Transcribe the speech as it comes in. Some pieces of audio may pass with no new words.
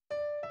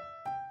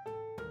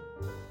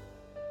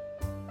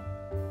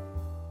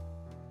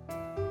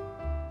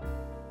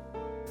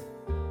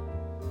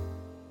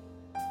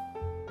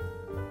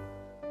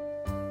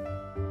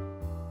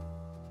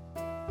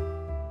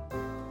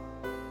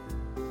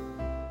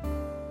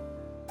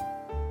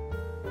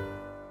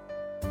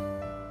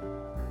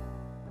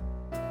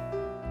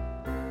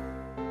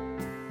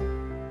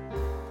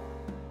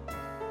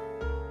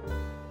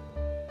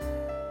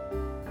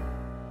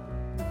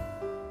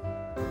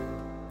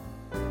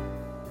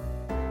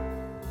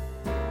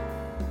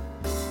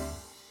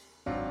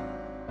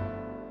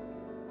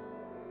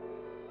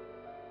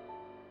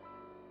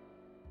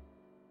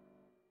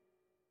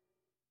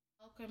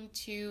welcome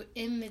to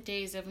In the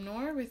Days of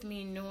Noor with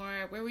me,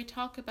 Noor, where we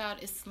talk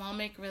about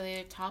Islamic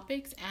related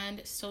topics and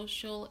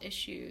social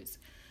issues.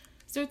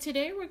 So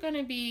today we're going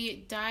to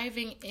be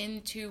diving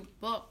into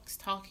books,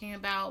 talking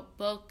about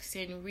books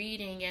and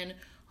reading, and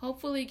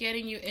hopefully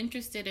getting you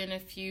interested in a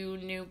few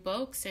new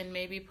books and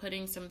maybe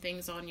putting some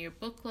things on your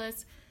book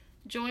list.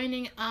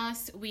 Joining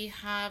us, we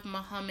have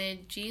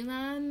Muhammad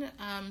Jilan,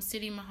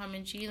 Sidi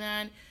Muhammad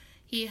Jilan.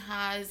 He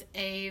has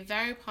a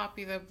very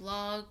popular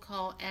blog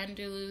called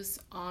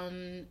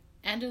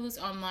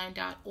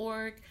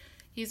AndalusOnline.org.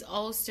 He's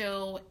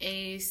also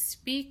a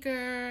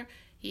speaker.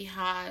 He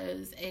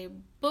has a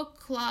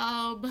book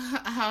club.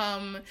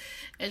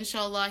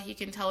 Inshallah, he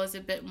can tell us a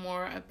bit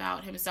more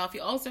about himself. He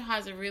also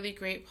has a really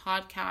great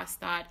podcast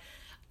that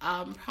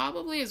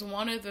probably is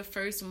one of the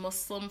first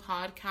Muslim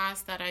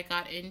podcasts that I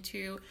got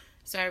into.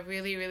 So I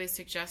really, really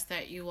suggest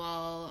that you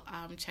all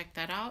check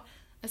that out.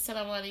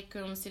 Assalamu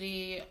alaikum,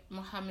 Sidi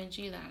Muhammad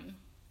Jilan.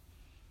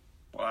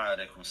 Wa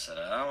alaikum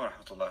assalam wa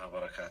rahmatullahi wa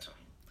barakatuh.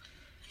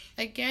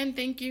 Again,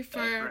 thank you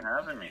Thanks for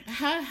having me.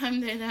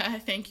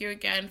 Alhamdulillah, thank you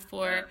again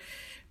for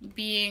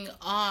being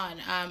on.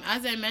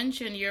 As I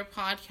mentioned, your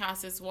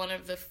podcast is one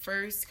of the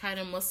first kind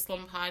of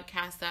Muslim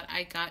podcasts that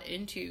I got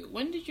into.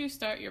 When did you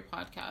start your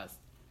podcast?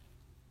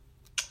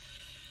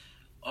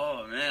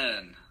 Oh,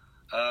 man.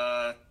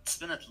 It's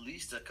been at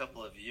least a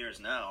couple of years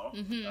now.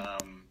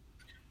 Mm-hmm.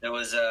 There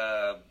was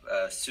a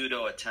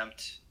pseudo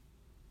attempt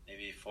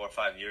maybe 4 or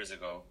 5 years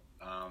ago,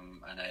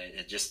 and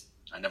I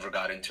never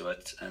got into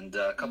it. And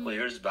a couple of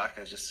years back,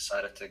 I just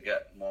decided to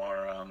get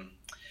more.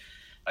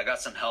 I got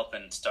some help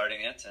in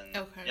starting it, and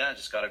I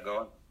just got it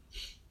going.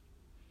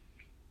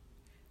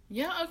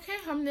 Yeah, okay,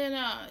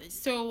 alhamdulillah.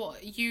 So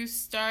you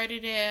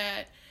started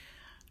it.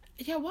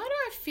 Yeah, why do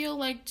I feel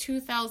like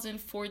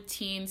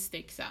 2014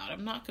 sticks out?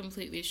 I'm not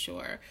completely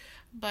sure.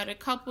 But a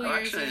couple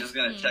years... Actually, I'm just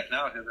going to check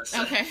now. Because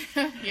okay,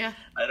 yeah.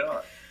 I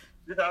don't...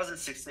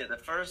 2016, the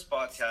first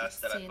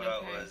podcast that I put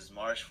out was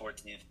March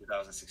 14th,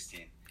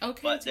 2016.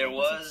 Okay. But there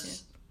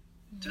was...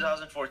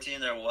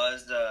 2014, there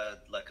was a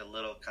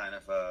little kind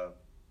of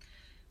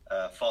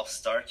a false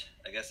start,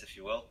 I guess, if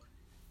you will.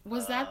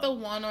 Was that the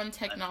one on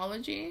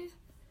technology?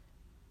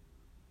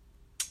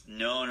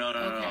 No.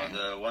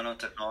 The one on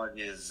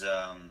technology is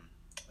that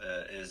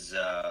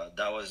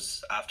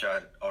was after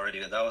I'd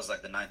already... That was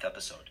like the 9th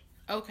episode.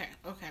 Okay.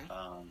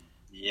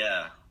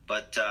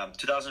 But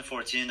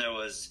 2014 there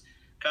was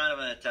kind of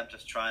an attempt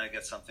of trying to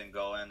get something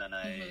going, and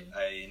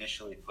I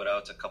initially put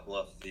out a couple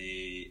of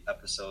the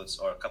episodes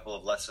or a couple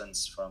of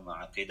lessons from an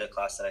Aqidah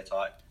class that I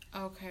taught.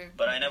 Okay.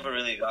 But I never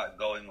really got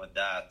going with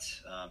that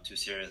too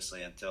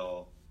seriously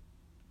until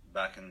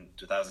back in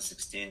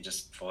 2016,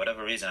 just for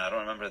whatever reason. I don't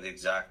remember the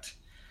exact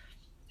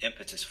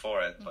impetus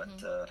for it,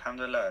 but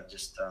alhamdulillah,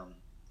 just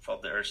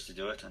felt the urge to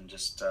do it, and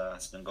just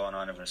it's been going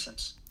on ever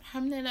since.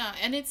 Alhamdulillah.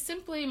 And it's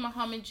simply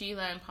Muhammad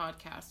Jilan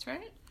podcast,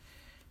 right?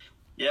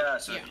 Yeah,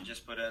 so if you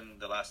just put in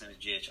the last name is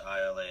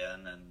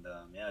Ghilan, and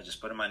just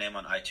put in my name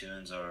on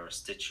iTunes or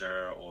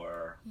Stitcher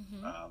or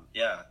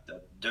the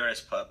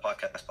various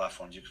podcast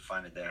platforms, you can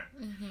find it there.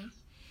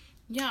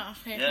 Yeah,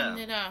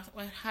 alhamdulillah.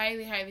 I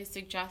highly, highly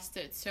suggest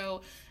it.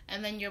 So,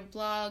 and then your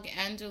blog,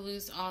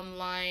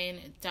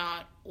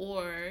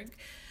 AndalusOnline.org.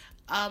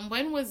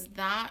 When was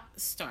that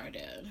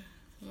started?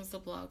 When was the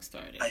blog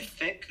started? I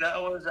think that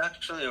was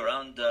actually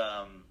around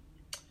the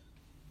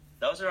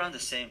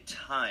same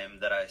time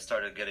that I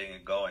started getting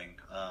it going.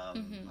 I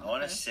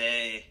want to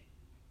say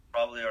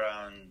probably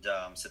around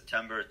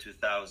September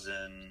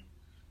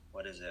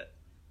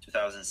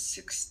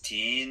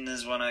 2016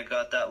 is when I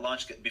got that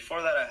launched.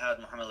 Before that, I had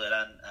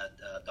muhammadjilan at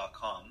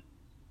 .com,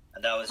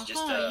 and that was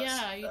just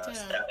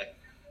static.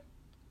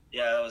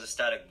 Yeah, that was a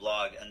static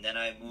blog, and then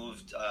I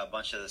moved a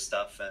bunch of the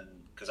stuff, and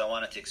because I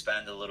wanted to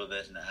expand a little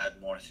bit and add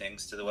more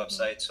things to the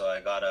website, so I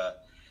got a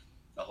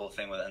whole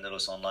thing with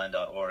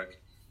AndalusOnline.org,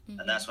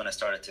 and that's when I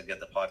started to get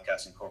the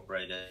podcast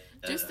incorporated.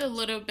 Just a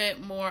little bit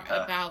more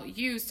about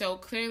you. So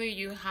clearly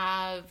you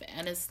have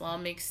an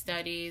Islamic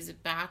studies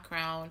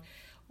background.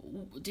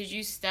 Did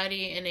you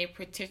study in a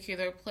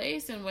particular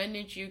place, and when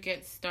did you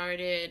get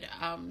started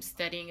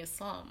studying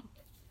Islam?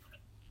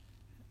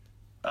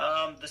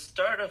 The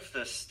start of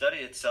the study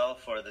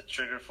itself, or the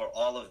trigger for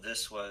all of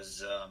this,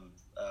 was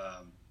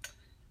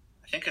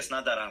I think it's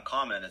not that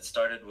uncommon. It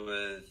started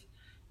with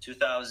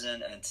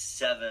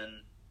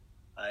 2007.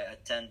 I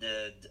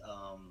attended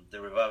the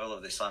Revival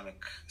of the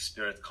Islamic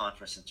Spirit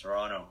Conference in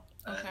Toronto,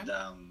 and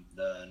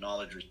the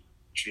Knowledge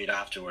Retreat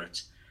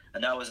afterwards.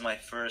 And that was my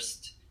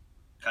first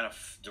kind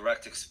of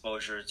direct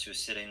exposure to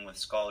sitting with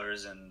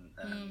scholars and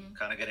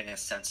kind of getting a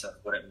sense of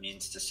what it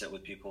means to sit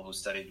with people who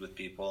studied with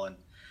people. And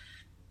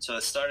so I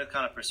started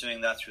kind of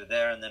pursuing that through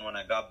there. And then when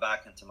I got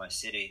back into my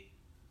city,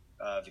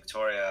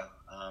 Victoria,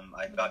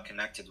 I got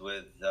connected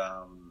with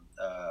a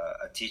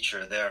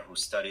teacher there who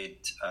studied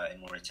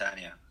in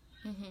Mauritania.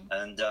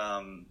 And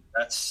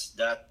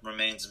that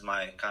remains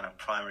my kind of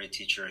primary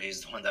teacher.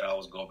 He's the one that I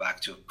always go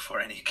back to for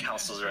any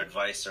counsels or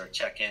advice or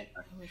check in.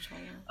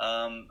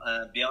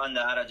 Beyond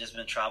that, I've just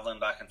been traveling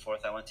back and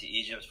forth. I went to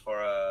Egypt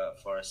for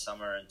a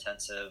summer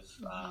intensive.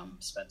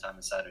 Spent time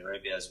in Saudi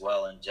Arabia as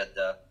well, in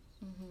Jeddah.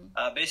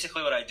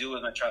 Basically, what I do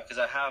with my travel,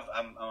 because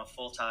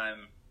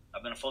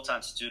I've been a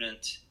full-time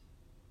student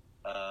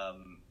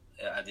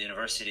at the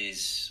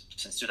universities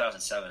since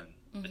 2007.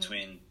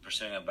 Between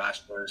pursuing a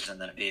bachelor's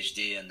and then a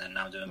PhD and then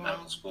now doing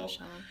medical school.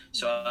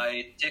 So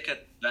I take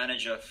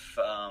advantage of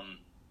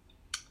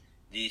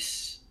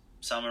these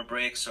summer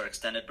breaks or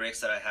extended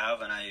breaks that I have,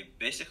 and I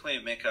basically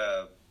make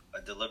a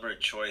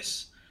deliberate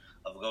choice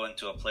of going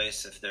to a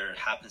place if there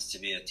happens to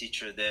be a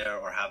teacher there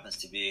or happens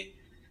to be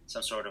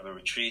some sort of a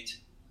retreat.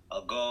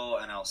 I'll go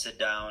and I'll sit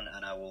down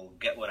and I will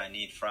get what I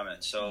need from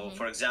it. So,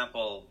 for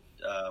example,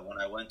 when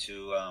I went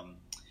to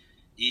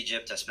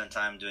Egypt, I spent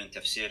time doing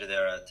tafsir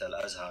there at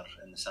Al-Azhar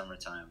in the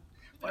summertime.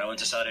 When I went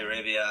to Saudi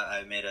Arabia,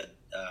 I made a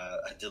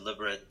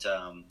deliberate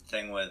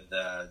thing with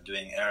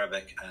doing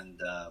Arabic and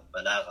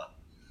Balagha.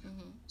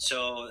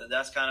 So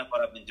that's kind of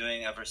what I've been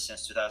doing ever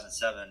since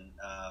 2007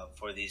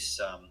 for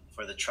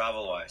the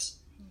travel-wise.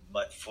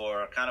 But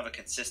for kind of a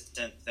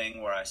consistent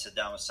thing where I sit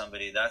down with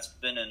somebody, that's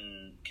been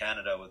in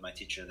Canada with my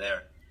teacher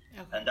there.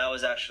 And that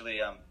was actually,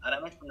 and I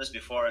mentioned this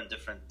before in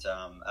different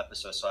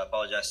episodes, so I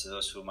apologize to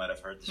those who might have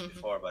heard this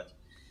before, but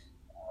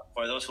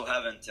for those who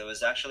haven't, it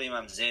was actually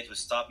Imam Zayd who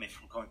stopped me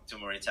from going to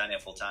Mauritania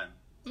full time.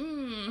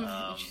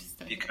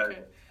 Because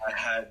I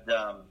had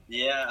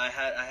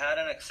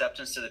an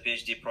acceptance to the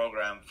PhD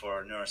program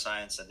for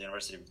neuroscience at the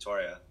University of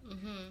Victoria,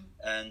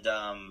 and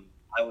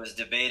I was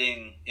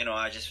debating.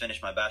 I just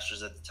finished my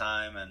bachelor's at the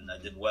time, and I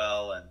did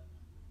well. And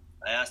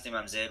I asked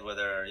Imam Zayd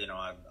whether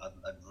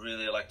I'd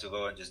really like to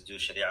go and just do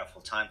Sharia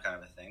full time, kind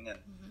of a thing. And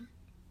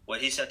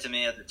what he said to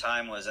me at the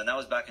time was, and that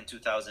was back in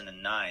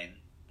 2009.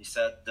 He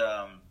said,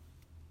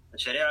 the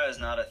Sharia is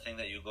not a thing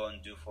that you go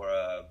and do for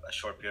a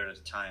short period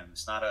of time.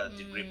 It's not a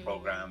degree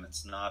program.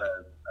 It's not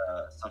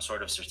some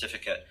sort of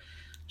certificate.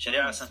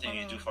 Sharia is something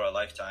you do for a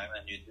lifetime,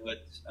 and you do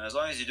it. And as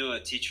long as you do it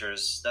with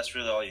teachers, that's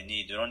really all you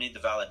need. You don't need the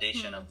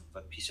validation of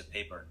a piece of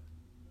paper.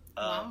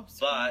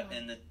 But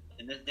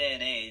in this day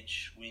and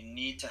age, we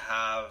need to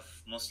have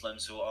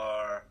Muslims who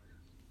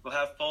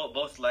have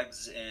both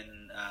legs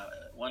in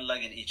one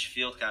leg in each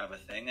field, kind of a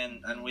thing,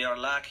 and we are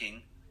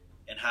lacking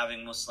in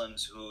having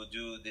Muslims who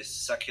do these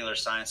secular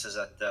sciences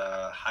at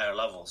the higher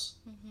levels.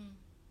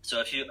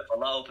 So if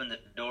Allah opened the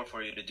door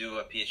for you to do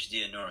a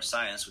PhD in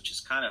neuroscience, which is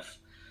kind of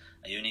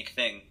a unique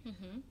thing,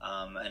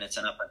 and it's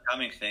an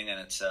up-and-coming thing, and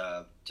it's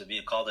to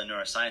be called a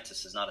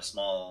neuroscientist is not a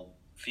small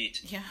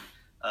feat.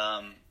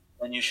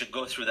 Then you should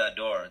go through that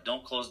door.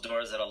 Don't close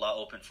doors that Allah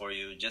opened for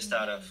you just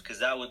out of, because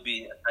that would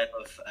be a type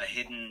of a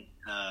hidden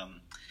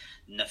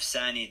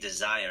nafsani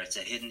desire. It's a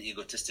hidden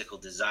egotistical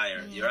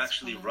desire. You're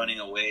actually running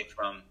away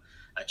from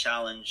a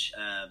challenge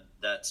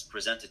that's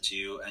presented to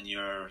you, and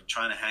you're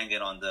trying to hang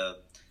it on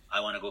I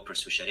want to go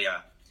pursue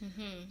Sharia.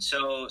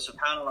 So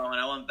subhanAllah, when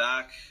I went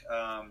back,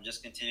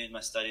 just continued my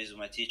studies with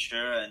my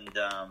teacher, and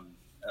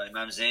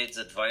Imam Zayd's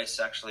advice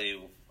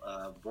actually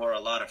bore a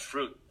lot of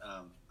fruit.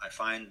 I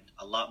find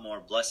a lot more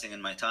blessing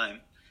in my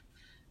time,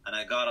 and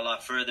I got a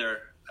lot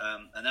further,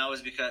 and that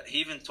was because he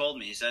even told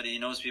me, he said he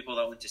knows people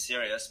that went to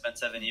Syria, spent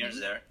 7 years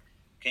there,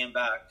 came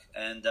back,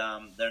 and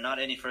they're not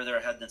any further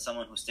ahead than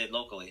someone who stayed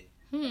locally.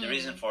 The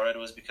reason for it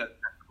was because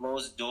they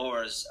closed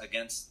doors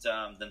against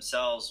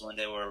themselves when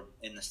they were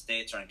in the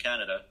States or in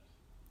Canada,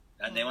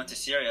 and they went to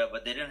Syria,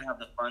 but they didn't have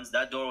the funds.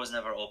 That door was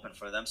never open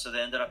for them, so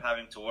they ended up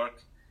having to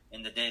work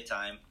in the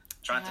daytime,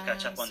 trying to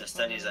catch up on the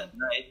studies at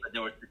night, but they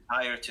were too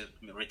tired to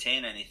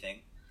retain anything,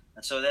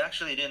 and so they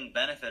actually didn't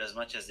benefit as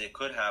much as they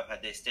could have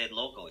had they stayed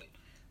locally.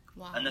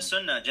 And the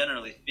Sunnah,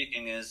 generally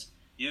speaking, is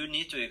you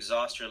need to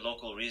exhaust your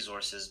local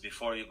resources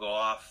before you go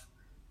off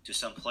to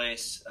some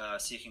place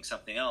seeking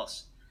something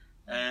else.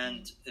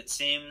 And it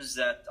seems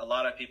that a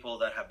lot of people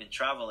that have been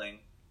traveling,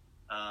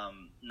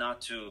 not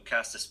to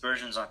cast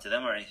aspersions onto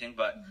them or anything,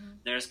 but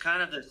there's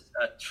kind of this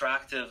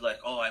attractive, like,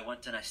 oh, I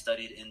went and I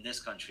studied in this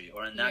country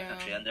or in that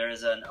country, and there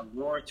is an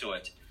allure to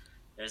it.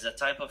 There's a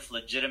type of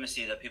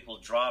legitimacy that people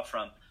draw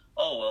from,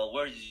 oh, well,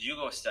 where did you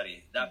go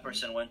study? That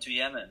person went to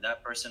Yemen,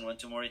 that person went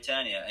to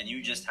Mauritania, and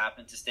you just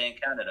happened to stay in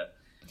Canada.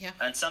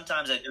 And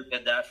sometimes I do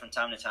get that from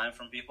time to time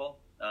from people.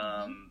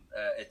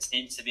 It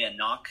seems to be a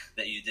knock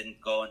that you didn't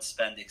go and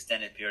spend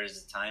extended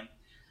periods of time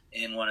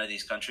in one of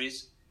these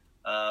countries.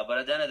 But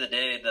at the end of the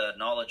day, the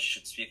knowledge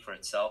should speak for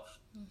itself.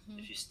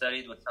 If you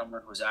studied with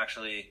someone who's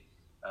actually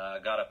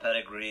got a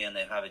pedigree and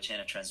they have a chain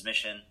of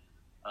transmission,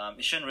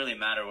 it shouldn't really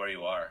matter where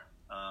you are.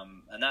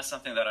 And that's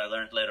something that I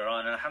learned later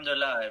on. And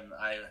alhamdulillah,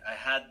 I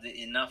had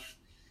enough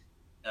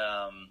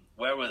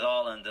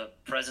wherewithal and the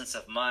presence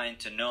of mind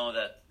to know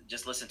that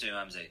just listen to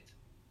Imam Zayd.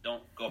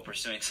 Don't go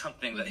pursuing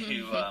something that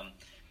you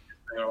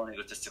your own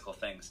egotistical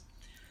things.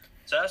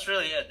 So that's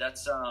really it.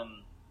 That's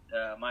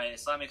my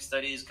Islamic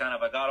studies. Kind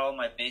of, I got all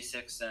my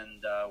basics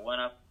and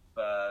went up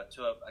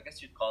I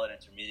guess you'd call it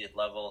intermediate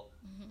level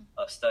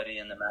of study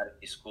in the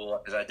Maliki school,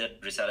 because I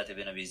did Risalat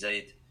ibn Abi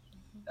Zayd.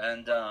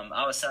 And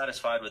I was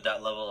satisfied with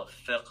that level of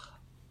fiqh,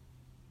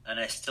 and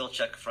I still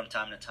check from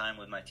time to time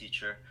with my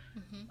teacher.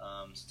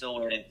 Still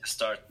waiting to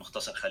start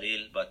Mukhtasar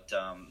Khalil, but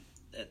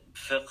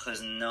fiqh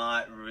is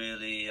not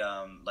really,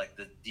 like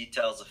the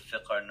details of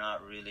fiqh are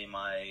not really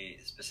my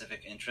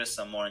specific interest.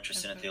 I'm more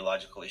interested in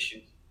theological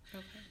issues.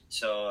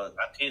 So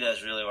Aqidah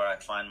is really where I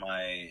find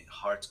my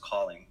heart's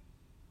calling.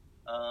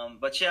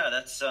 But yeah,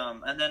 that's,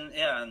 and then,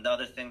 yeah, and the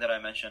other thing that I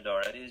mentioned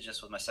already is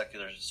just with my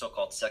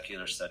so-called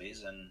secular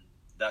studies, and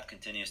that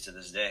continues to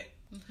this day.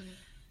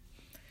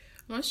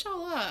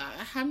 MashaAllah,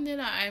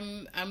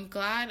 alhamdulillah, I'm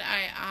glad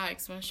I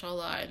asked,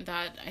 MashaAllah, and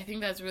that I think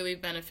that's really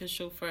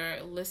beneficial for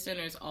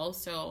listeners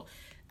also,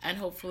 and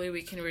hopefully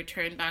we can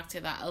return back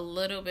to that a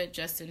little bit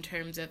just in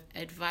terms of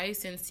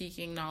advice and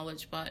seeking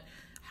knowledge, but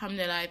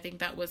alhamdulillah, I think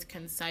that was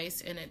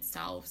concise in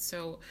itself.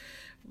 So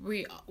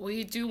we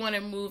do want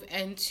to move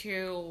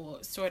into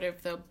sort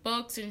of the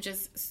books and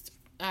just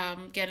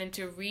get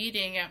into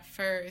reading at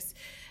first.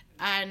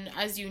 And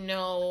as you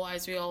know,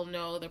 as we all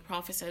know, the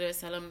Prophet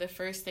ﷺ, the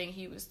first thing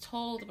he was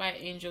told by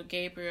Angel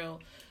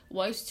Gabriel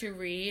was to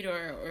read,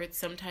 or it's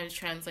sometimes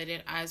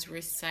translated as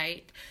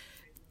recite.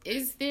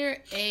 Is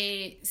there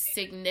a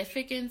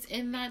significance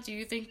in that? Do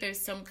you think there's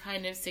some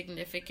kind of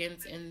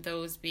significance in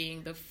those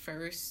being the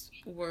first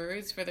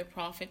words for the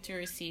Prophet to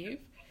receive?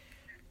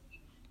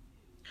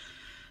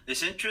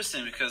 It's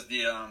interesting because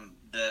the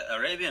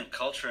Arabian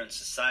culture and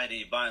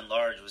society, by and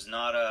large, was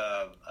not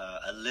a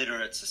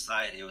literate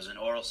society. It was an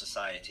oral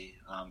society.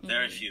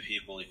 Very few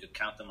people, you could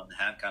count them on the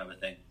hand kind of a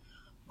thing,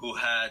 who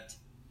had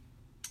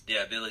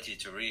the ability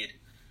to read.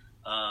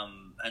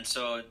 And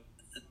so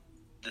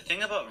the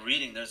thing about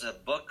reading, there's a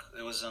book,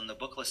 it was on the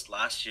book list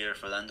last year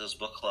for the Endo's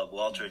Book Club,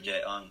 Walter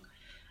J. Ung.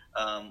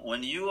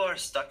 When you are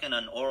stuck in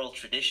an oral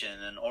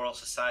tradition, an oral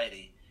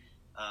society,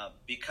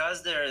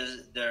 because there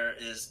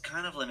is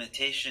kind of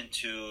limitation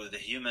to the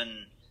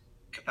human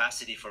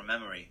capacity for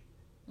memory,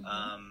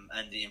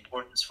 and the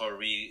importance for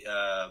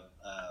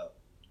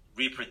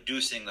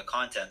reproducing the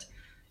content,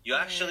 you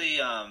actually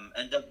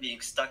end up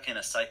being stuck in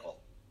a cycle.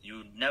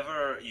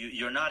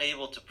 You're not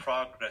able to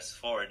progress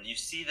forward, and you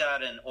see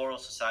that in oral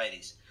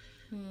societies.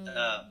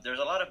 There's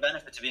a lot of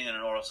benefit to being in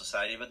an oral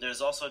society, but there's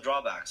also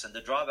drawbacks, and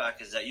the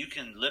drawback is that you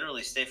can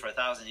literally stay for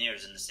 1,000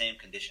 years in the same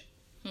condition.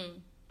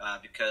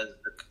 Because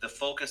the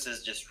focus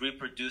is just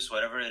reproduce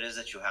whatever it is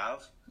that you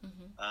have.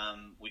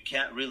 We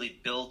can't really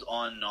build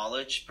on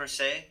knowledge per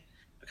se,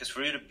 because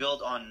for you to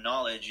build on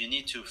knowledge, you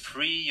need to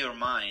free your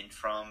mind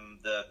from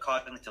the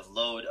cognitive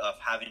load of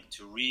having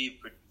to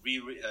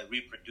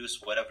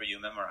reproduce whatever you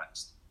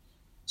memorized.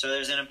 So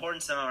there's an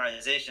importance to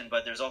memorization,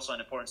 but there's also an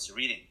importance to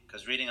reading,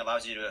 because reading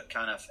allows you to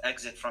kind of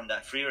exit from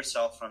that, free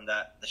yourself from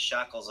the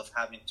shackles of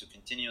having to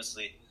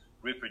continuously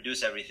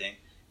reproduce everything.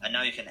 And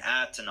now you can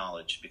add to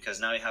knowledge, because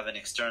now you have an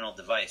external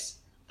device.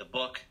 The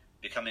book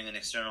becoming an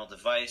external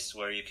device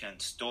where you can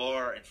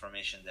store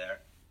information there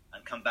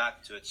and come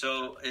back to it.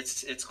 So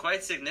it's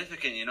quite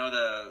significant. You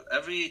know,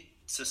 every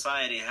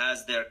society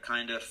has their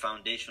kind of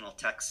foundational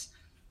texts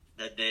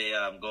that they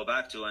go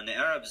back to. And the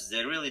Arabs,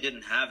 they really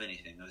didn't have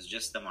anything. It was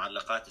just the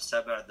Mu'allaqat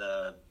al-Sab'a,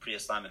 the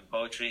pre-Islamic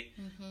poetry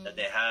that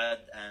they had,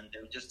 and they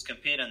would just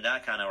compete in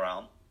that kind of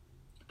realm.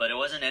 But it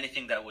wasn't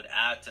anything that would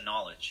add to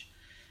knowledge.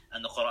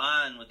 And the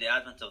Quran, with the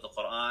advent of the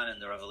Quran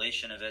and the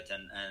revelation of it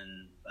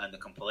and the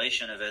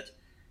compilation of it,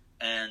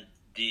 and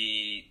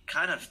the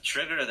kind of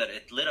trigger that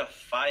it lit a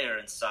fire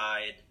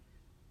inside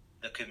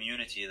the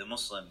community, the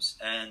Muslims,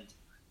 and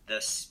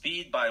the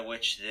speed by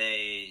which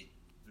they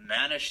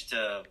managed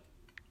to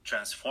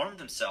transform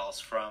themselves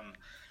from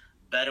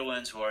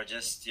Bedouins who are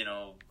just, you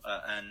know,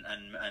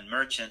 and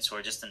merchants who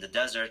are just in the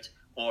desert,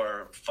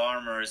 or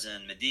farmers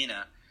in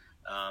Medina,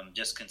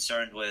 just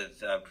concerned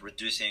with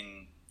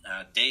producing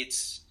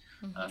dates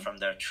from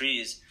their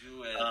trees,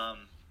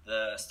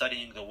 the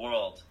studying the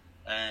world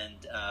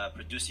and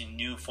producing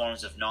new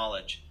forms of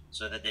knowledge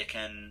so that they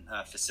can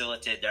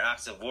facilitate their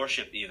acts of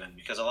worship even.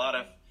 Because a lot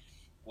of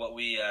what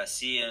we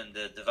see in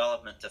the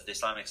development of the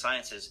Islamic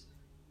sciences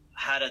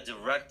had a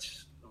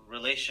direct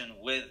relation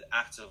with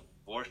acts of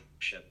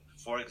worship.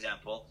 For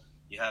example,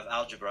 you have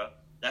algebra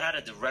that had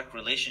a direct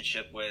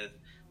relationship with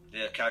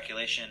the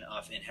calculation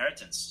of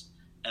inheritance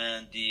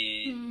and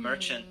the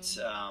merchant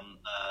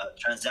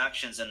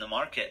transactions in the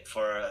market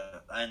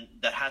and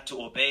that had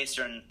to obey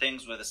certain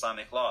things with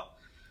Islamic law.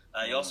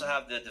 You also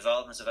have the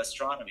developments of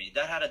astronomy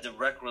that had a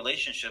direct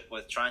relationship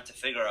with trying to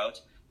figure out,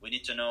 we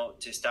need to know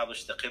to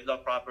establish the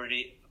Qibla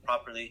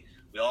properly.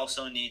 We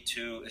also need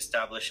to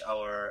establish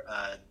our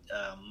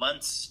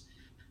months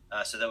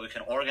so that we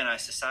can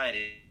organize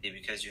society,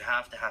 because you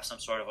have to have some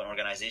sort of an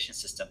organization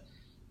system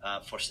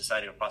for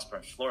society to prosper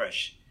and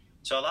flourish.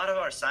 So a lot of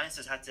our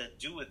sciences had to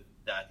do with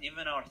that.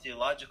 Even our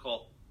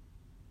theological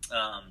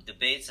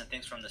debates and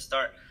things from the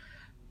start,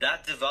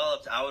 that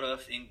developed out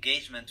of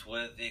engagement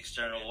with the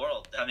external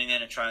world, coming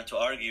in and trying to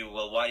argue,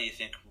 well, why do you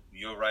think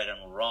you're right and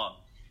we're wrong?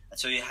 And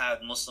so you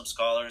had Muslim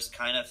scholars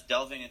kind of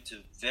delving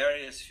into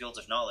various fields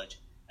of knowledge.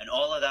 And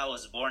all of that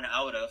was born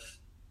out of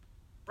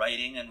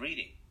writing and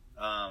reading,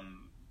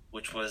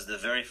 which was the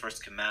very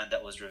first command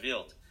that was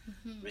revealed.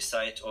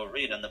 Recite or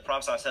read. And the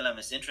Prophet ﷺ,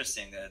 is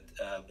interesting that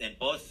in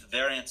both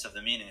variants of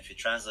the meaning, if you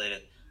translate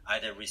it,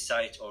 either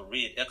recite or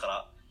read,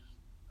 iqra,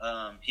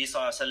 he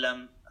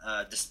ﷺ,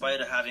 despite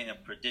having a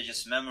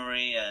prodigious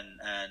memory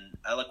and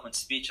eloquent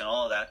speech and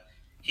all of that,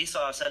 he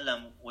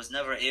ﷺ was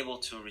never able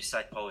to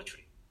recite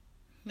poetry.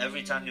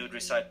 Every time he would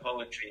recite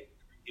poetry,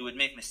 he would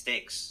make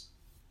mistakes.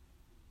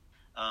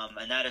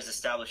 And that is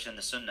established in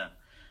the Sunnah.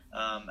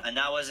 And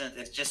that wasn't,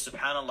 it's just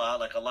subhanAllah,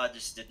 like Allah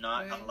just did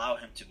not allow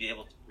him to be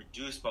able to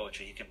produce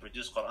poetry. He can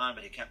produce Quran,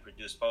 but he can't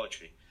produce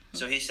poetry.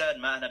 So he said,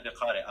 Ma ana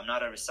biqari, I'm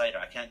not a reciter,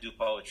 I can't do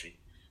poetry.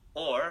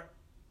 Or,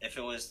 if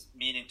it was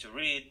meaning to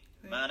read,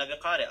 Ma ana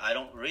biqari, I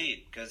don't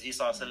read, because he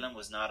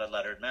was not a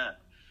lettered man.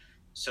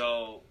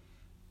 So,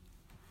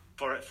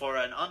 for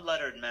an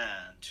unlettered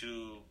man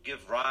to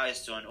give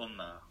rise to an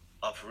ummah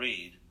of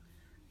read,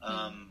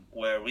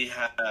 where we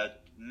had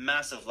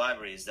massive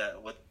libraries,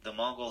 that what the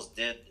Mongols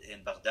did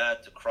in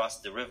Baghdad to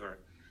cross the river,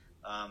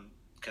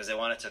 because they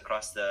wanted to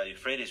cross the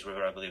Euphrates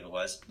River, I believe it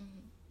was,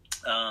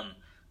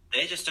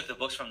 they just took the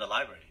books from the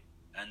library,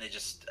 and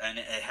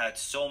it had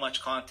so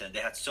much content, they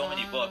had so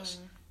many books,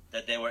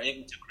 that they were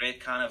able to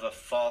create kind of a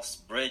false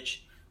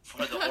bridge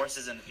for the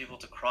horses and the people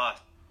to cross.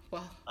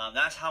 Wow.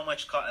 That's how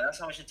much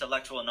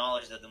intellectual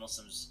knowledge that the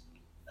Muslims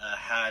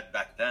had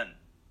back then.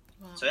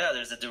 Wow. So yeah,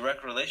 there's a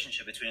direct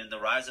relationship between the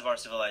rise of our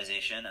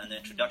civilization and the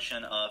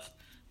introduction of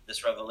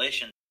this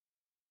revelation.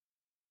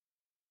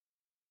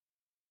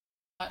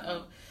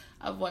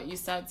 Of what you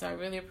said, so I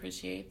really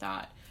appreciate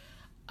that.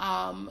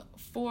 In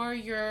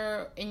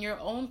your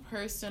own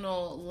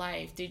personal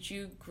life, did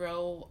you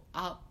grow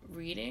up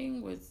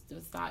reading? Was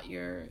that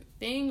your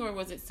thing, or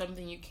was it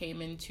something you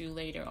came into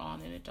later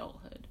on in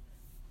adulthood?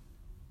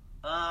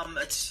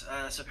 It's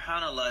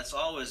subhanAllah, it's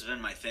always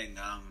been my thing.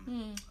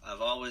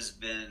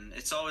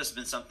 It's always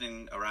been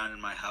something around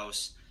in my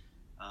house.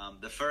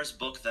 The first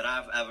book that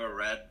I've ever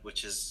read,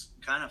 which is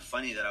kind of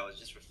funny that I was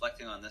just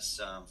reflecting on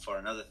this for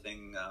another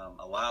thing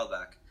a while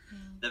back.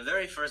 The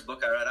very first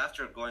book I read,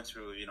 after going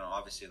through,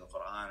 obviously the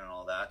Quran and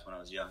all that when I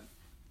was young,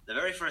 the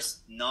very first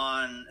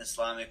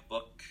non-Islamic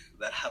book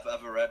that I've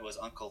ever read was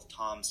Uncle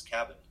Tom's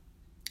Cabin.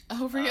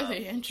 Oh,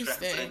 really?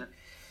 Interesting.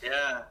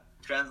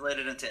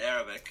 Translated into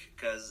Arabic,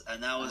 because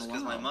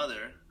my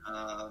mother,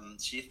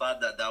 she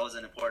thought that was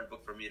an important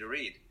book for me to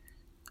read.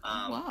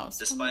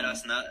 Despite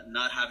us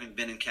not having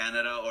been in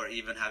Canada or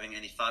even having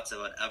any thoughts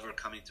about ever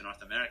coming to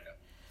North America.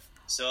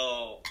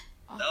 So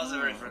that was the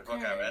very first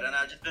book I read, and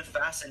I've just been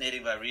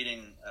fascinated by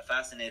reading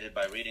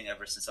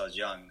ever since I was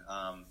young.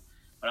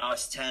 When I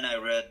was 10, I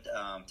read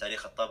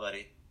Tarikh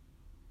al-Tabari,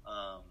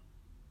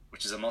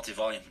 which is a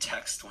multi-volume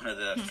text. One of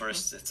the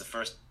first. It's the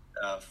first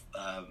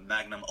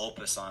magnum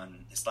opus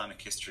on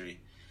Islamic history.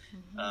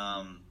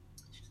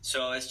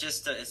 So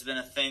it's been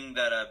a thing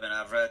that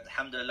I've read,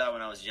 alhamdulillah,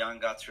 when I was young,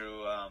 got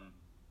through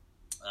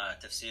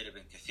Tafsir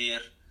ibn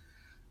Kathir.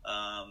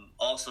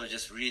 Also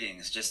just reading,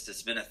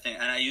 it's been a thing.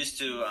 And I used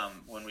to,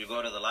 when we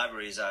go to the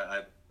libraries,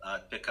 I'd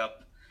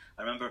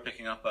remember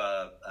picking up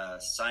a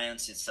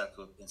science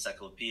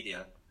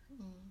encyclopedia.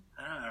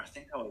 I don't know, I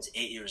think I was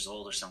 8 years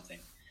old or something.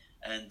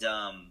 And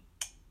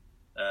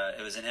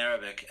it was in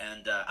Arabic,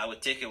 and I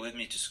would take it with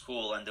me to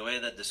school. And the way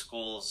that the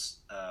schools,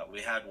 we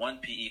had one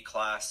PE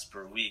class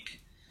per week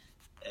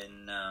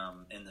in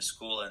the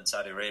school in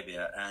Saudi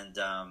Arabia, and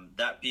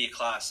that PE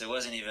class, it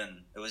was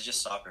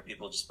just soccer.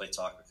 People just played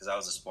soccer because that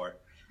was a sport,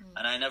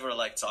 and I never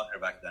liked soccer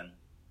back then.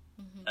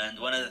 And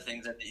one of the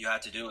things that you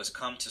had to do was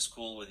come to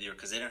school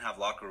because they didn't have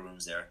locker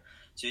rooms there,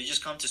 so you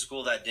just come to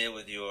school that day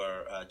with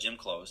your gym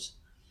clothes,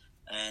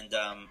 and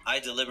I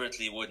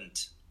deliberately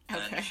wouldn't.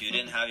 And if you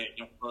didn't have your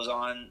gym clothes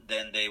on,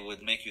 then they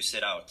would make you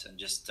sit out and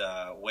just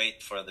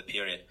wait for the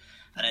period.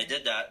 And I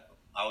did that.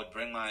 I would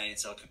bring my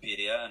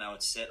encyclopedia and I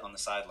would sit on the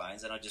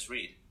sidelines and I'd just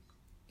read.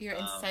 Your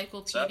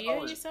encyclopedia,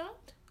 you said?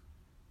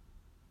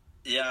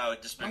 Yeah, I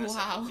would just bring a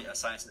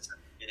science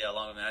encyclopedia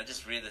along with me. I'd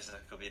just read this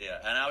encyclopedia.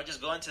 And I would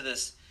just go into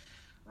this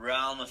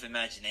realm of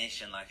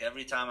imagination. Like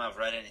every time I've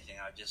read anything,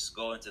 I would just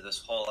go into this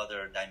whole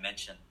other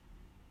dimension.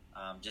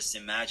 Just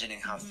imagining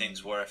how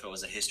things were if it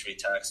was a history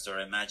text,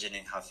 or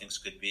imagining how things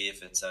could be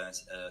if it's a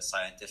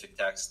scientific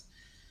text.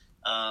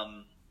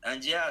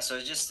 And yeah, so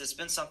it's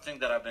been something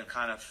that I've been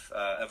kind of,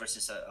 ever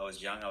since I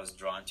was young, I was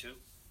drawn to.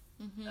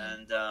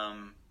 And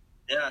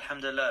yeah,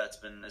 alhamdulillah, it's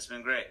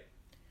been great.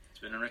 It's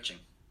been enriching.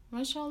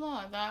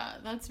 MashaAllah,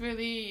 that's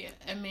really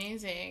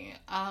amazing.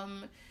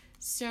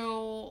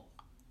 So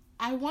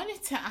I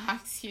wanted to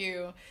ask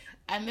you,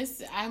 and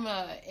this, I'm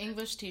a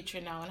English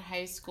teacher now in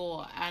high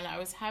school, and I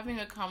was having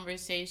a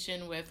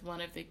conversation with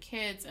one of the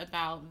kids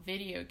about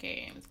video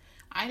games.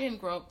 I didn't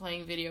grow up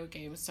playing video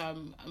games, so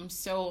I'm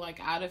so like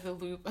out of the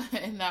loop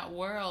in that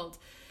world.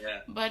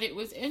 Yeah. But it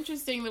was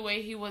interesting the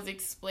way he was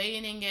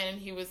explaining it,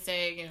 and he was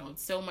saying, you know,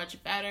 it's so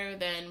much better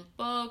than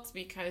books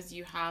because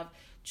you have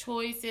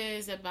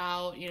choices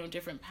about, you know,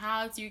 different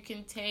paths you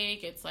can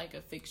take. It's like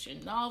a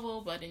fiction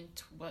novel, but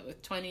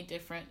with 20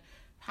 different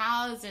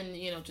paths, and,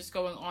 you know, just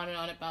going on and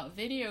on about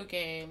video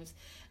games.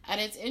 And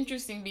it's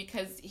interesting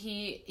because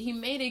he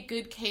made a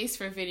good case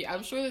for video.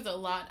 I'm sure there's a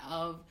lot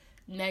of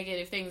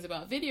negative things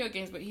about video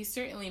games, but he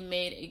certainly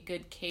made a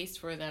good case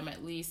for them,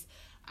 at least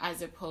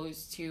as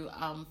opposed to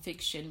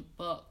fiction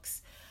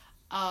books.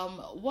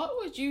 What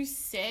would you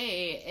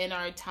say in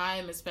our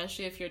time,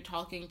 especially if you're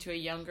talking to a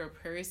younger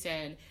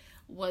person,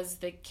 was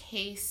the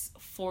case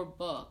for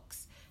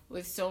books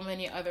with so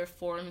many other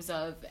forms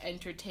of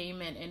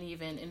entertainment and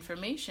even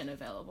information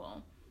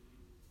available?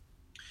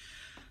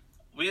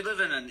 We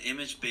live in an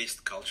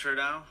image-based culture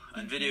now,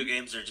 and video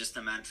games are just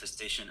a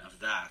manifestation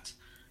of that.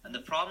 And the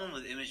problem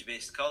with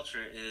image-based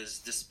culture is,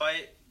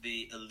 despite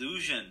the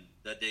illusion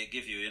that they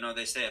give you, you know,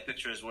 they say a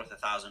picture is worth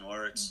 1,000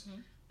 words,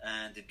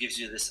 and it gives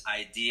you this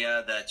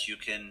idea that you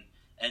can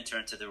enter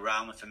into the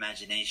realm of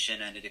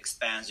imagination and it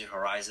expands your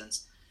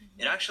horizons.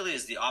 It actually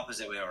is the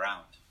opposite way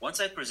around. Once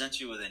I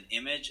present you with an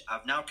image,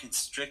 I've now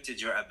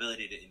constricted your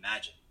ability to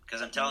imagine,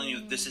 because I'm telling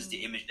you this is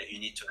the image that you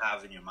need to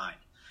have in your mind.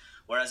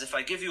 Whereas if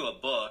I give you a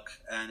book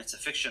and it's a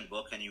fiction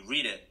book and you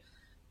read it,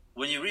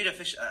 when you read a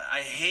fiction,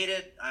 I hate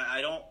it.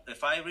 I don't.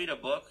 If I read a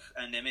book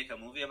and they make a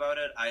movie about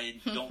it, I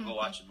don't go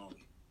watch a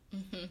movie.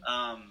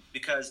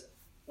 Because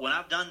when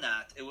I've done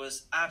that, it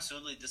was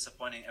absolutely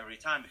disappointing every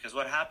time. Because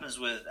what happens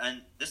with,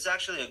 and this is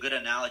actually a good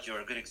analogy or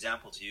a good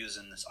example to use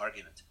in this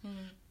argument.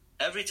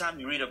 Every time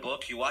you read a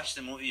book, you watch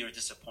the movie, you're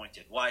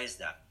disappointed. Why is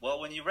that?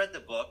 Well, when you read the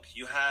book,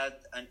 you had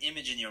an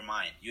image in your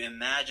mind. You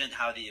imagined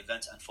how the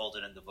events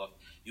unfolded in the book.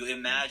 You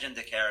imagined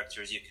the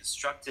characters. You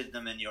constructed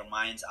them in your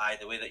mind's eye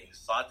the way that you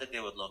thought that they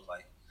would look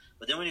like.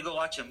 But then when you go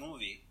watch a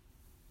movie,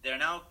 they're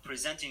now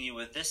presenting you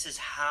with, this is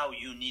how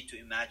you need to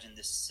imagine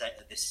this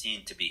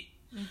scene to be.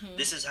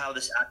 This is how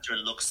this actor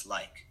looks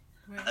like,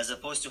 as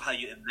opposed to how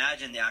you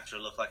imagine the actor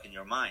look like in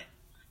your mind.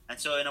 And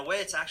so in a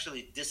way, it's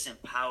actually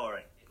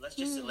disempowering. Let's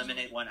just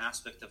eliminate one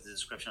aspect of the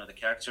description of the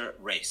character,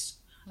 race.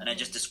 And I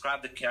just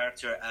describe the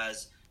character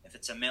as, if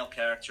it's a male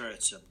character,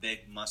 it's a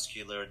big,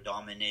 muscular,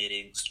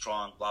 dominating,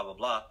 strong, blah, blah,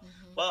 blah.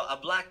 Well, a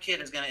black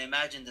kid is going to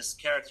imagine this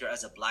character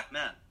as a black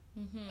man.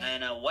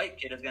 And a white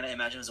kid is going to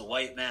imagine as a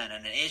white man.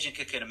 And an Asian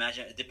kid could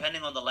imagine,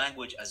 depending on the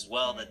language as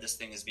well, that this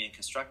thing is being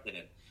constructed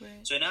in.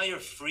 So now you're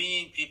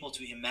freeing people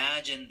to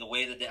imagine the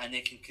way that and they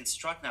can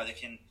construct now. They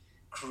can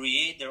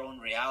create their own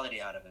reality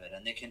out of it,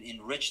 and they can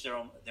enrich their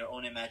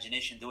own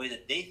imagination the way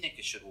that they think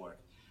it should work.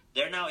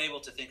 They're now able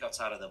to think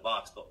outside of the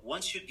box. But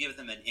once you give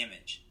them an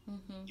image,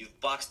 you've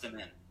boxed them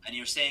in, and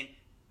you're saying,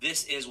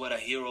 this is what a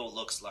hero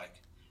looks like.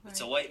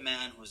 It's a white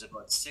man who's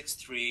about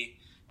 6'3",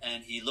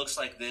 and he looks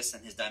like this,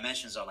 and his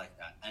dimensions are like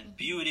that. And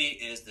beauty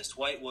is this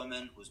white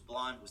woman who's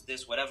blonde, who's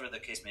this, whatever the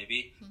case may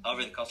be,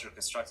 however the culture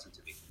constructs him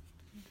to be.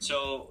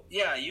 So,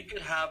 yeah, you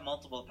could have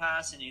multiple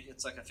paths, and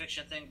it's like a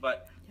fiction thing.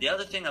 But the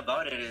other thing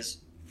about it is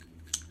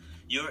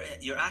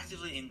you're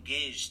actively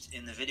engaged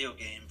in the video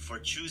game for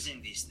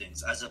choosing these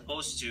things, as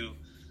opposed to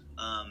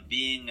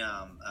being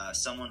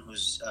someone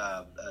who's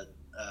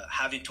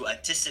having to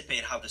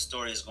anticipate how the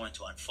story is going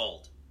to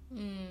unfold.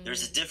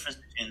 There's a difference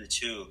between the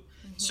two.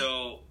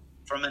 So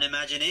from an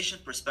imagination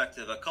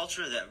perspective, a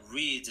culture that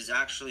reads is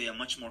actually a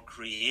much more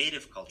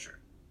creative culture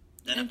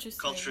than a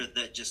culture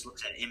that just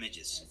looks at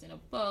images. In a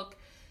book,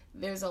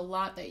 there's a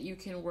lot that you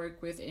can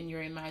work with in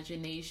your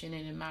imagination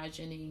and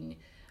imagining,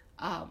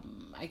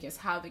 I guess,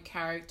 how the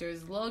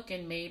characters look,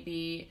 and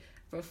maybe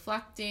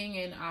reflecting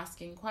and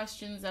asking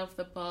questions of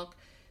the book.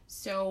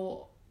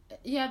 So,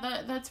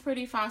 yeah, that's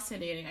pretty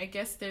fascinating. I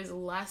guess there's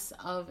less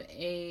of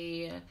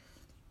a,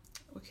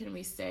 what can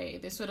we say?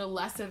 There's sort of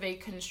less of a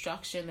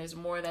construction. There's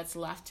more that's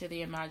left to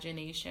the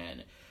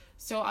imagination.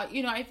 So,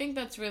 I think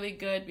that's really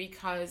good,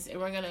 because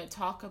we're going to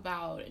talk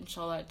about,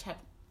 inshallah,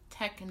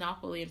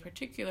 Technopoly in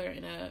particular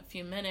in a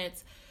few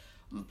minutes.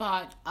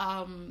 But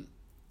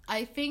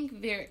I think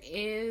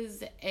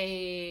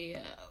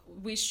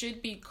we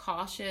should be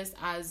cautious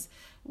as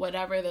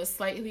whatever the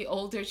slightly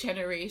older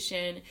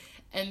generation,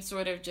 and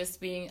sort of just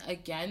being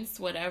against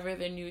whatever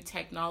the new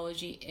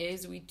technology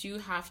is. We do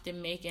have to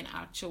make an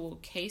actual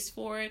case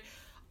for it,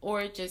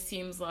 or it just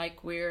seems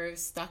like we're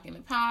stuck in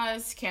the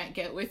past, can't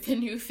get with the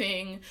new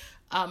thing,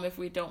 if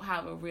we don't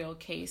have a real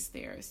case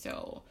there.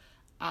 So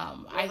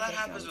that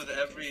happens with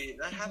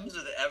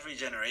every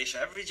generation.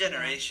 Every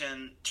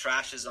generation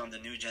trashes on the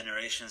new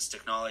generation's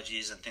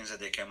technologies and things that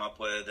they came up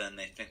with, and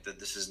they think that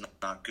this is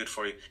not good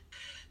for you.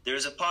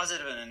 there's a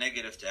positive and a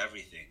negative to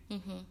everything.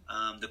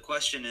 The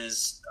question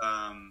is,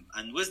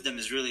 and wisdom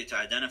is really to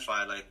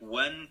identify, like,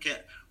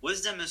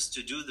 wisdom is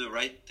to do the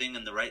right thing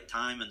in the right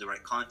time, in the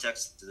right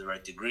context, to the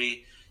right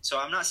degree. So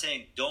I'm not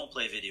saying don't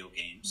play video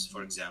games,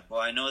 for example.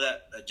 I know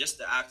that just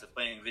the act of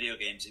playing video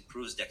games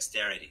improves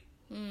dexterity.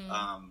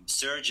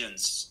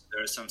 Surgeons,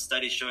 there are some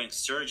studies showing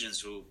surgeons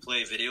who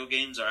play video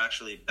games are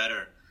actually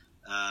better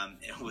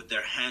with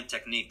their hand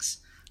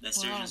techniques than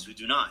surgeons who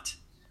do not.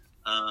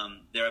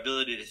 Their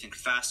ability to think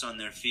fast on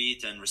their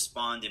feet and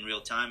respond in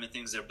real time and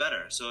things are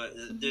better. So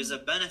there's a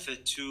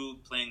benefit to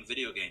playing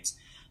video games.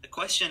 The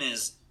question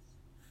is,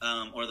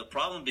 or the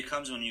problem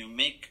becomes when you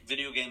make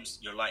video games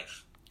your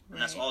life. And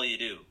that's all you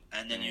do.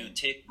 And then you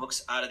take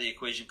books out of the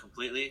equation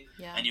completely.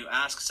 And you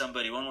ask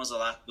somebody, when was the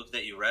last book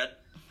that you read?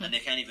 And they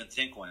can't even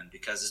think when,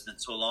 because it's been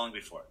so long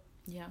before.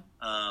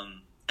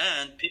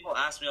 And people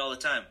ask me all the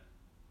time,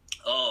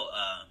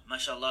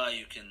 mashallah,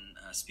 you can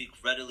speak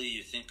readily,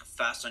 you think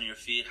fast on your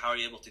feet. How are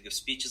you able to give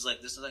speeches like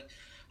this? Like,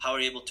 how are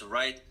you able to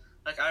write?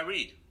 Like, I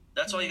read.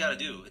 That's all you got to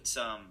do. It's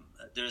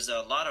there's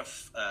a lot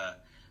of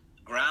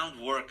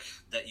groundwork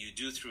that you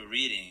do through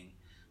reading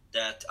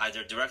that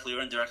either directly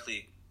or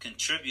indirectly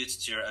contributes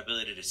to your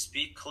ability to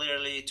speak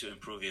clearly, to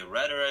improve your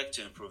rhetoric,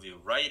 to improve your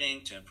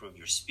writing, to improve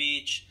your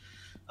speech.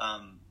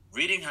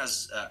 Reading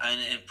has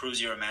and it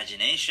improves your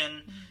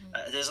imagination.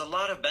 There's a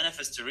lot of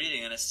benefits to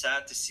reading, and it's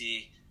sad to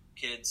see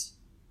kids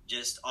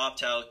just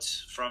opt out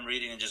from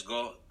reading and just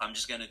go, I'm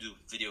just going to do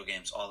video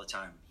games all the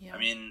time. I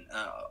mean,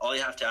 all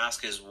you have to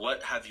ask is,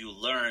 what have you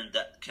learned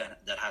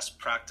that has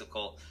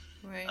practical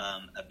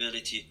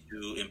ability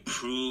to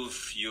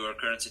improve your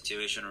current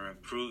situation or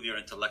improve your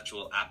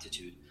intellectual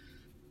aptitude?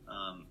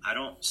 I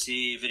don't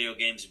see video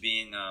games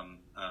being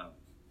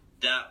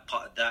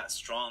that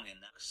strong in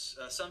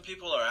that. Some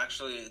people are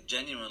actually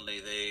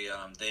genuinely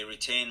they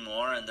retain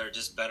more, and they're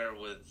just better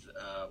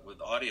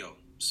with audio.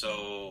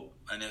 So,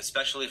 and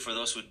especially for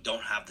those who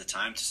don't have the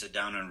time to sit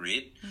down and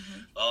read,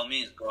 by all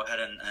means, go ahead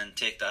and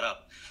take that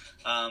up.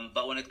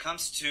 But when it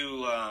comes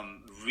to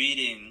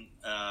reading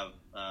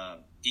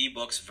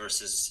ebooks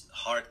versus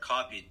hard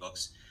copied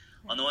books,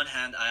 on the one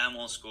hand, I am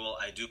old school.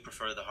 I do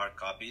prefer the hard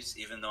copies,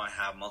 even though I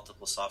have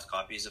multiple soft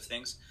copies of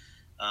things.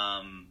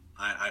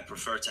 I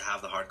prefer to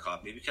have the hard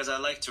copy because I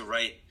like to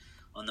write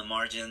on the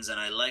margins, and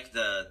I like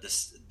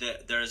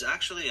there's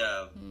actually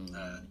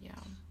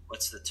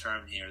what's the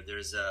term here?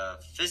 There's a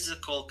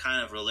physical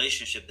kind of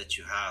relationship that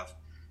you have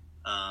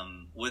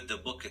with the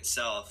book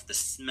itself, the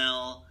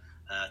smell,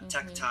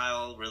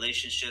 tactile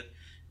relationship.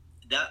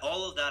 That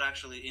all of that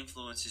actually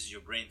influences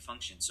your brain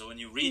function. So when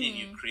you're reading,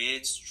 you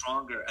create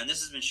stronger, and this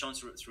has been shown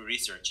through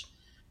research.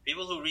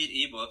 People who read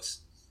ebooks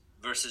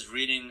versus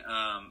reading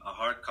a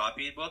hard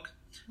copy book,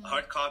 a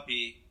hard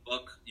copy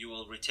book, you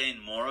will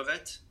retain more of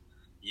it.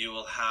 You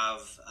will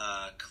have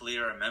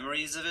clearer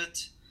memories of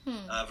it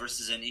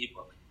versus an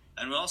ebook.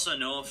 And we also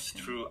know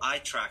through eye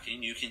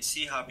tracking, you can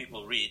see how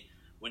people read.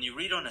 When you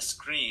read on a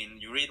screen,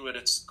 you read what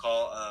is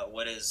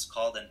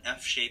called an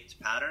F-shaped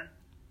pattern.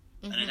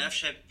 And an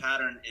F-shaped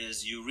pattern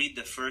is you read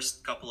the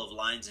first couple of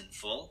lines in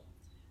full,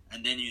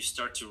 and then you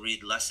start to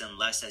read less and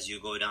less as you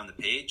go down the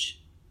page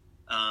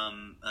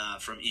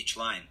from each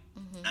line.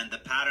 And the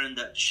pattern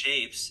that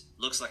shapes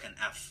looks like an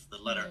F, the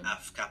letter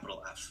F,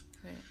 capital F.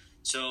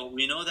 So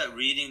we know that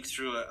reading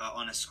through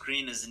on a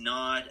screen is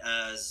not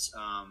as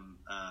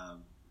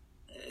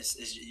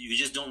you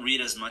just don't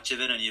read as much of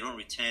it, and you don't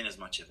retain as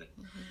much of it.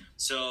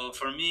 So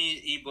for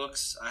me,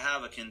 ebooks, I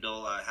have a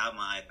Kindle, I have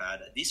my iPad.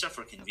 These are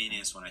for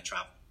convenience when I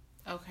travel.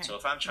 So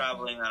if I'm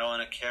traveling, I don't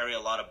want to carry a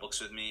lot of books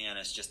with me, and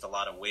it's just a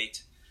lot of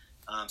weight.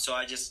 So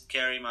I just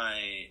carry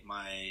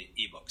my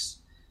ebooks.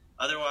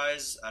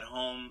 Otherwise, at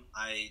home,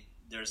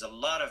 there's a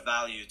lot of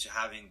value to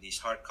having these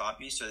hard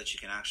copies so that you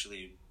can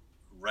actually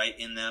write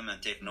in them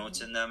and take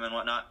notes in them and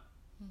whatnot.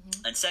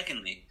 And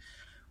secondly,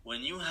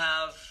 when you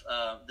have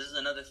this is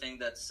another thing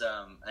that's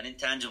an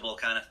intangible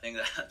kind of thing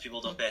that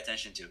people don't pay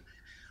attention to.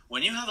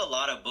 When you have a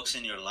lot of books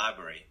in your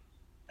library,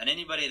 and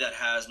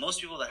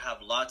most people that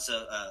have lots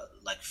of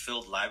like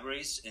filled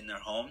libraries in their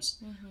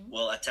homes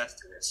will attest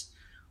to this.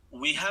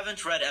 We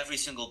haven't read every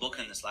single book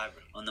in this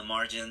library on the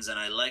margins, and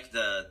I like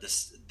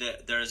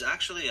there's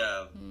actually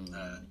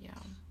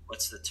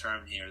what's the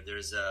term here?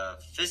 There's a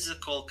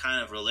physical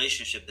kind of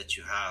relationship that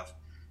you have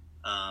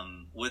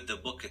with the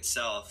book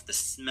itself, the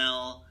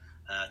smell,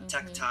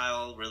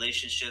 tactile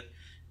relationship.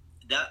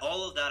 That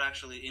all of that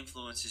actually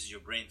influences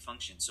your brain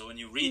function. So when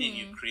you're reading,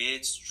 you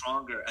create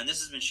stronger, and this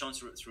has been shown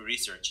through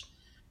research.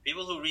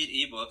 People who read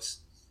ebooks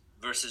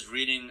versus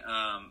reading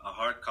a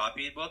hard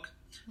copy book,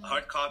 a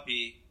hard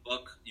copy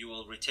book, you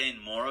will retain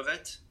more of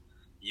it.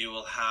 You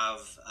will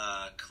have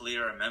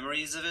clearer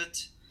memories of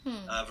it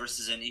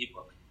versus an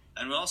ebook.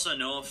 And we also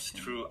know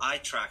through eye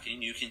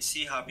tracking, you can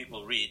see how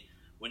people read.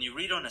 When you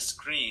read on a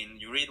screen,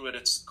 you read what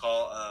is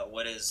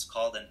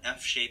called an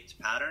F-shaped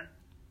pattern.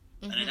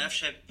 And an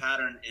F-shaped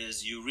pattern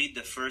is you read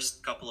the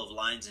first couple of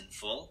lines in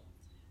full,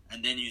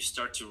 and then you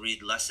start to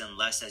read less and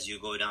less as you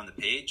go down the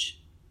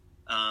page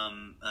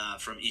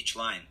from each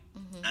line.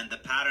 And the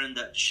pattern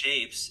that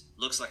shapes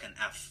looks like an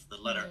F, the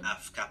letter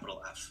F,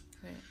 capital F.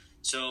 Right.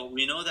 So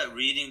we know that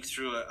reading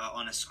through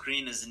on a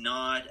screen is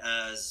not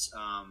as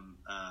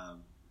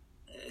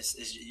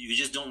you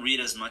just don't read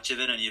as much of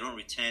it, and you don't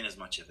retain as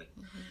much of it.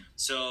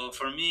 So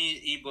for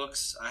me,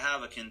 ebooks, I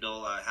have a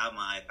Kindle, I have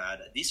my iPad.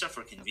 These are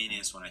for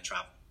convenience when I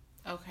travel.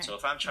 Okay. So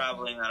if I'm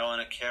traveling, I don't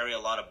want to carry a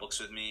lot of books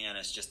with me, and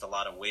it's just a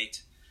lot of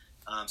weight.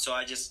 So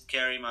I just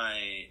carry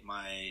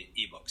my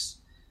ebooks.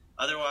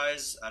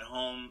 Otherwise, at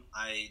home,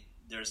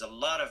 there's a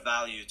lot of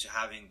value to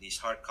having these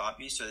hard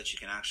copies so that you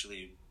can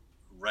actually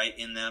write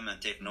in them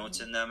and take notes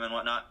in them and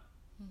whatnot.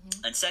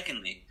 And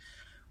secondly,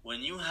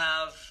 when you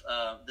have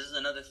this is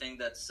another thing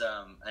that's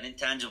an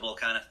intangible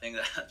kind of thing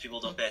that people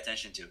don't pay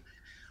attention to.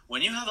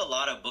 When you have a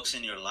lot of books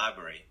in your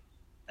library,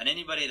 and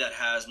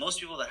most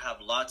people that have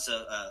lots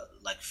of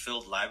like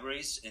filled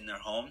libraries in their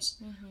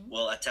homes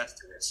will attest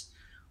to this.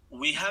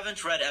 We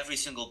haven't read every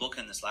single book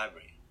in this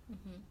library.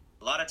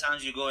 A lot of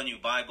times you go and you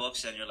buy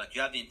books and you're like,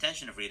 you have the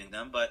intention of reading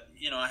them, but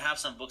I have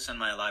some books in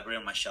my library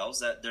on my shelves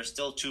that they're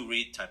still to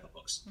read type of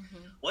books.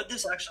 What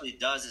this actually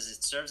does is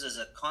it serves as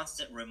a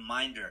constant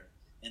reminder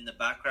in the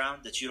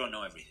background that you don't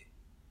know everything.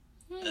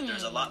 That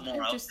there's a lot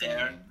more out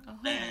there.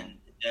 And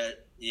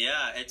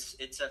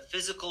it's a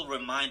physical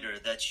reminder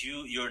that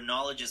your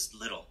knowledge is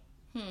little.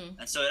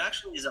 And so it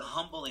actually is a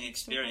humbling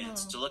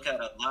experience to look at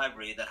a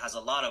library that has a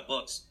lot of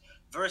books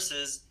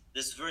versus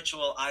this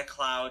virtual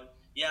iCloud.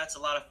 Yeah, it's a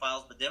lot of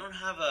files, but they don't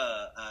have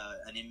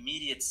an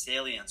immediate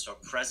salience or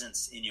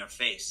presence in your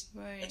face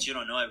that you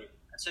don't know everything.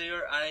 So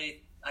I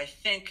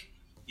think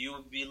you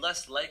would be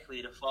less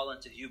likely to fall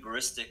into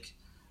hubristic,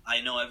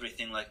 I know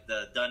everything, like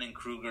the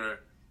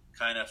Dunning-Kruger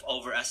kind of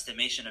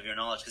overestimation of your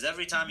knowledge. Because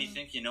every time you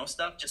think you know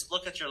stuff, just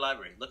look at your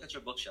library, look at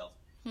your bookshelf,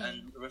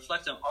 and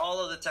reflect on all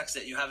of the texts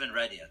that you haven't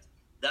read yet.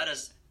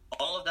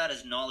 All of that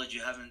is knowledge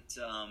you haven't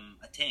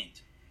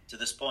attained to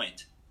this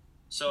point.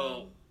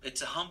 So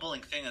it's a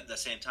humbling thing at the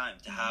same time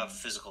to have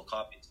physical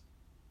copies.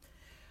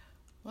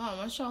 Wow,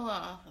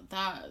 mashallah.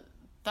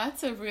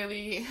 That's a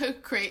really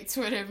great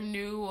sort of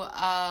new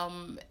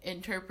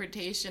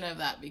interpretation of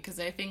that, because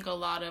I think a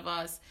lot of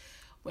us,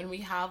 when we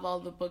have all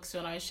the books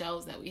on our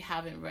shelves that we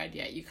haven't read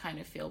yet, you kind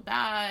of feel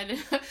bad.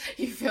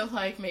 You feel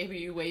like maybe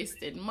you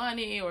wasted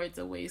money or it's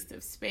a waste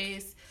of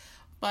space.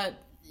 But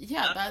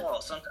yeah,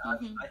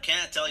 I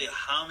can't tell you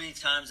how many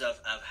times I've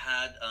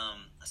had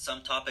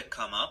some topic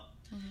come up.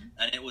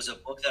 And it was a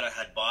book that I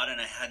had bought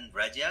and I hadn't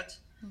read yet.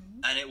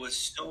 And it was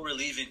so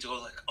relieving to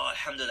go like, oh,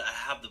 alhamdulillah,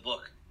 I have the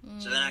book.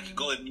 So then I could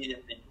go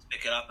immediately and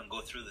pick it up and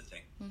go through the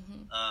thing.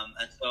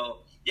 And so,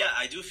 yeah,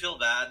 I do feel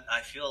bad.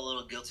 I feel a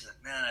little guilty,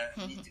 like, man,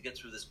 I need to get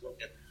through this book.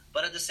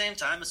 But at the same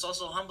time, it's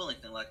also a humbling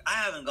thing. Like, I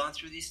haven't gone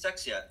through these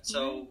texts yet.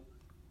 So,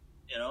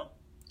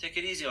 take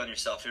it easy on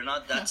yourself. You're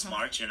not that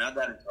smart. You're not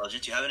that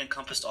intelligent. You haven't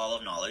encompassed all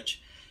of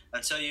knowledge.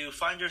 And so you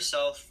find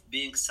yourself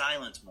being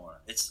silent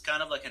more. It's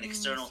kind of like an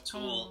external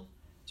tool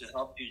to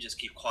help you just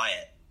keep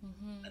quiet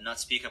and not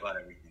speak about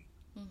everything.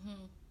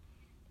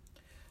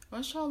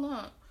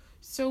 MashaAllah.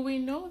 So we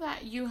know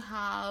that you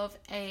have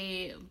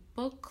a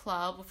book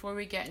club. Before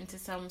we get into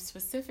some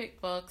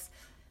specific books,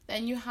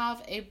 then you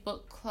have a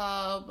book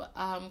club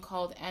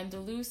called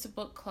Andalus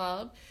Book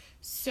Club.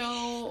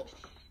 So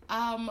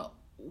how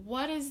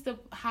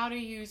do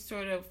you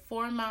sort of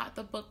format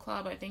the book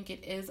club? I think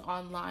it is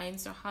online.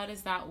 So how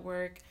does that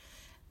work?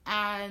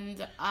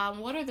 And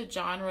what are the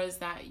genres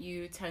that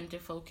you tend to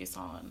focus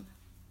on?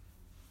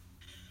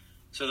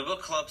 So the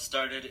book club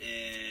started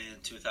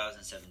in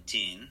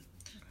 2017,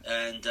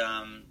 and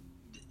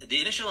the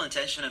initial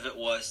intention of it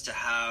was to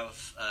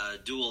have a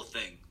dual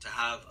thing, to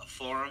have a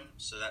forum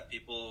so that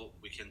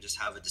we can just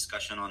have a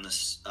discussion on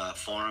this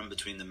forum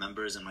between the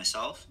members and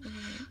myself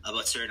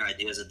about certain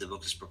ideas that the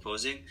book is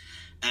proposing,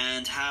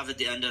 and have at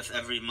the end of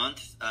every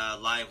month a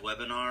live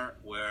webinar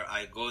where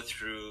I go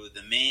through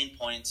the main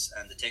points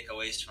and the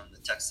takeaways from the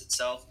text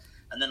itself,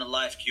 and then a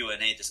live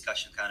Q&A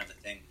discussion kind of a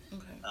thing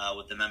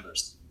with the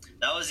members.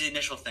 That was the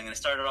initial thing, and it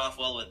started off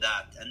well with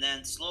that. And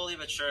then slowly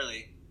but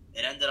surely,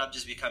 it ended up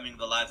just becoming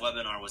the live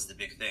webinar was the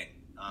big thing.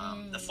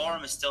 The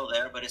forum is still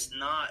there, but it's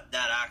not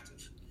that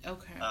active.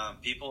 Okay.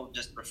 People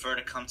just prefer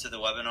to come to the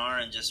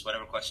webinar, and just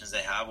whatever questions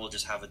they have, we'll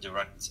just have a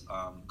direct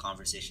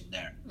conversation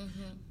there.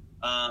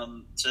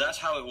 So that's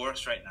how it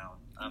works right now.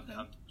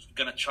 I'm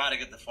going to try to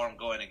get the forum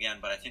going again,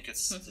 but I think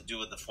it's to do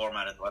with the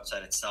format of the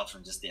website itself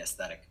and just the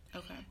aesthetic.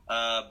 Okay.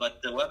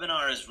 But the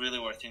webinar is really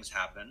where things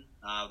happen.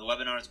 The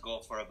webinars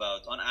go for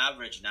on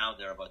average now,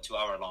 they're about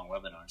 2-hour-long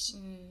webinars.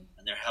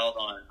 And they're held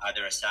on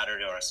either a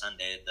Saturday or a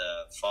Sunday,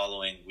 the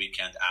following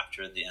weekend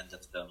after the end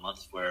of the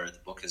month where the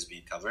book is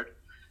being covered.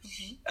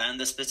 And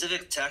the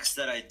specific texts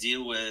that I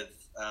deal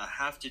with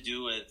have to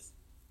do with,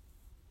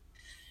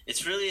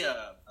 it's really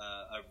a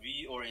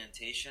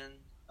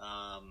reorientation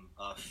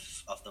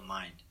of the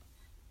mind.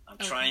 I'm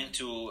trying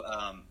to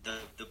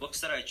the books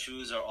that I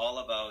choose are all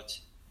about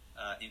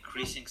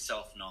increasing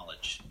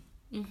self-knowledge,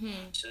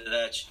 so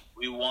that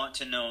we want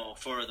to know,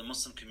 for the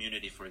Muslim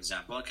community, for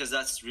example, because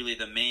that's really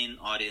the main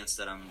audience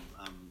that I'm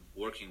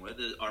working with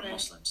are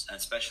Muslims, and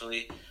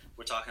especially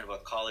we're talking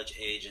about college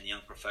age and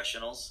young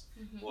professionals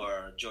who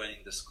are joining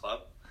this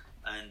club,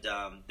 and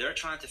they're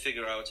trying to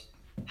figure out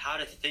how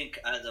to think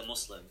as a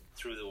Muslim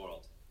through the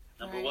world.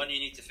 Number one, you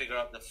need to figure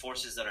out the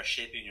forces that are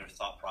shaping your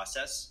thought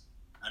process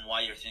and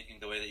why you're thinking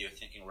the way that you're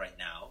thinking right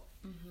now.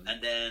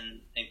 And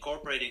then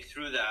incorporating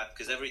through that,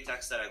 because every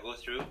text that I go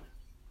through,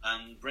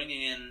 I'm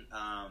bringing in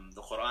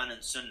the Quran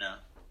and Sunnah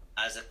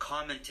as a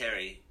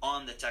commentary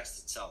on the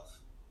text itself.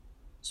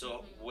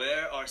 So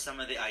where are some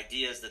of the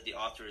ideas that the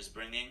author is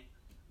bringing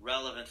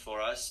relevant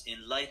for us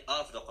in light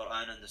of the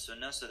Quran and the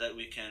Sunnah, so that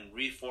we can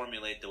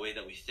reformulate the way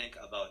that we think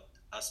about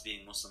us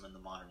being Muslim in the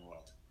modern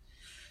world.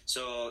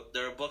 So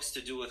there are books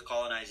to do with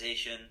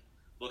colonization,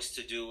 books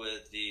to do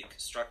with the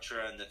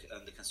structure and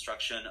the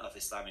construction of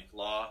Islamic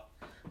law,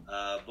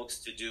 books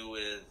to do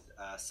with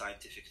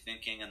scientific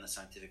thinking and the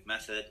scientific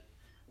method,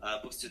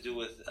 books to do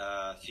with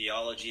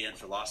theology and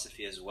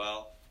philosophy as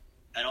well,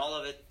 and all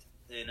of it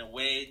in a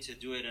way to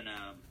do it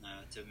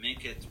to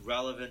make it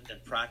relevant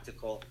and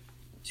practical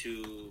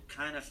to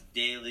kind of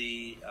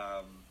daily,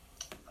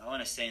 I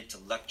want to say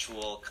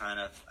intellectual kind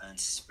of and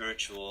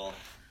spiritual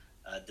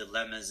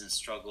dilemmas and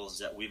struggles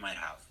that we might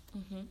have.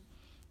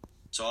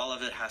 So all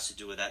of it has to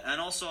do with that, and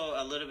also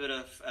a little bit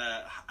of,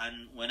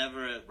 and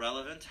whenever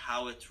relevant,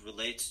 how it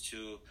relates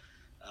to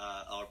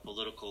our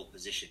political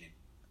positioning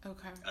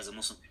as a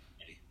Muslim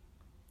community.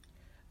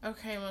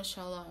 Okay,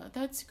 mashallah,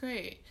 that's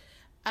great.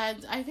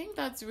 And I think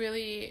that's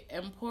really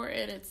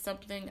important. It's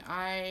something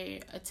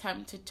I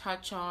attempt to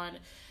touch on,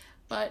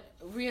 but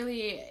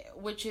really,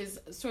 which is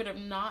sort of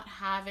not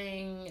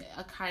having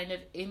a kind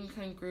of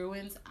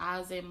incongruence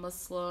as a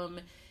Muslim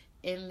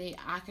in the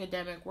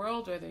academic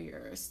world, whether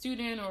you're a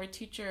student or a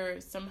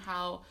teacher,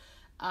 somehow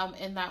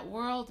in that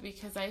world.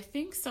 Because I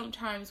think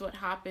sometimes what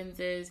happens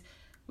is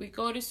we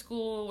go to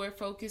school, we're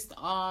focused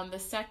on the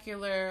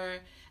secular,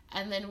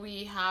 and then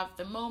we have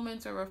the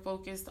moments where we're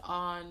focused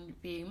on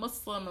being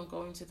Muslim. I'm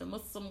going to the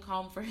Muslim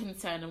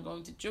conference, and I'm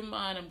going to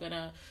Jummah, and I'm going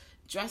to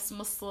dress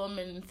Muslim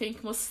and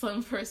think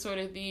Muslim for sort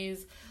of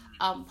these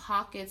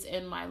pockets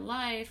in my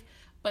life.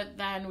 But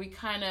then we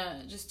kind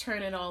of just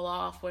turn it all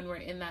off when we're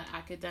in that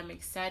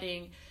academic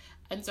setting.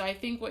 And so I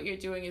think what you're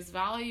doing is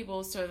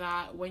valuable, so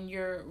that when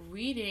you're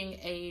reading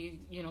a,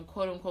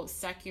 quote unquote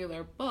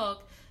secular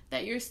book,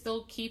 that you're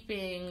still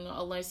keeping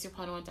Allah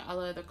subhanahu wa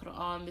ta'ala, the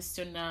Quran, the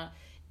Sunnah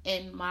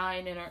in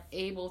mind, and are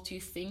able to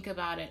think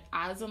about it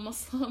as a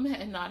Muslim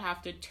and not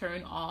have to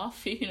turn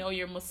off,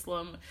 your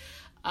Muslim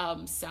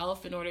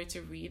self in order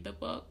to read the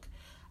book.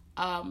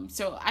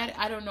 So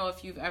I don't know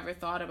if you've ever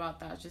thought about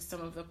that, just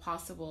some of the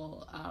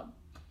possible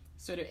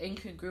sort of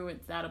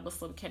incongruence that a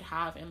Muslim can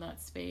have in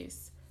that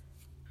space.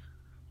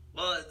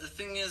 Well, the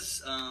thing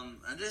is,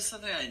 and this is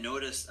something I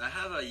noticed, I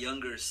have a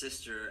younger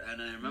sister,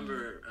 and I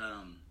remember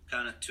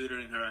kind of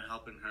tutoring her and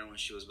helping her when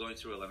she was going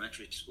through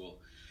elementary school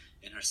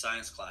in her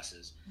science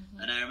classes.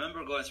 And I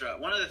remember going through,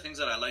 one of the things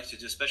that I like to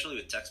do, especially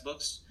with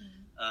textbooks,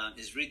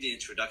 is read the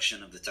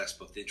introduction of the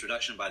textbook, the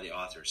introduction by the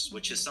authors,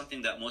 which is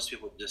something that most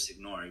people just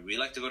ignore. We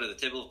like to go to the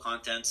table of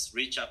contents,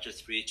 read chapter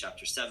 3,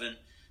 chapter 7.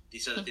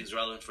 These are the things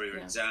relevant for your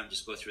exam.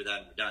 Just go through that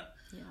and we're done.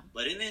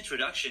 But in the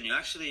introduction, you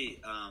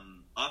actually,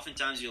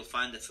 oftentimes you'll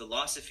find the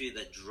philosophy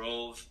that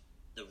drove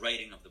the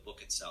writing of the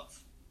book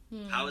itself.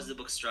 How is the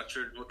book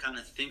structured? What kind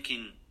of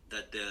thinking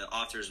that the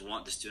authors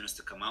want the students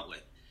to come out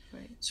with?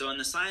 So in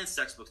the science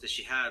textbook that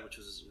she had, which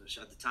was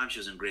at the time she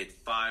was in grade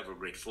 5 or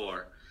grade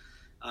 4,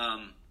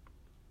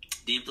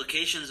 the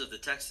implications of the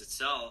text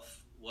itself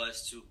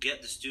was to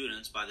get the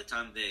students, by the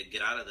time they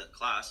get out of the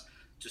class,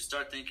 to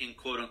start thinking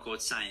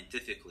quote-unquote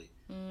scientifically.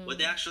 What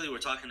they actually were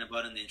talking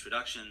about in the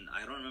introduction,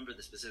 I don't remember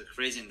the specific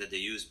phrasing that they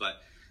used,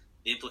 but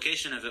the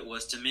implication of it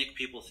was to make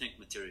people think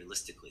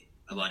materialistically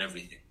about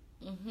everything.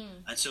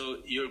 And so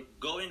you're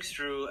going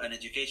through an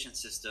education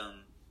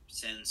system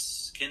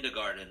since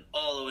kindergarten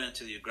all the way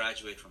until you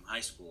graduate from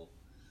high school,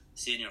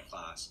 senior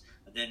class,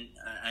 and then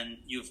and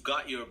you've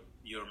got your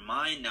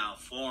mind now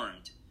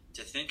formed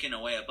to think in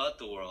a way about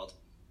the world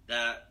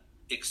that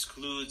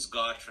excludes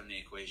God from the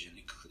equation,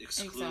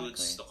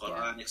 excludes the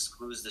Quran,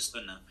 excludes the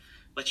Sunnah.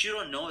 But you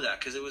don't know that,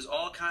 because it was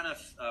all kind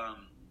of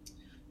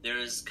there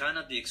is kind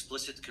of the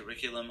explicit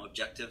curriculum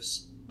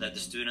objectives that the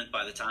student,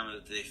 by the time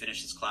that they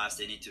finish this class,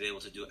 they need to be able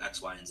to do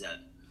X, Y, and Z.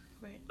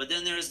 But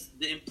then there's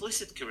the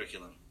implicit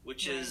curriculum,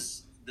 which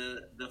is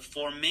the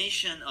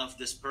formation of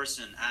this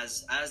person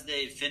as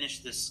they finish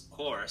this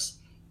course.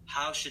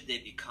 How should they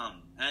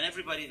become? And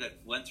everybody that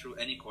went through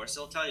any course,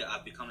 they'll tell you,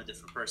 I've become a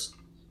different person.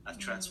 I've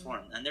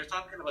transformed. And they're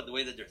talking about the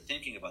way that they're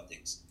thinking about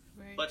things.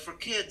 But for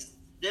kids,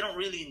 they don't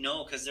really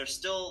know, because they're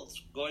still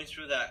going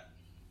through that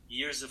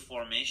years of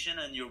formation,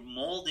 and you're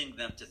molding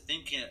them to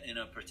think in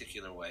a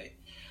particular way.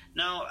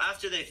 Now,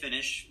 after they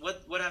finish,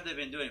 what have they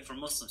been doing for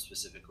Muslims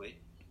specifically?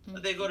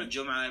 They go to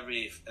Jummah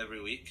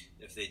every week,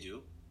 if they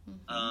do.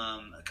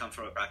 Come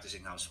from a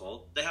practicing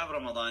household. They have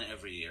Ramadan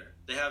every year.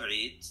 They have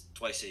Eid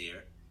twice a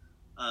year.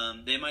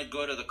 They might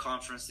go to the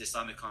conference, the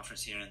Islamic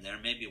conference, here and there,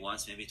 maybe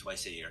once, maybe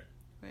twice a year.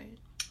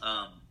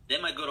 They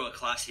might go to a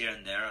class here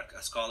and there.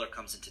 A scholar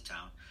comes into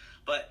town,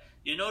 but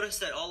you notice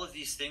that all of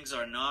these things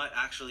are not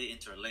actually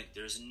interlinked.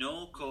 There's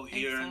no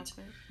coherent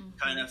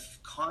kind of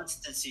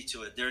constancy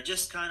to it. They're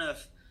just kind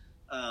of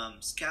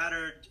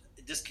scattered,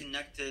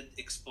 disconnected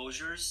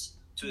exposures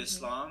to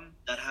Islam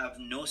that have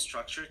no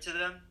structure to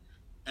them,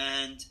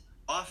 and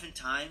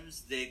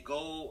oftentimes they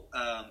go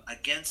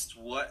against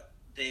what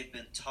they've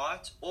been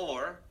taught,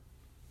 or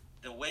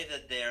the way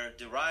that they're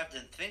derived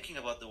and thinking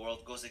about the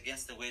world goes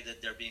against the way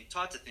that they're being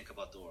taught to think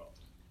about the world.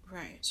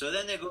 Right. So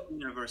then they go to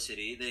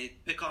university, they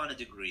pick on a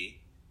degree,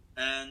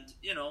 and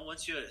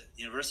once you're at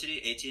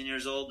university, 18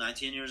 years old,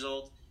 19 years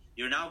old,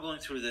 you're now going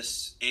through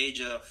this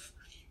age of,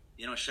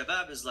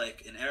 shabab is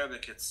like, in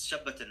Arabic, it's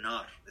shabbat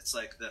al-nar. It's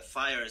like the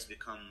fire has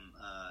become,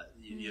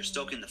 you're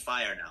stoking the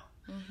fire now.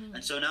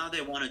 And so now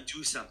they want to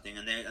do something,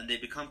 and they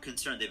become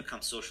concerned, they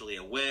become socially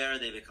aware,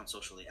 they become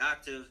socially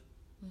active,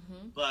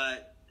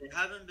 but they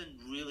haven't been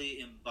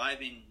really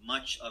imbibing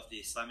much of the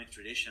Islamic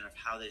tradition of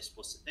how they're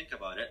supposed to think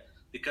about it,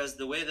 because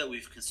the way that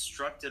we've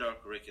constructed our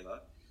curricula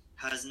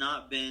has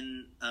not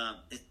been,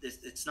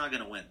 it's not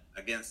going to win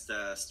against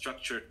the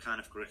structured kind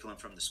of curriculum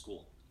from the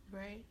school.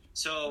 Right.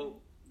 So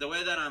the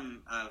way that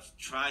I've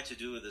tried to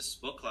do this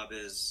book club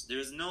is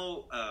there's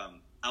no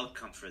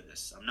outcome for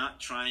this. I'm not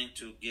trying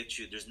to get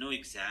you, there's no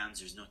exams,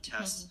 there's no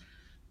tests,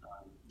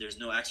 there's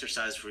no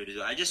exercise for you to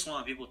do. I just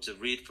want people to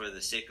read for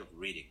the sake of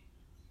reading,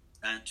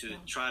 and to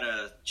try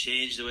to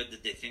change the way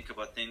that they think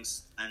about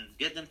things, and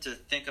get them to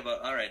think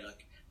about, all right,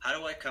 look, how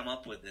do I come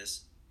up with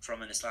this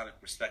from an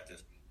Islamic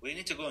perspective? Well, you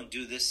need to go and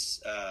do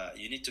this.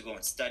 You need to go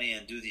and study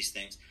and do these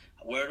things.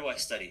 Where do I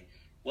study?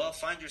 Well,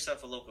 find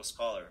yourself a local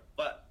scholar.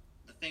 But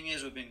the thing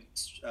is, we've been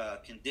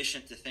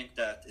conditioned to think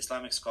that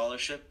Islamic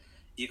scholarship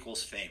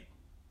equals fame.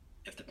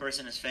 If the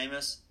person is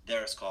famous,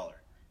 they're a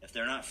scholar. If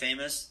they're not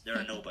famous, they're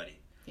a nobody.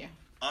 Yeah.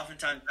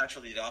 Oftentimes,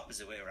 actually, the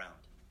opposite way around.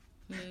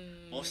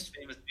 Most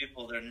famous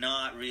people, they're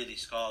not really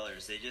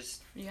scholars. They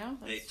just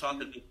they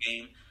talk a good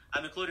game.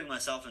 I'm including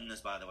myself in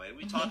this, by the way.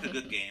 We talk a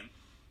good game,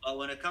 but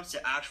when it comes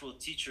to actual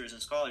teachers and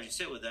scholars, you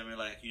sit with them, you're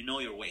like, you know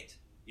your weight,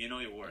 you know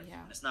your worth.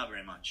 It's not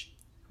very much,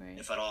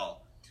 if at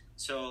all.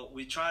 So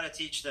we try to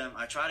teach them.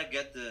 I try to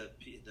get the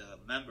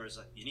members,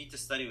 like, you need to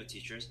study with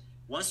teachers.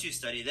 Once you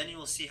study, then you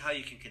will see how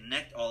you can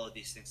connect all of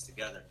these things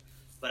together.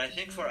 But I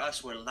think for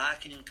us, we're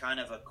lacking kind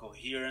of a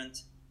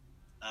coherent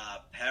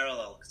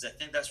parallel, because I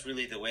think that's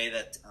really the way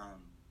that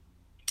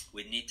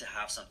we need to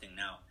have something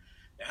now.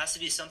 There has to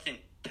be something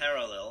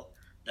parallel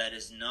that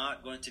is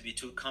not going to be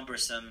too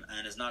cumbersome,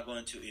 and is not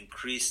going to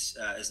increase,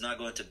 is not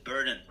going to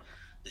burden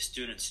the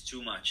students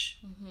too much,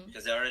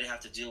 because they already have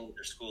to deal with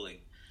their schooling,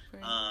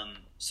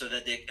 so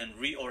that they can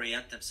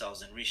reorient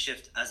themselves and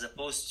reshift, as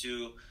opposed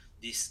to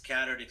these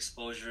scattered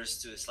exposures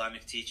to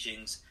Islamic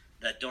teachings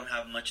that don't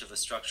have much of a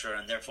structure,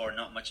 and therefore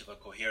not much of a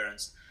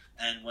coherence.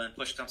 And when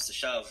push comes to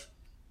shove,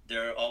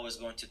 they're always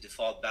going to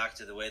default back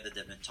to the way that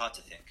they've been taught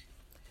to think.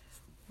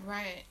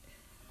 Right.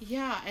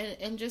 Yeah,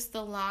 and just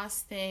the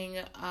last thing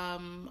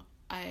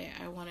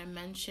I want to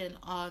mention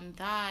on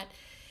that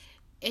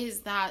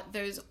is that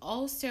there's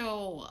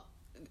also,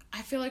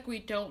 I feel like we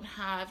don't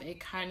have a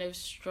kind of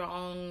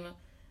strong,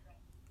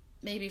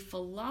 maybe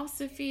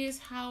philosophy is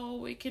how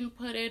we can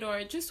put it,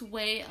 or just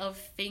way of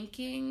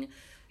thinking,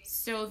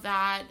 so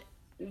that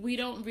we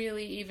don't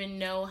really even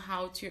know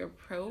how to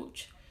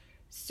approach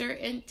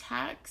certain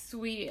texts.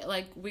 We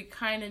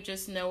kind of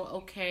just know,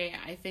 okay,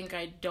 I think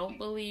I don't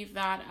believe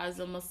that as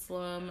a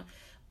Muslim,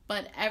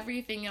 but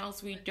everything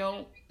else we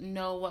don't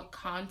know what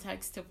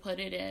context to put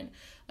it in.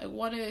 Like,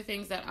 one of the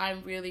things that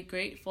I'm really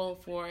grateful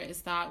for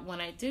is that when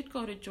I did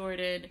go to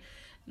Jordan,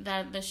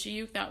 that the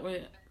shuyukh that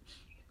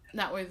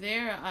were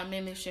there,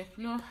 mainly Sheikh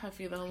Nuh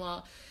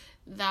Hafidhullah,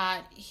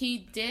 that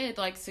he did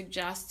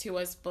suggest to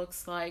us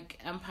books like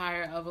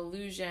Empire of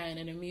Illusion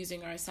and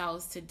Amusing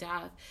Ourselves to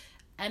Death.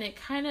 And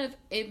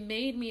it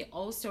made me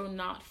also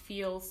not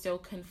feel so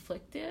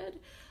conflicted.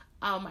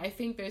 I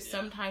think there's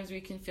sometimes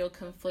we can feel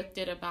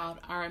conflicted about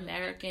our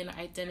American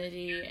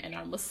identity and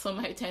our Muslim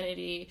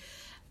identity,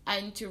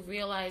 and to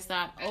realize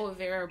that,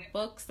 there are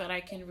books that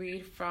I can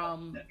read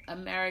from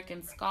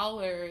American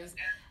scholars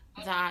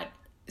that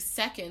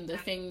second the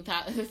things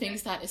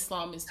that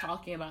Islam is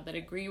talking about, that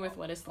agree with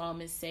what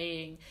Islam is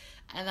saying,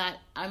 and that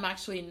I'm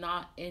actually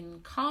not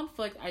in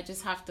conflict. I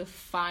just have to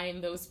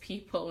find those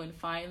people and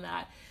find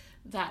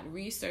that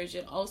research.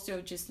 It also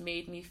just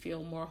made me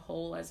feel more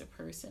whole as a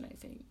person, I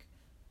think.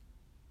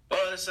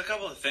 Well, there's a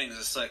couple of things.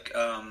 It's like,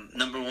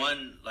 number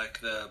one,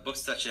 the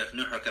books that Sheikh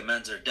Nuh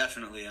recommends are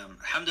definitely,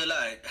 alhamdulillah,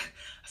 I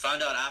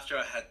found out after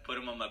I had put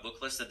them on my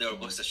book list that there were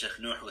books that Sheikh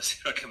Nuh was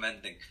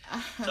recommending.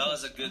 So that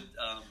was a good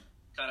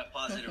kind of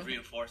positive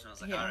reinforcement. I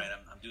was like, all right,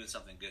 I'm doing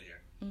something good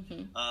here.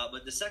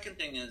 But the second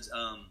thing is,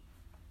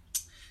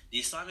 the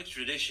Islamic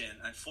tradition,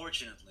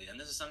 unfortunately, and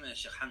this is something that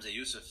Sheikh Hamza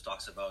Yusuf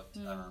talks about,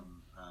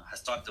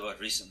 has talked about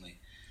recently,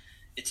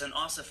 it's an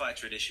ossified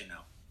tradition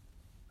now.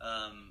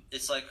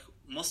 It's like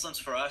Muslims,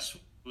 for us,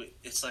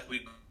 it's like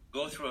we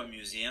go through a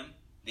museum,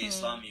 the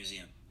Islam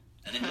museum.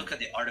 and then look at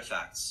the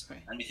artifacts,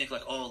 right. and we think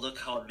like, oh, look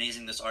how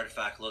amazing this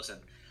artifact looks.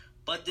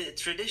 But the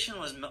tradition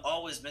was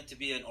always meant to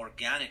be an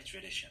organic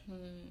tradition.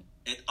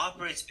 It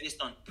operates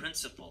based on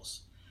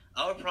principles.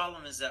 Our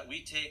problem is that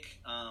we take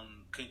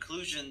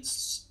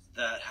conclusions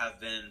that have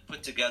been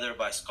put together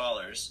by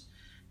scholars,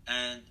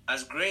 and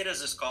as great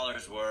as the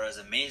scholars were, as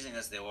amazing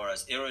as they were,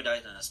 as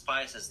erudite and as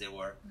pious as they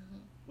were,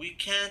 we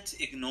can't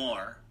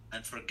ignore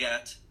and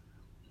forget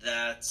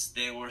that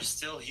they were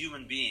still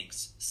human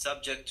beings,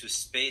 subject to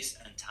space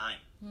and time.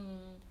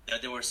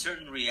 That there were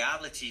certain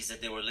realities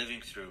that they were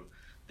living through.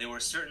 There were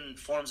certain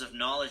forms of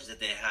knowledge that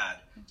they had,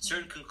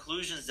 certain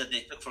conclusions that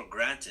they took for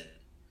granted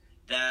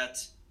that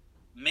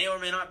may or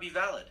may not be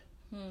valid.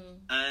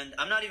 And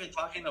I'm not even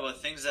talking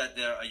about things that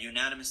are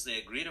unanimously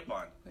agreed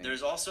upon. Right.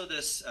 There's also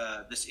this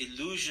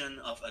illusion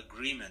of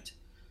agreement,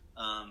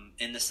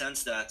 in the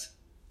sense that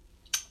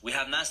we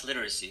have mass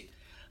literacy,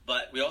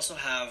 but we also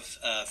have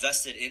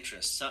vested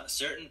interests.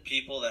 Certain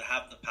people that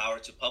have the power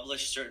to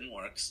publish certain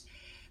works,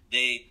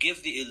 they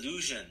give the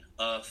illusion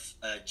of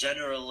a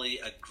generally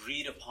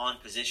agreed upon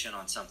position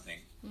on something,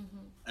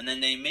 and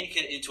then they make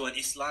it into an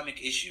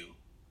Islamic issue.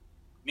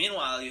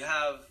 Meanwhile, you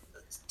have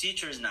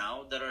teachers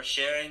now that are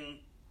sharing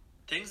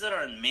things that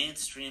are in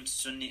mainstream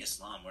Sunni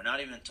Islam. We're not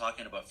even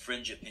talking about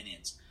fringe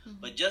opinions.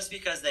 But just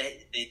because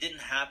they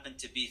didn't happen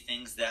to be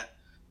things that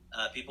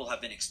people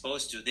have been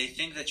exposed to, they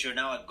think that you're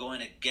now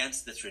going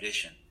against the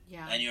tradition.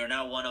 Yeah. And you're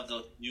now one of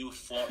those new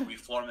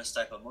reformist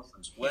type of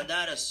Muslims. When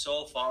that is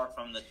so far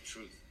from the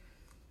truth.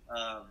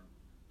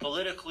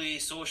 Politically,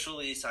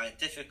 socially,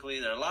 scientifically,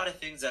 there are a lot of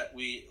things that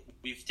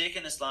we've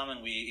taken Islam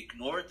and we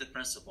ignored the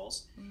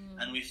principles,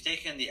 and we've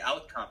taken the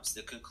outcomes,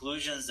 the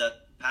conclusions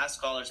that past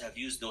scholars have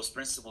used those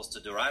principles to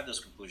derive those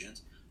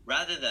conclusions,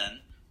 rather than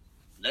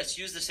let's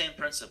use the same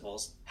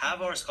principles,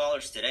 have our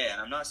scholars today,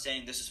 and I'm not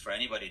saying this is for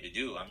anybody to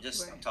do, I'm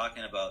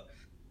talking about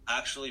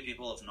actually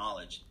people of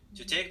knowledge,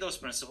 to take those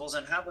principles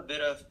and have a bit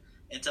of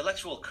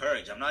intellectual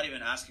courage. I'm not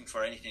even asking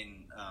for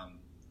anything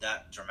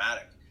that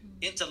dramatic.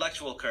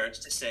 Intellectual courage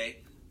to say,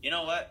 you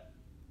know what,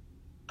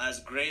 as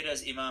great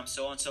as Imam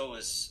so-and-so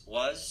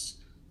was,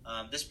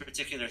 this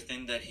particular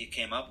thing that he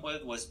came up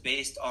with was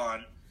based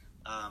on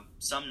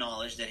some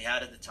knowledge that he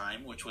had at the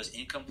time, which was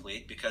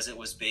incomplete because it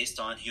was based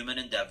on human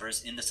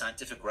endeavors in the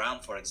scientific realm,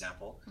 for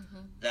example,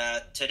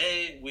 that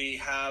today we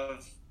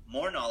have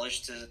more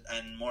knowledge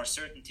and more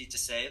certainty to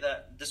say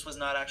that this was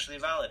not actually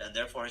valid, and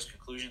therefore his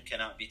conclusion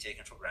cannot be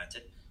taken for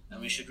granted, and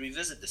we should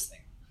revisit this thing.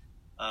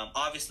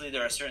 Obviously,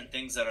 there are certain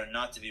things that are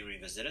not to be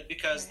revisited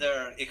because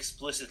they're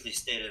explicitly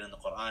stated in the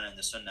Quran and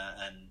the Sunnah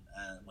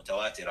and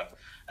Mutawatira,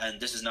 and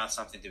this is not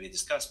something to be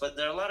discussed. But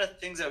there are a lot of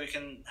things that we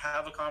can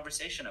have a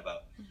conversation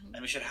about,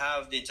 and we should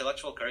have the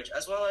intellectual courage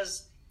as well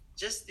as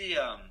just the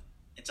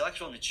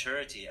intellectual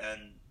maturity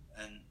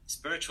and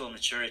spiritual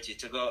maturity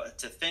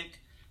to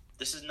think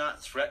this is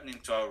not threatening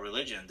to our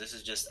religion. This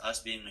is just us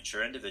being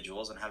mature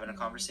individuals and having a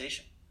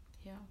conversation.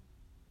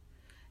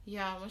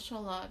 Yeah,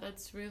 mashallah,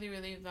 that's really,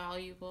 really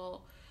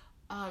valuable.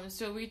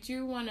 So we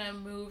do want to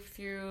move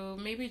through,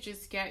 maybe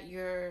just get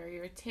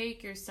your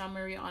take, your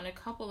summary on a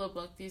couple of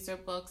books. These are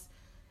books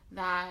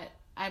that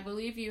I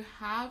believe you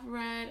have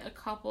read a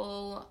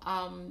couple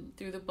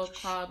through the book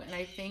club, and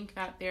I think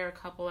that there are a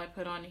couple I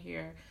put on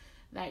here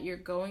that you're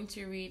going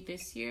to read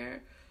this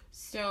year.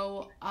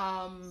 So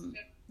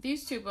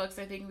these two books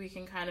I think we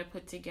can kind of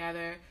put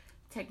together,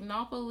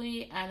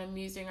 Technopoly and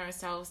Amusing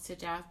Ourselves to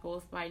Death,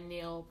 both by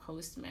Neil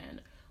Postman.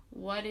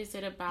 What is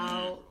it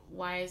about?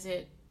 Why is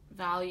it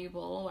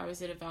valuable? Why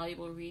was it a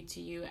valuable read to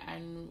you?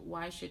 And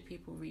why should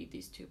people read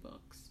these two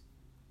books?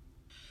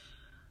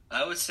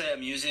 I would say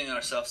Amusing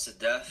Ourselves to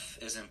Death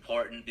is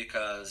important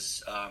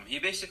because he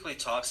basically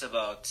talks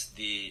about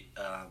the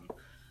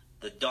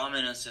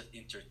dominance of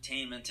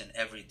entertainment in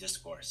every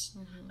discourse,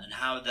 and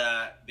how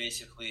that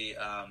basically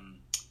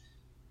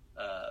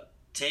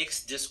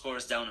takes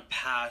discourse down a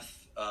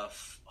path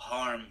of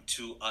harm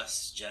to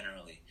us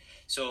generally.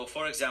 So,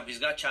 for example, he's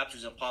got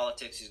chapters on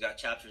politics. He's got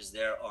chapters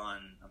there on,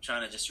 I'm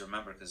trying to just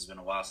remember because it's been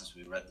a while since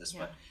we read this,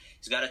 but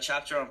he's got a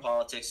chapter on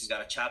politics. He's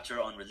got a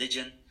chapter on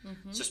religion.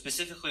 So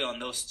specifically on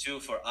those two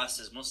for us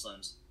as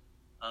Muslims,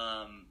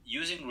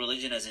 using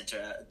religion as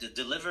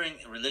delivering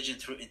religion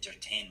through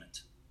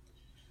entertainment.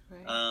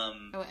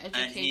 Education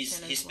and he's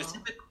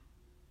specific.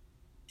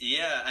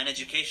 Yeah, and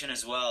education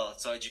as well.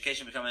 So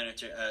education becoming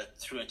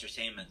through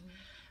entertainment.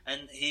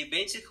 And he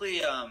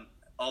basically...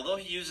 although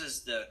he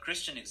uses the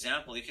Christian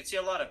example, you can see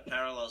a lot of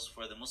parallels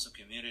for the Muslim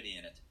community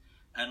in it.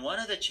 And one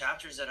of the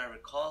chapters that I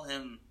recall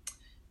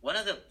one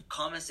of the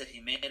comments that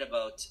he made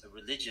about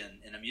religion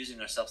and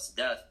Amusing Ourselves to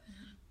Death,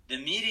 the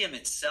medium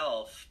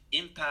itself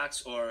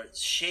impacts or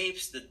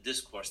shapes the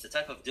discourse, the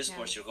type of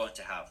discourse you're going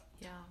to have.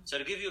 So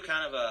to give you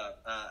kind of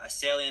a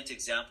salient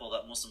example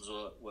that Muslims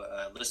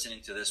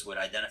listening to this would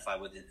identify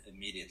with it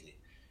immediately.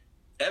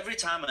 Every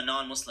time a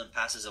non-Muslim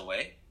passes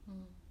away,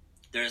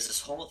 there's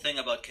this whole thing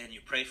about, can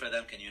you pray for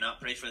them? Can you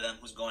not pray for them?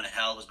 Who's going to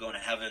hell? Who's going to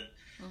heaven?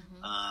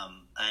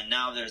 And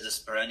now there's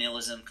this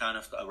perennialism kind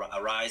of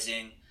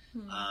arising.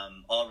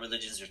 All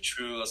religions are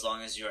true as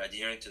long as you're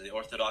adhering to the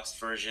Orthodox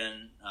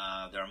version.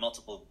 There are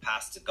multiple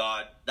paths to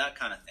God, that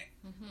kind of thing.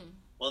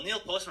 Well, Neil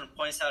Postman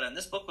points out, and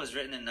this book was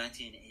written in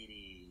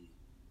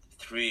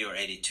 1983 or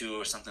 82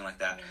 or something like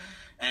that,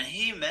 and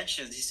he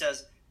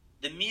says,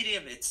 the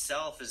medium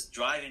itself is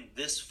driving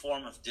this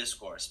form of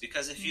discourse,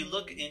 because if you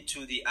look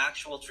into the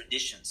actual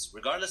traditions,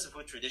 regardless of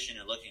what tradition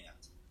you're looking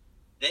at,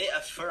 they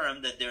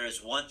affirm that there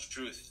is one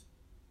truth.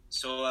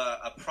 So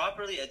a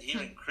properly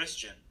adhering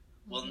Christian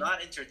will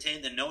not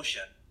entertain the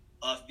notion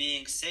of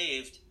being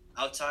saved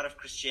outside of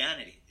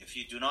Christianity. If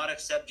you do not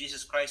accept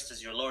Jesus Christ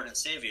as your Lord and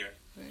Savior,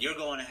 you're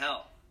going to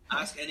hell.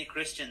 Ask any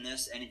Christian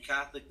this, any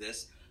Catholic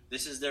this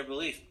is their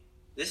belief.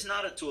 This is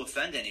not to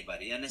offend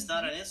anybody, and it's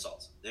not an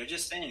insult. They're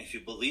just saying, if you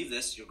believe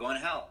this, you're going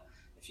to hell.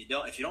 If you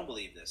don't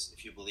believe this,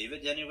 if you believe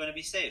it, then you're going to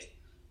be saved.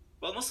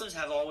 Well, Muslims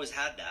have always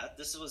had that.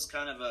 This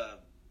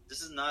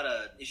is not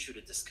an issue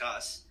to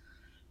discuss.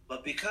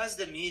 But because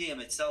the medium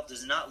itself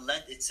does not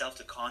lend itself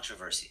to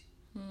controversy,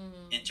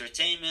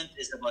 entertainment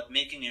is about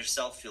making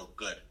yourself feel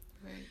good.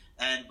 Right.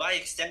 And by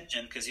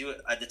extension, because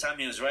at the time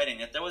he was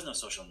writing it, there was no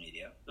social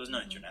media, there was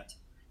no internet.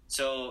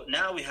 So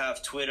now we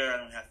have Twitter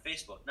and we have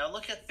Facebook. Now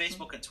look at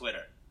Facebook and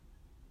Twitter.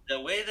 The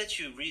way that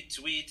you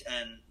retweet,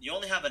 and you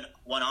only have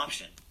one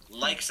option: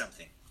 like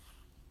something,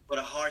 put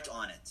a heart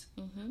on it,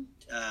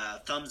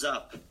 thumbs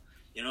up.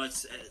 You know,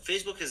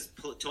 Facebook is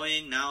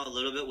toying now a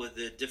little bit with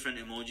the different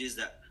emojis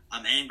that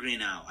I'm angry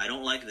now, I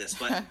don't like this,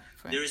 but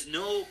there is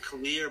no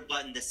clear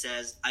button that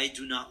says I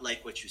do not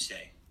like what you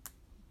say.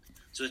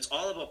 So it's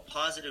all about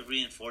positive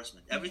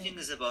reinforcement. Everything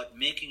is about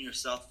making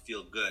yourself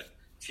feel good,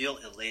 feel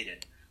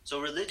elated. So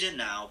religion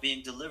now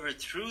being delivered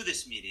through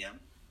this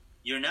medium,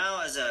 you're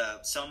now as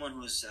someone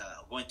who's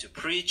going to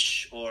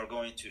preach or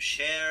going to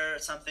share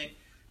something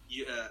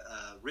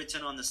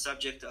written on the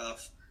subject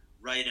of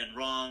right and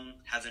wrong,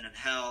 heaven and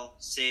hell,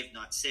 saved,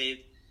 not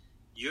saved,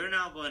 you're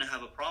now going to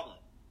have a problem.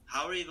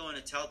 How are you going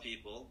to tell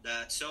people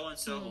that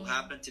so-and-so who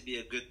happened to be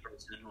a good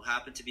person, who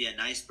happened to be a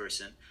nice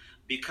person,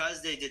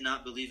 because they did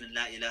not believe in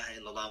La ilaha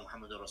illallah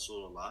Muhammadur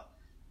Rasulullah,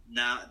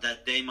 now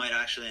that they might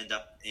actually end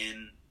up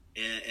in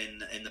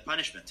the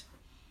punishment?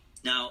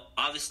 Now,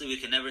 obviously, we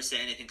can never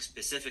say anything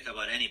specific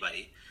about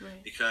anybody,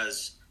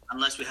 because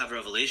unless we have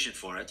revelation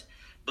for it.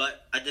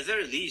 But at the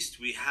very least,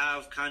 we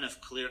have kind of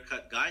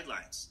clear-cut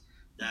guidelines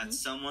that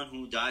someone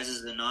who dies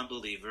as a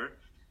non-believer,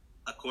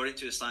 according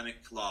to Islamic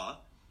law,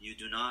 you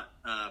do not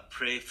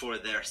pray for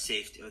their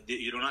safety.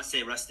 You do not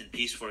say rest in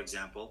peace, for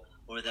example,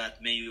 or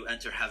that may you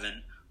enter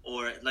heaven,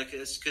 or like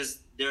it's because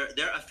their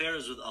affair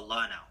is with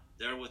Allah now.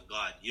 They're with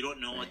God. You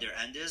don't know what their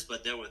end is,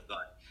 but they're with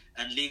God.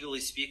 And legally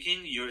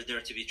speaking, you're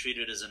there to be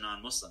treated as a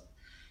non-Muslim.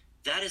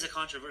 That is a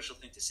controversial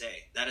thing to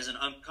say. That is an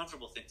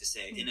uncomfortable thing to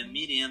say in a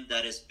medium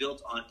that is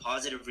built on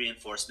positive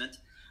reinforcement,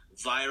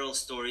 viral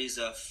stories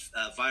of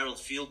viral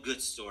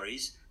feel-good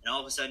stories, and all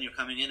of a sudden you're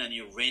coming in and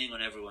you're raining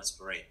on everyone's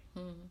parade.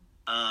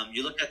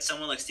 You look at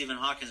someone like Stephen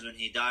Hawking when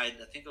he died.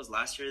 I think it was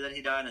last year that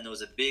he died, and there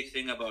was a big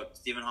thing about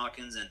Stephen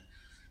Hawking, and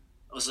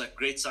it was like,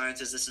 great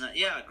scientist, this and that.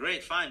 Yeah,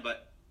 great, fine,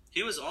 but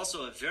he was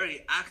also a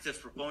very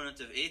active proponent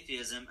of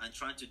atheism and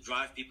trying to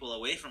drive people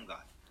away from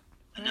God.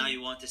 And now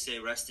you want to say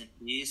rest in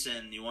peace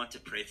and you want to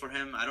pray for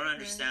him. I don't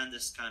understand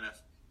this kind of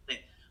thing.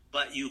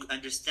 But you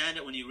understand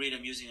it when you read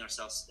Amusing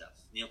Ourselves stuff.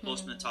 Neil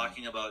Postman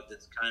talking about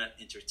this kind of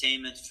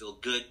entertainment, feel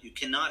good. You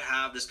cannot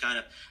have this kind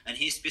of... And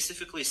he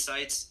specifically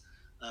cites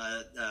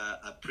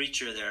a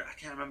preacher there. I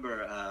can't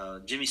remember.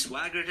 Jimmy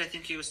Swaggart, I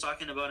think he was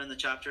talking about in the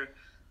chapter,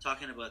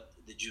 talking about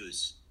the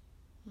Jews.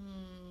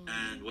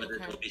 And whether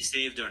they'll be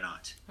saved or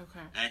not.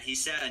 And he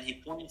said, and he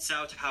points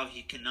out how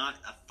he cannot...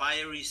 A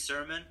fiery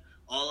sermon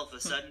all of a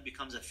sudden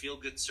becomes a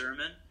feel-good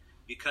sermon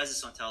because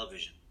it's on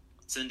television.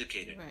 It's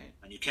syndicated.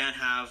 And you can't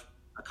have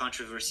a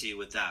controversy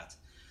with that.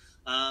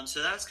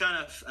 So that's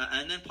kind of...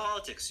 and then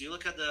politics. You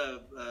look at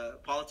the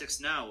politics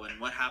now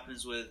and what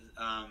happens with...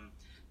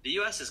 the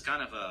U.S. is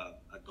kind of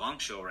a gong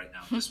show right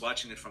now, just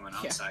watching it from an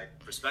outside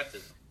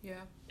perspective.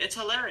 It's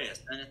hilarious.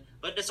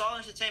 But it's all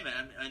entertainment.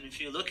 And if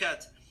you look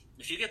at...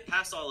 If you get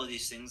past all of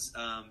these things,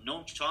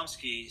 Noam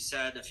Chomsky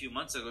said a few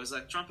months ago, it's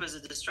like Trump is a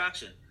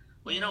distraction.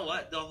 Well, you know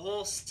what? The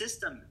whole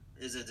system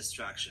is a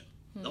distraction.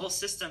 The whole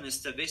system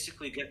is to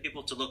basically get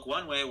people to look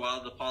one way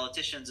while the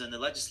politicians and the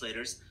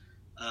legislators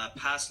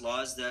pass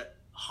laws that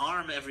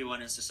harm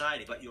everyone in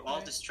society. But you're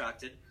all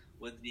distracted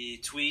with the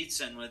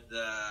tweets and with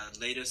the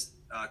latest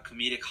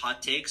comedic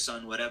hot takes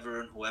on whatever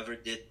and whoever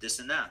did this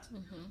and that.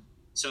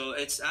 So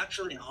it's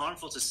actually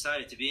harmful to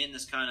society to be in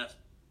this kind of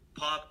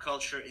pop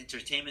culture,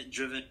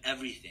 entertainment-driven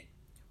everything.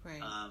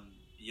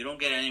 You don't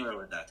get anywhere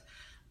with that.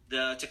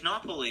 The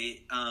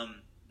Technopoly...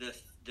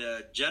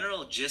 The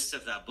general gist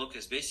of that book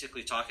is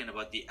basically talking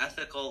about the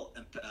ethical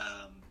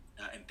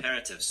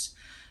imperatives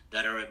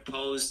that are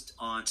imposed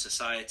on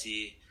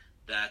society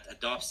that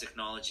adopts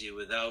technology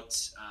without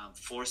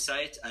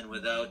foresight and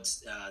without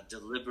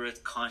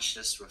deliberate,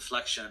 conscious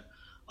reflection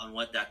on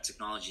what that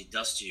technology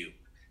does to you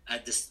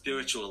at the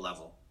spiritual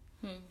level.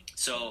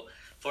 So,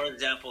 for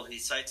example, he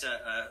cites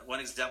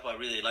one example I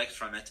really liked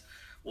from it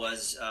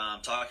was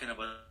talking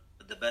about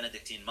the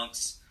Benedictine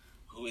monks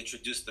who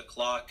introduced the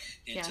clock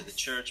into the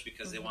church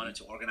because they wanted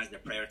to organize their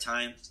prayer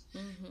times.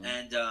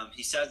 And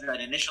he says that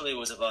initially it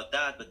was about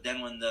that, but then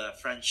when the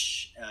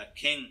French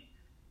king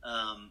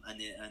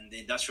and the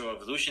Industrial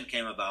Revolution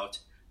came about,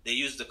 they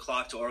used the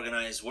clock to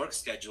organize work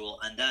schedule,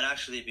 and that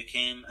actually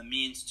became a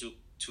means to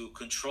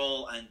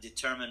control and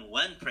determine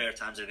when prayer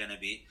times are going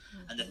to be.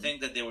 And the thing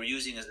that they were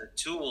using as a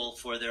tool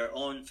for their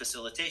own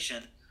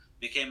facilitation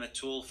became a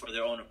tool for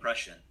their own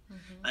oppression.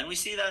 And we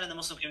see that in the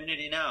Muslim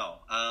community now.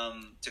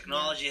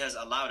 Technology has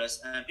allowed us,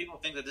 and people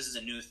think that this is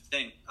a new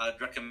thing. I'd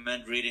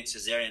recommend reading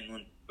Caesarean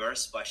Moon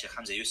Burst by Sheikh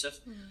Hamza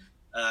Yusuf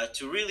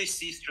to really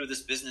see through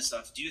this business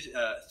of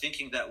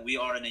thinking that we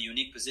are in a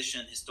unique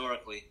position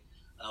historically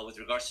with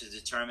regards to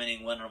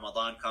determining when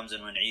Ramadan comes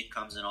and when Eid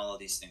comes and all of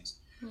these things.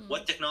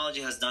 What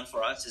technology has done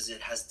for us is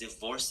it has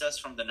divorced us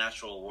from the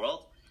natural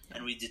world,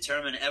 and we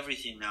determine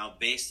everything now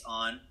based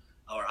on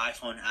our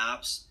iPhone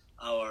apps,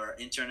 our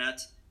internet,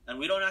 and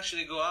we don't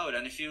actually go out.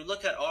 And if you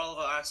look at all of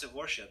our acts of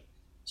worship,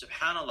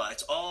 subhanAllah,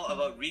 it's all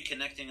about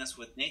reconnecting us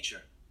with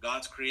nature,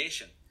 God's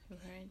creation.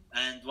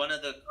 And one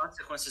of the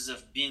consequences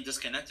of being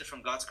disconnected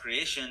from God's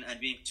creation and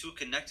being too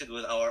connected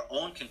with our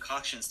own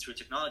concoctions through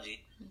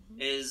technology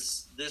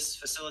is this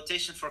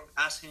facilitation for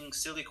asking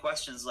silly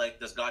questions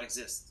like, does God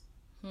exist?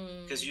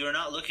 Because you're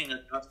not looking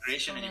at God's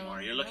creation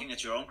anymore. You're looking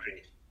at your own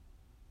creation.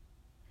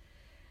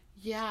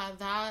 Yeah,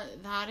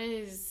 that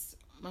is,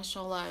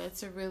 mashallah,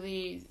 it's a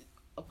really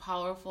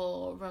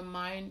powerful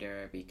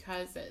reminder,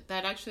 because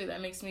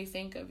that makes me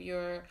think of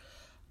your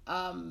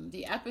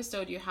the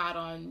episode you had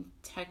on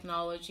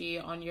technology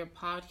on your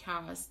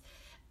podcast.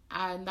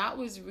 And that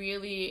was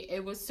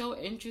it was so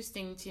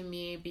interesting to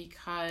me,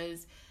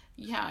 because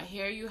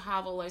here you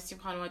have Allah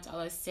subhanahu wa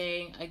ta'ala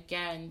saying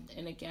again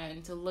and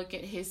again to look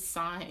at his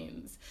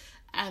signs,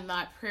 and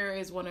that prayer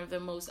is one of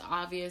the most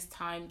obvious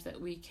times that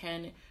we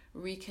can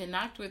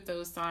reconnect with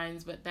those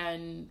signs, but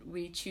then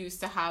we choose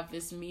to have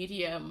this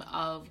medium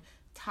of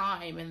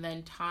time, and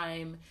then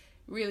time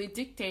really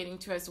dictating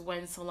to us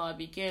when Salah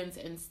begins,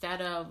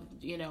 instead of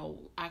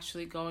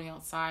actually going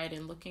outside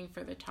and looking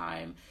for the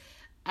time.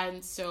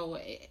 And so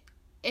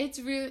it's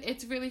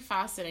really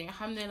fascinating.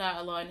 Alhamdulillah,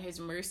 Allah in his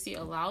mercy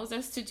allows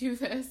us to do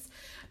this,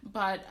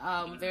 but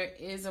there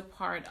is a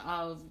part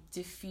of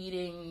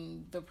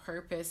defeating the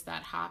purpose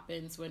that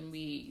happens when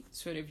we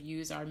sort of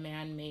use our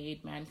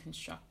man-made,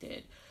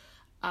 man-constructed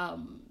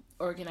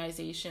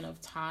organization of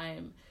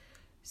time.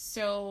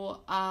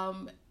 So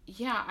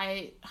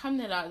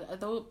alhamdulillah,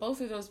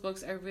 both of those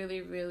books are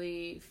really,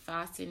 really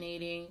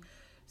fascinating.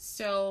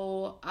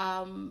 So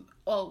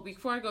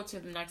before I go to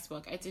the next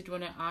book, I did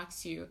want to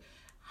ask you,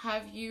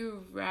 have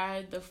you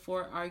read The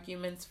 4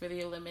 Arguments for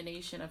the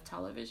Elimination of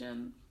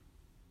Television?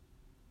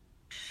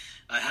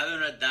 I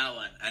haven't read that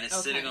one, and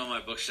it's sitting on my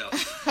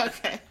bookshelf.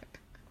 Okay.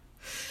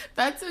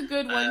 That's a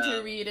good one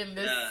to read in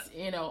this,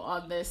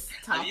 on this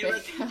topic. Have you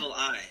read The Evil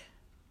Eye?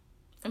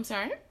 I'm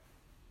sorry?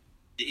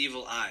 The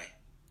Evil Eye.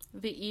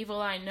 The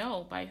Evil Eye,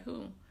 no. By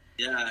who?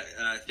 Yeah,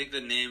 I think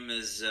the name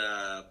is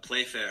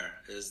Playfair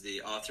is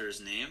the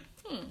author's name.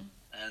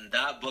 And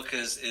that book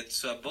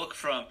it's a book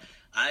from...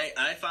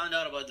 I found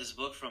out about this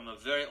book from a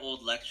very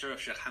old lecture of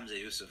Sheikh Hamza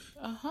Yusuf.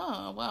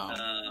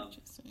 Wow.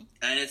 Interesting.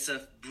 And it's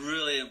a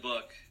brilliant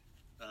book.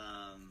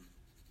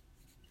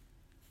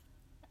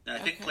 I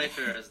think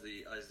Playfair is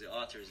the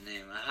author's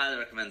name. I highly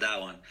recommend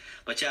that one.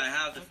 But I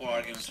have the 4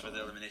 Arguments for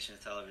the Elimination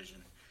of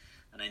Television,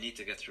 and I need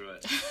to get through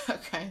it.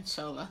 Okay,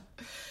 inshallah.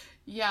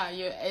 Yeah,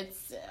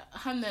 it's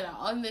alhamdulillah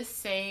on the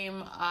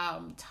same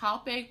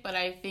topic, but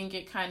I think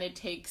it kind of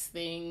takes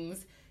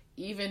things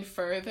even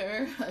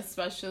further,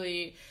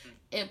 especially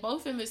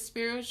both in the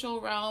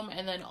spiritual realm,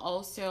 and then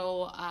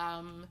also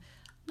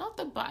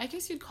I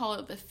guess you'd call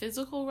it the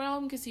physical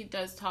realm, because he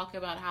does talk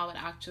about how it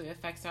actually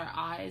affects our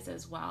eyes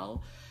as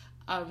well.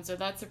 So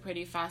that's a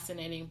pretty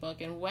fascinating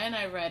book. And when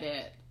I read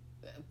it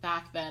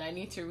back then, I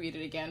need to read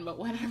it again, but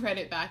when I read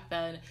it back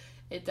then,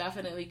 it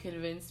definitely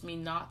convinced me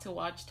not to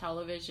watch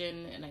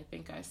television, and I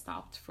think I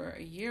stopped for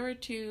a year or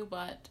two,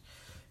 but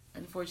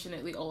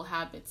unfortunately old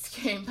habits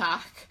came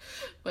back.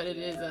 But it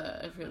is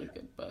a really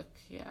good book.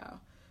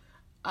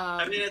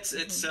 I mean, it's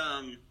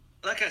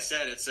like I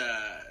said,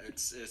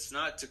 it's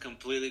not to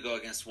completely go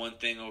against one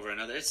thing over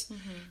another. It's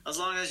as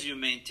long as you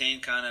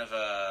maintain kind of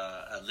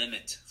a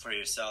limit for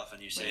yourself,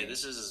 and you say,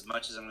 this is as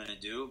much as I'm going to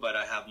do, but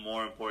I have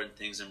more important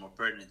things and more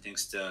pertinent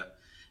things to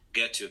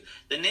get to.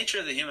 The nature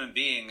of the human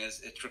being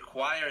is it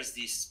requires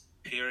these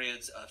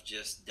periods of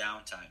just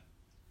downtime.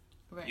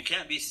 Right. You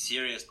can't be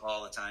serious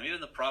all the time. Even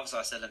the Prophet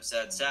ﷺ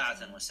said,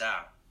 "Sa'atan wa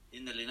sa'a,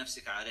 inna li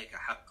nafsika alayka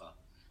haqqa."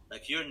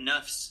 Like your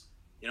nafs,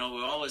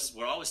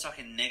 we're always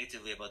talking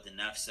negatively about the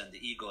nafs and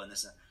the ego and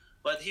this,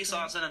 but he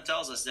ﷺ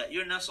tells us that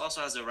your nafs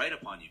also has a right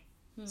upon you.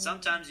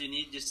 Sometimes you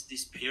need just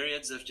these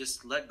periods of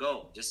just let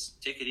go,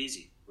 just take it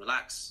easy,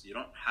 relax. You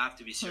don't have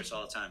to be serious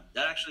all the time.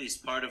 That actually is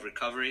part of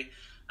recovery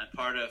and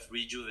part of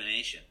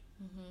rejuvenation.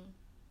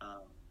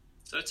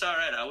 So it's all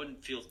right. I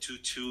wouldn't feel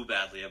too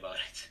badly about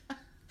it.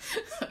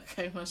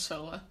 Okay,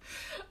 mashallah.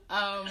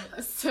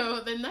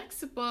 So the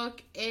next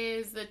book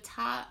is the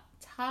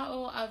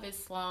Tao of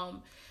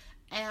Islam,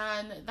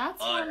 and that's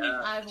one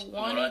I've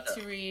wanted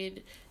to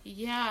read.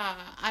 Yeah,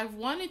 I've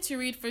wanted to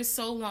read for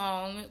so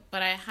long,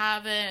 but I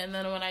haven't. And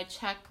then when I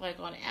check like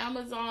on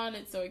Amazon,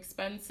 it's so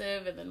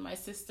expensive, and then my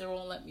sister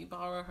won't let me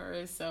borrow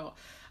hers, so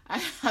I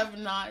have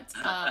not.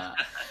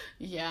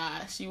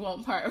 Yeah, she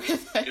won't part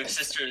with it. Your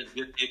sister is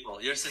good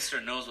people. Your sister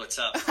knows what's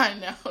up. I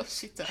know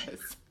she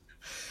does.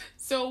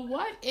 So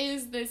what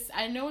is this?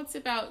 I know it's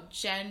about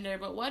gender,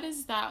 but what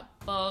is that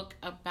book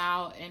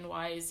about and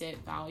why is it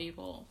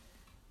valuable?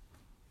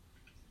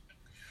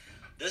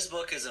 This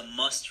book is a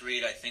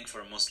must-read, I think,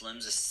 for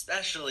Muslims,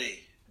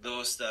 especially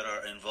those that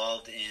are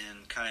involved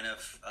in kind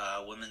of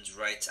women's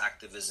rights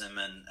activism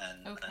and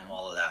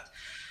all of that.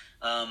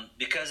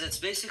 Because it's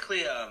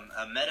basically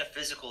a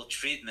metaphysical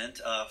treatment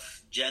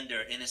of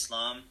gender in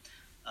Islam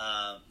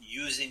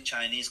using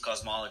Chinese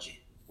cosmology,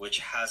 which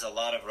has a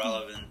lot of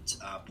relevant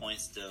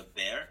points to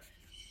bear.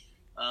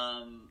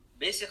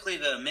 Basically,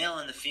 the male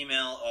and the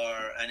female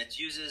are, and it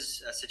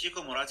uses,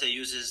 Sachiko Murata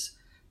uses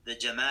the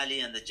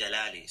Jamali and the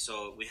Jalali.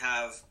 So we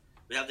have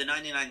the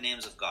 99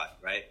 names of God,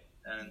 right?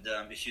 And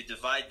if you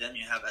divide them,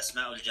 you have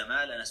Asma'ul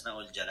Jamal and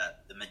Asma'ul Jalal,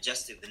 the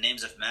majestic, the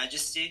names of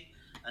majesty,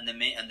 and the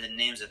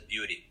names of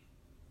beauty.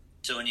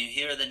 So when you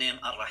hear the name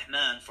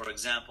Ar-Rahman, for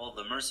example,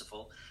 the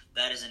merciful,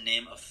 that is a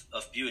name of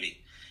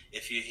beauty.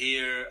 If you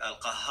hear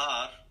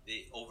Al-Qahhar,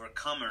 the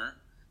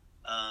overcomer,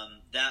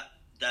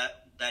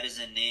 that is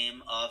a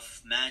name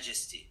of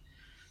majesty.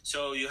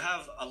 So you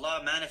have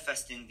Allah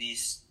manifesting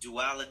these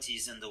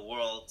dualities in the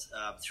world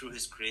through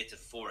His creative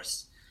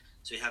force.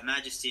 So you have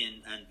majesty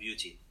and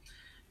beauty.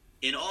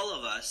 In all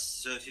of us,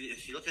 so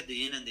if you look at the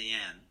yin and the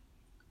yang,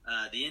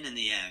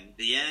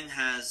 the yang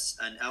has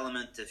an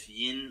element of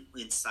yin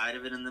inside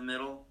of it in the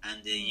middle,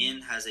 and the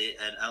yin has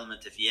an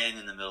element of yang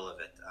in the middle of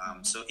it.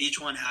 So each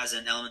one has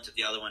an element of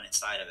the other one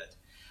inside of it,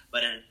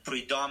 but it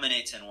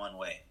predominates in one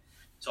way.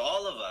 So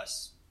all of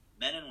us,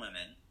 men and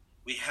women,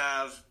 we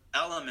have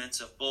elements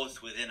of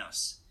both within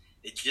us.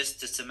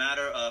 It's a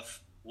matter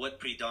of what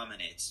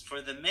predominates.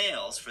 For the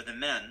males, for the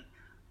men,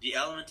 the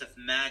element of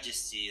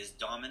majesty is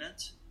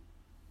dominant,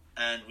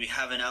 and we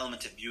have an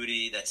element of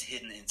beauty that's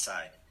hidden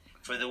inside.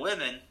 For the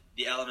women,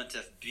 the element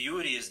of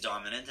beauty is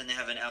dominant, and they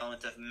have an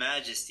element of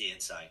majesty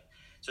inside.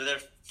 So there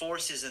are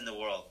forces in the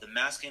world. The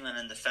masculine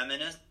and the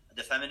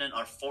feminine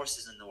are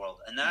forces in the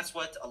world. And that's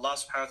what Allah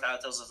subhanahu wa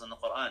ta'ala tells us in the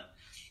Quran,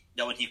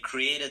 that when He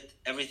created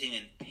everything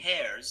in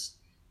pairs,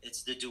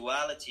 it's the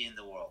duality in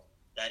the world.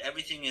 That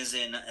everything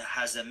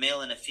has a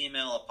male and a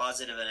female, a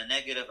positive and a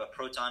negative, a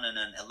proton and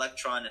an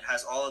electron. It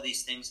has all of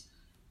these things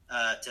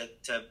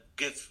to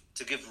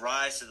give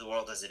rise to the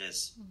world as it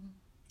is. Mm-hmm.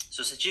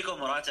 So Sachiko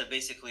Murata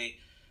basically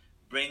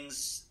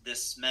brings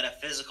this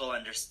metaphysical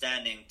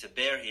understanding to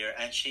bear here,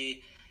 and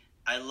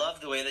I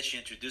love the way that she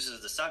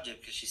introduces the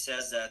subject, because she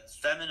says that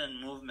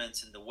feminine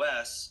movements in the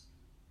West,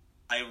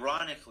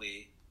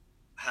 ironically,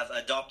 have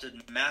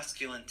adopted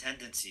masculine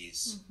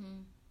tendencies.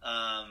 Mm-hmm.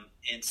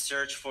 In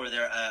search for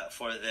their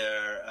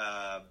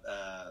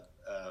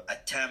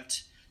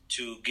attempt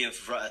to give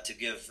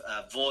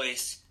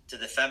voice to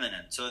the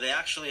feminine. So they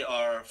actually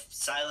are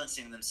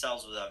silencing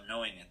themselves without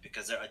knowing it,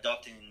 because they're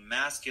adopting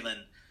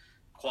masculine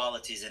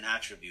qualities and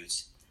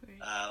attributes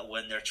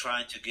when they're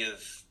trying to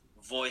give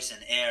voice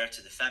and air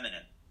to the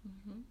feminine.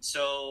 Mm-hmm.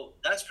 So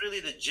that's really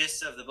the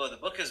gist of the book. The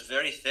book is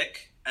very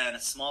thick and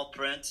it's small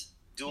print,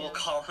 dual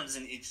columns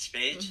in each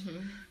page.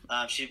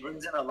 Mm-hmm. She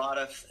brings in a lot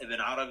of Ibn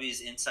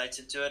Arabi's insights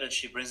into it, and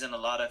she brings in a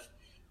lot of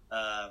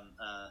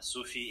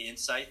Sufi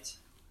insight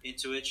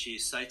into it. She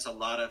cites a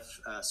lot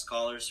of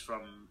scholars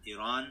from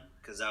Iran,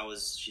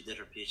 because she did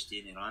her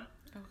PhD in Iran.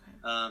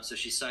 Okay. So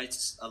she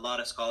cites a lot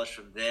of scholars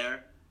from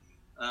there.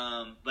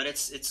 But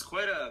it's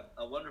quite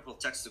a wonderful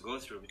text to go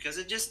through, because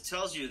it just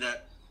tells you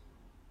that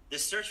the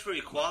search for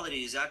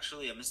equality is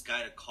actually a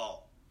misguided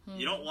call.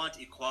 You don't want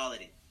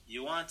equality.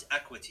 You want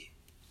equity.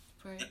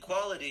 Right.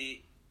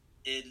 Equality,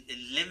 it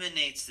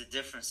eliminates the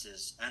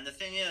differences. And the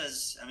thing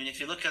is, I mean, if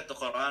you look at the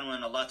Quran,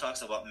 when Allah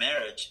talks about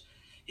marriage,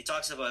 He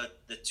talks about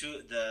the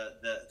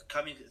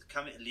coming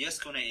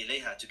liyaskuna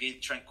ilayha, to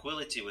gain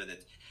tranquility with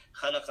it.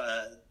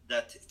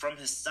 That from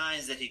His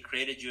signs that He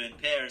created you in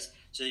pairs,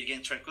 so you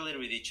gain tranquility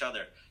with each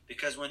other.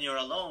 Because when you're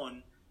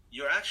alone,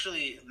 you're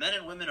actually, men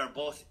and women are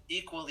both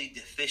equally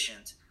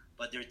deficient,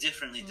 but they're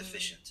differently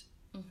deficient.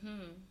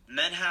 Mm-hmm.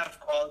 Men have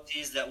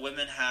qualities that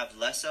women have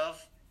less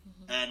of,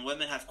 and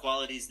women have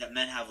qualities that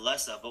men have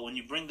less of. But when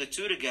you bring the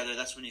two together,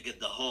 that's when you get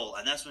the whole,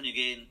 and that's when you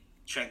gain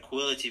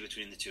tranquility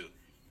between the two.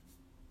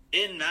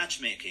 In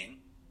matchmaking,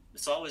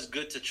 it's always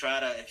good to try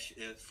to,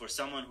 if for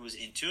someone who's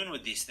in tune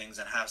with these things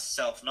and has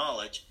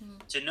self-knowledge,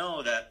 to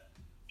know that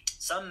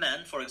some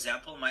men, for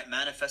example, might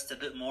manifest a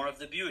bit more of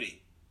the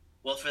beauty.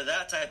 Well, for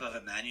that type of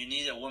a man, you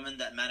need a woman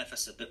that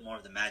manifests a bit more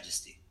of the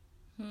majesty,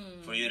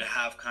 for you to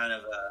have kind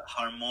of a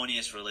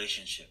harmonious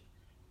relationship.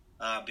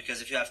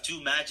 Because if you have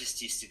two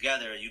majesties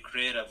together, you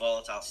create a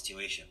volatile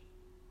situation.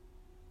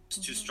 It's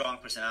two strong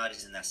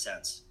personalities in that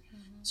sense.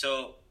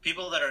 So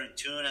people that are in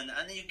tune,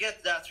 and you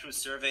get that through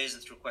surveys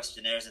and through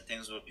questionnaires and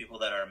things where people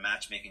that are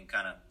matchmaking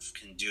kind of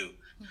can do.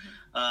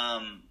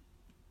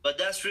 But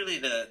that's really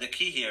the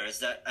key here is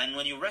that, and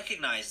when you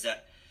recognize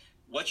that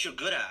what you're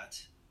good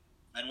at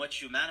and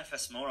what you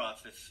manifest more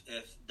of,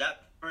 if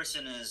that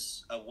person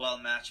is a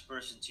well-matched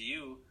person to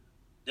you,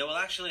 they will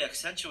actually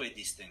accentuate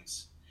these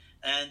things.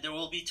 And there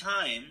will be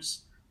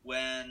times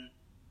when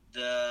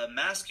the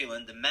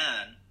masculine, the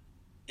man,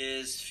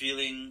 is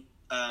feeling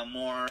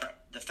more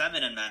the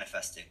feminine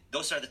manifesting.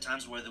 Those are the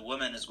times where the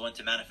woman is going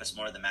to manifest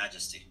more of the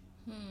majesty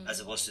as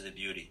opposed to the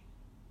beauty.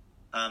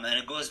 And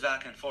it goes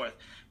back and forth.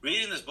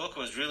 Reading this book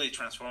was really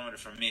transformative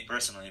for me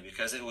personally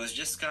because it was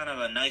just kind of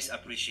a nice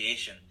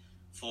appreciation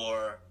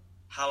for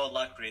how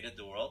Allah created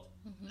the world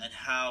and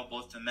how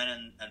both the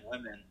men and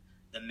women,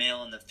 the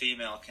male and the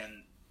female,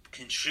 can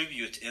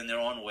contribute in their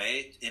own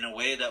way, in a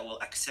way that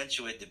will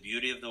accentuate the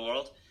beauty of the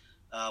world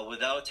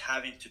without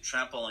having to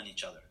trample on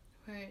each other.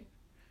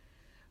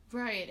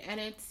 Right. And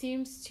it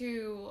seems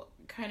to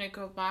kind of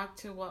go back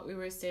to what we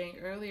were saying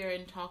earlier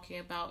in talking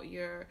about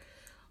your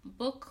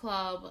book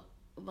club.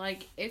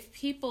 Like, if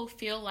people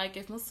feel like,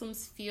 if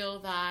Muslims feel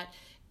that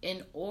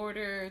in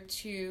order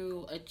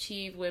to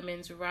achieve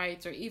women's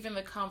rights, or even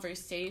the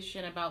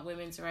conversation about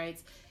women's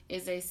rights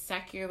is a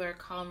secular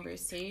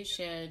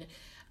conversation,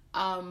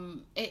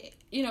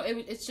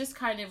 it's just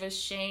kind of a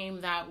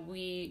shame that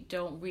we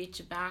don't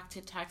reach back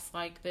to texts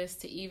like this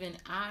to even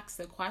ask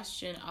the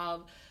question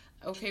of,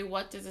 okay,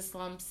 what does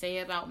Islam say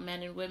about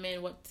men and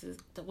women?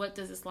 What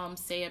does Islam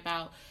say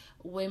about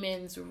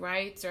women's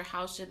rights, or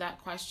how should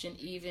that question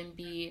even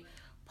be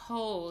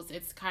posed?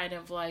 It's kind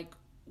of like,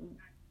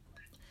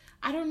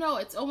 I don't know,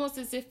 it's almost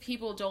as if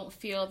people don't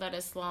feel that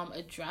Islam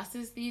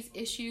addresses these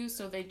issues,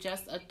 so they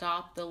just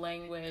adopt the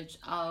language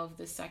of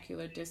the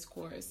secular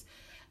discourse.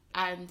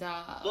 And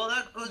well,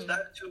 that goes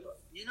back to,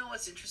 you know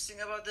what's interesting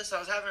about this? I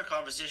was having a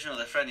conversation with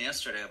a friend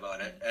yesterday about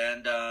it,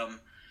 and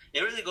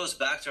it really goes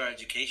back to our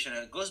education,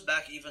 and it goes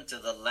back even to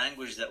the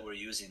language that we're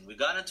using. We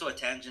got into a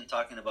tangent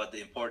talking about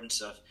the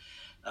importance of,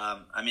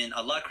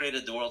 Allah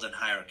created the world in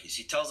hierarchies.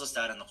 He tells us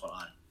that in the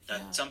Quran,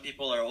 that some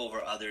people are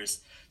over others,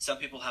 some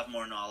people have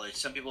more knowledge,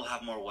 some people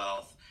have more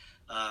wealth,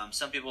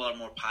 some people are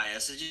more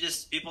pious. It's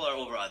just people are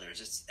over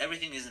others.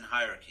 Everything is in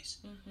hierarchies.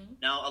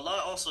 Now,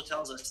 Allah also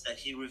tells us that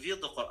He revealed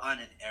the Quran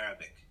in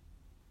Arabic.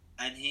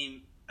 And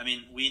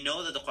we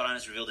know that the Quran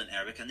is revealed in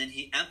Arabic, and then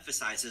He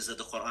emphasizes that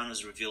the Quran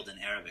was revealed in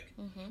Arabic.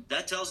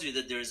 That tells you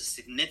that there is a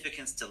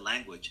significance to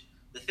language.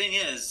 The thing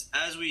is,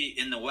 as we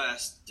in the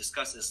West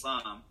discuss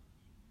Islam,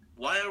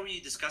 why are we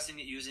discussing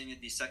it using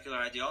these secular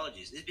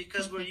ideologies? It's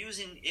because we're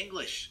using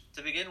English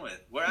to begin with.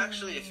 We're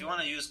actually, if you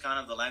want to use kind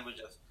of the language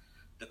of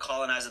the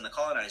colonizer and the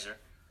colonizer,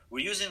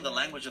 we're using the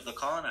language of the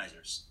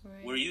colonizers.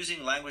 We're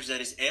using language that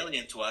is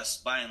alien to us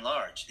by and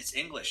large. It's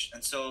English.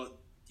 And so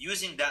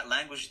using that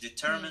language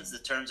determines the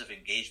terms of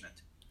engagement,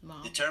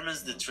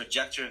 determines the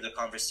trajectory of the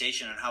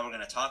conversation and how we're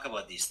going to talk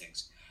about these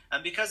things.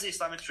 And because the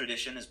Islamic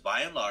tradition is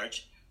by and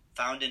large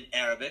found in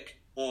Arabic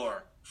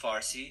or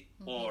Farsi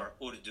or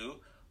Urdu,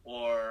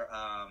 or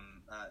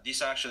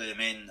these are actually the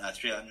main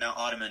three, now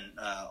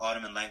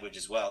Ottoman language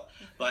as well,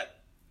 but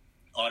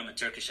Ottoman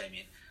Turkish, I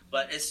mean.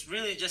 But it's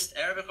really just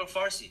Arabic or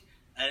Farsi.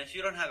 And if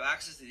you don't have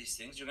access to these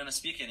things, you're going to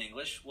speak in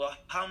English. Well,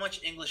 how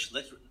much English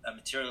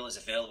material is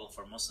available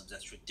for Muslims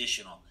that's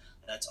traditional,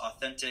 that's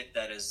authentic,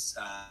 that is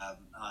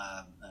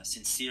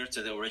sincere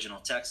to the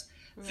original text?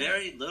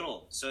 Very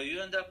little. So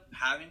you end up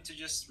having to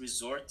just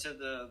resort to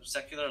the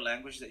secular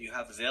language that you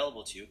have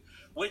available to you,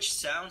 which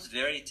sounds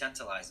very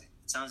tantalizing.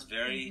 It sounds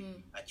very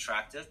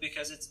attractive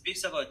because it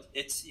speaks about,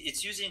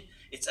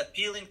 it's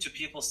appealing to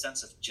people's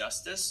sense of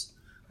justice,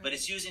 but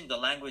it's using the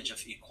language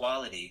of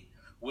equality,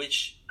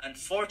 which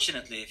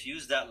unfortunately, if you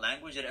use that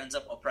language, it ends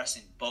up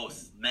oppressing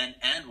both men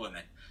and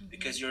women.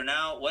 Because you're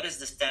now, what is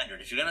the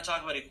standard? If you're going to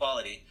talk about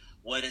equality,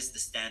 what is the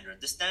standard?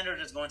 The standard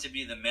is going to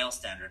be the male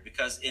standard,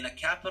 because in a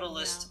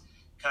capitalist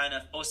kind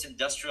of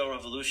post-industrial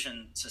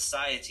revolution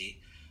society,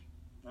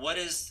 what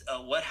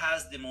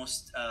has the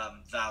most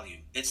value?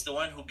 It's the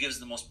one who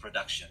gives the most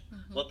production.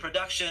 Well,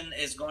 production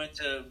is going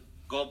to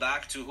go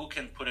back to who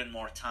can put in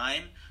more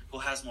time, who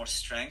has more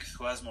strength,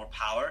 who has more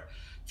power.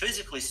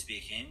 Physically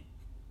speaking,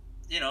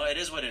 it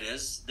is what it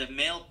is. The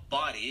male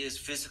body is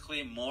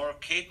physically more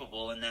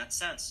capable in that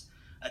sense.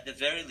 At the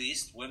very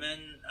least, women,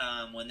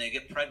 when they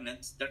get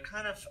pregnant, they're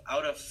kind of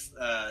out of,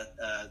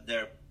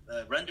 they're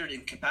rendered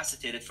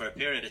incapacitated for a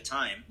period of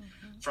time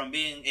from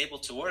being able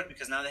to work,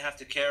 because now they have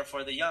to care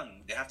for the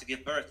young. They have to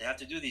give birth. They have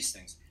to do these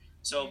things.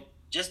 So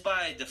just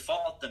by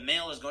default, the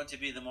male is going to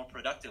be the more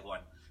productive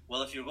one.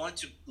 Well, if you're going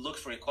to look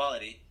for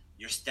equality,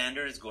 your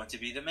standard is going to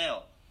be the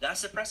male.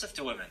 That's oppressive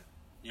to women.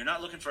 You're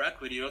not looking for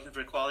equity, you're looking for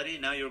equality.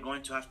 Now you're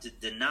going to have to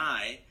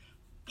deny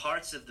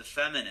parts of the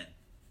feminine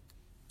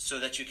so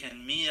that you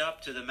can meet up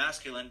to the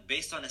masculine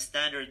based on a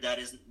standard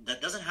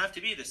that doesn't have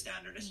to be the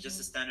standard. It's just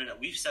a standard that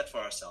we've set for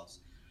ourselves.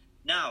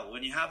 Now,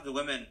 when you have the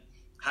women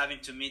having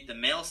to meet the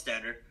male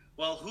standard,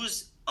 well,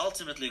 who's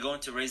ultimately going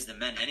to raise the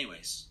men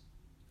anyways?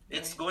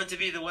 It's going to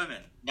be the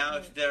women. Now,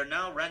 if they're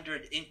now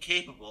rendered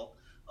incapable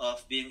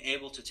of being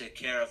able to take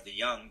care of the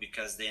young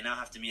because they now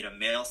have to meet a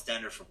male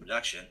standard for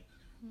production,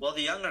 well,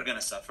 the young are going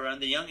to suffer,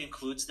 and the young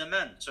includes the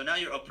men. So now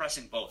you're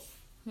oppressing both,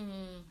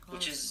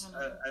 which is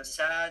a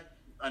sad,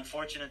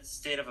 unfortunate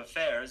state of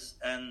affairs,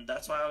 and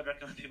that's why I would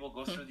recommend people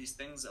go through these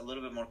things a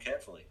little bit more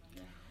carefully.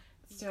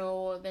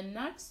 So the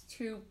next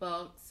two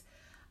books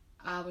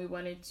we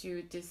wanted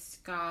to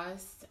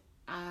discuss,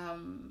 A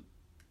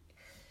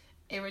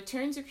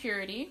Return to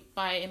Purity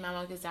by Imam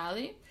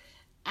al-Ghazali,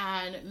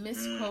 and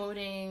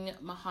Misquoting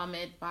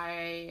Muhammad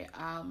by,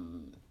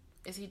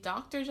 is he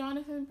Dr.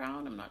 Jonathan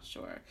Brown? I'm not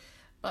sure.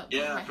 But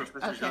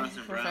Professor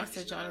Jonathan Brown.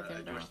 Professor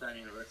Jonathan Brown. Georgetown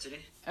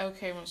University.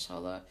 Okay,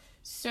 mashallah.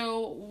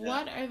 So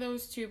what are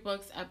those two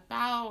books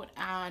about,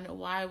 and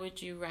why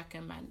would you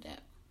recommend it?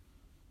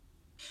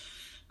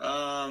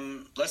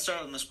 Let's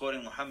start with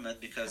Misquoting Muhammad,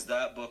 because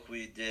that book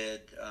we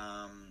did,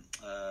 I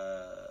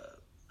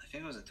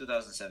think it was in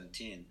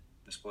 2017,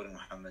 Misquoting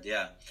Muhammad,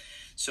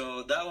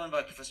 So that one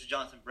by Professor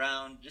Jonathan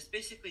Brown, just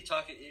basically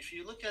talking, if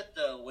you look at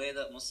the way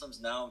that Muslims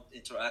now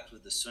interact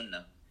with the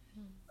Sunnah,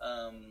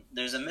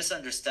 there's a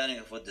misunderstanding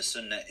of what the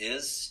Sunnah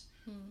is,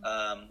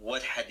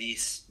 what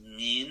hadiths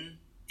mean,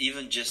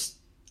 even just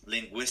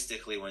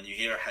linguistically when you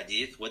hear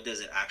hadith, what does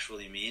it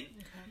actually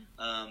mean?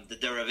 The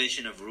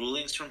derivation of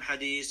rulings from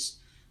hadiths,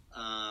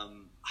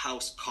 how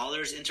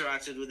scholars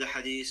interacted with the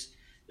hadiths.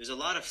 There's a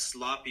lot of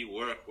sloppy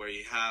work where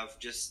you have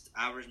just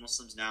average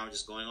Muslims now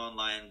just going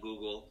online,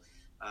 Google,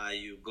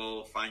 you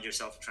go find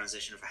yourself a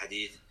translation of a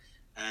hadith,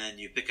 and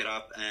you pick it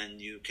up, and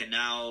you can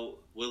now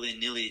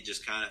willy-nilly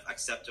just kind of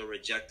accept or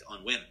reject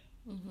on whim.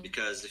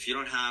 Because if you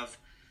don't have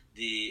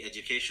the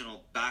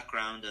educational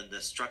background and the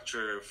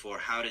structure for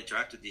how to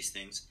interact with these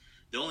things,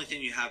 the only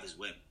thing you have is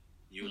whim.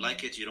 You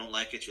like it, you don't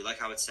like it, you like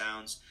how it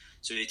sounds,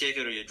 so you take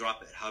it or you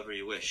drop it, however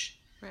you wish.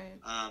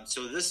 Right.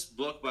 So this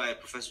book by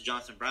Professor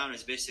Jonathan Brown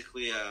is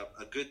basically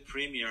a good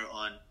primer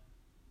on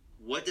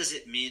what does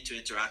it mean to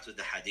interact with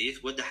the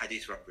hadith, what the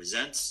hadith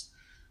represents,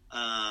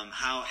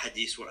 how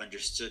hadiths were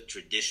understood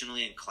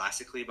traditionally and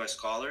classically by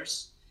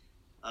scholars.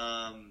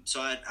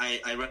 So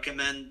I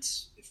recommend,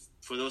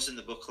 for those in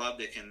the book club,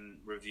 they can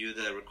review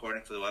the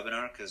recording for the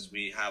webinar, because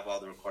we have all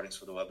the recordings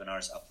for the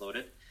webinars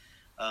uploaded.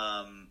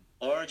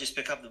 Or just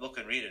pick up the book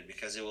and read it,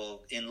 because it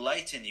will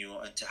enlighten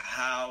you into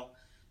how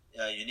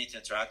you need to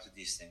interact with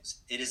these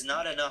things. It is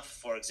not enough,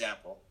 for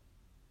example,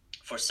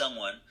 for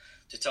someone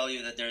to tell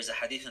you that there is a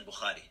hadith in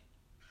Bukhari,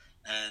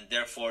 and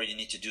therefore you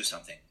need to do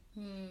something.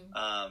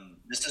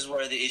 This is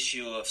where the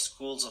issue of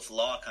schools of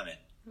law come in.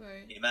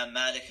 Right. Imam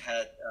Malik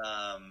had,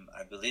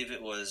 I believe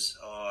it was,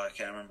 I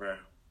can't remember,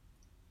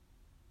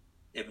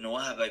 Ibn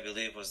Wahab, I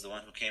believe, was the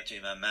one who came to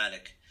Imam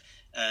Malik.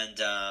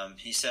 And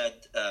he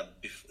said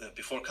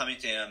before coming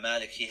to Imam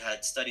Malik, he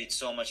had studied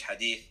so much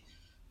hadith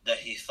that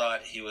he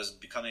thought he was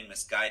becoming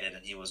misguided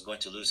and he was going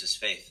to lose his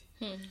faith.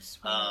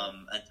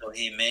 Until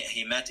he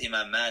met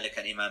Imam Malik,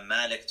 and Imam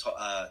Malik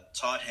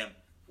taught him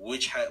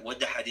what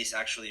the hadiths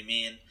actually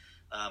mean,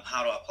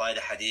 how to apply the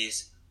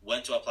hadiths,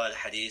 when to apply the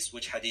hadiths,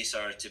 which hadiths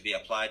are to be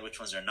applied, which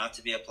ones are not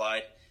to be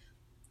applied.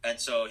 And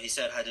so he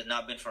said, had it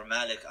not been for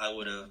Malik, I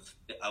would have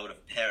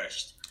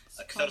perished.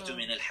 أكثرت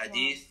من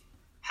الحديث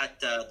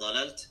حتى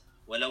ضللت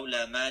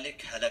ولولا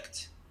مالك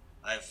هلكت.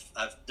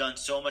 I've done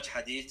so much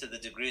hadith to the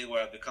degree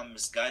where I've become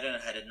misguided,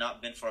 and had it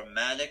not been for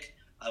Malik,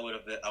 I would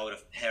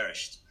have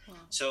perished.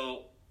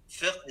 So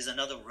fiqh is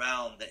another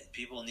realm that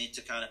people need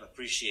to kind of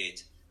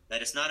appreciate,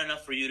 that it's not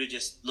enough for you to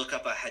just look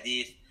up a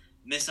hadith,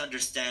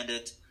 misunderstand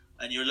it,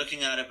 and you're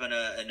looking at it in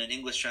an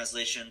English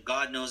translation.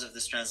 God knows if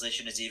this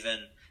translation is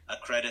even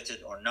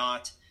accredited or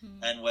not,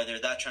 and whether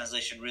that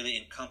translation really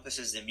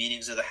encompasses the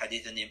meanings of the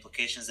hadith and the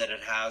implications that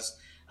it has,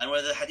 and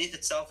whether the hadith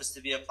itself is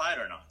to be applied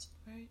or not.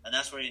 Right. And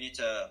that's where you need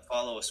to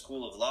follow a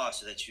school of law,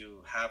 so that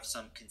you have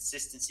some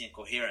consistency and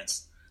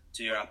coherence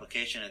to your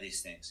application of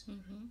these things. So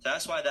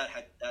that's why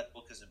that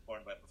book is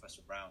important, by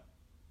Professor Brown.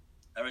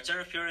 A Return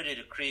of Purity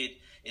to Creed,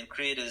 in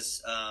Creed,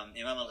 is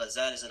Imam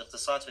al-Ghazali's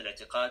Al-Iqtisad fi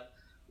al-I'tiqad,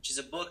 which is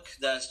a book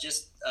that's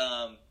just,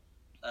 there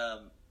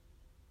are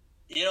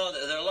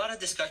a lot of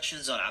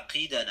discussions on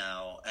Aqidah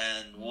now,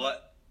 and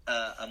what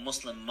a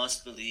Muslim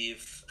must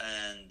believe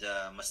and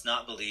must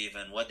not believe,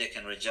 and what they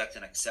can reject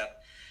and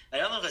accept.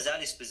 And Imam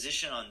al-Ghazali's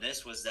position on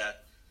this was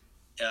that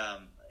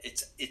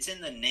it's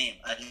in the name,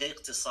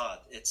 al-iqtisad.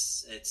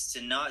 It's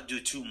to not do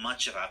too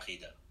much of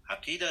Aqidah.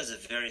 Aqidah is a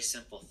very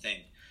simple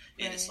thing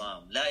in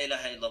Islam. La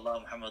ilaha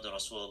illallah Muhammadur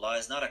Rasulullah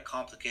is not a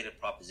complicated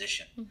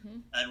proposition.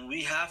 And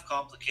we have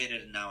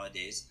complicated it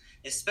nowadays,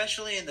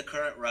 especially in the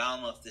current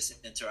realm of this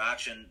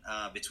interaction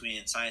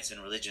between science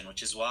and religion,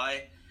 which is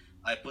why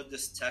I put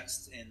this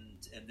text in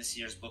this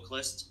year's book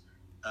list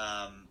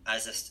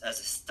as a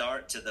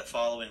start to the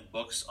following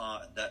books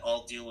that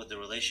all deal with the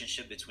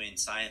relationship between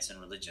science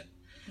and religion.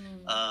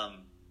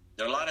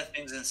 There are a lot of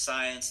things in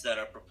science that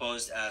are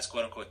proposed as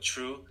quote-unquote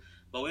true,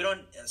 but we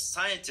don't, as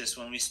scientists,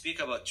 when we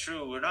speak about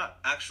true, we're not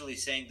actually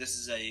saying this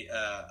is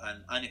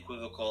an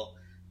unequivocal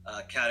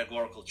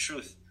categorical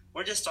truth.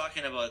 We're just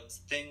talking about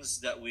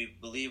things that we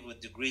believe with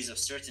degrees of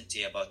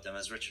certainty about them,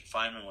 as Richard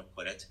Feynman would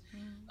put it.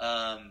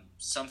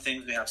 Some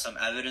things we have some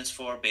evidence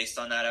for. Based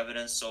on that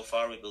evidence, so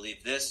far we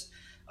believe this.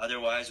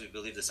 Otherwise, we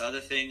believe this other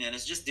thing. And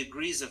it's just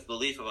degrees of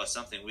belief about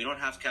something. We don't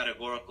have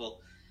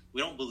categorical,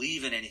 we don't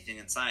believe in anything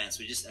in science.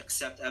 We just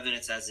accept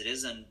evidence as it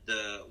is and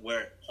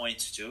where it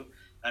points to.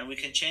 And we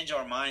can change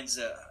our minds,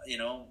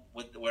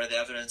 with where the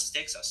evidence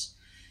takes us.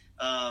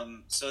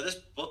 So this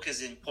book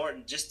is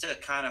important just to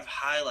kind of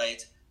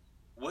highlight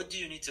what do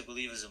you need to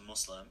believe as a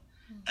Muslim,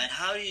 and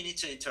how do you need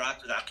to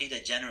interact with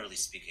Aqidah generally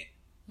speaking.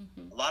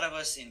 A lot of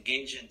us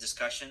engage in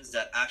discussions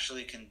that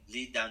actually can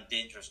lead down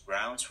dangerous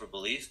grounds for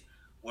belief,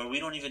 where we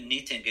don't even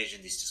need to engage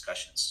in these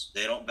discussions.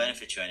 They don't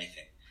benefit you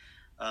anything.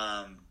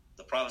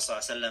 The Prophet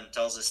ﷺ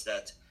tells us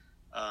that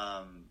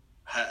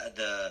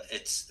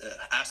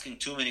asking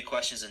too many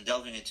questions and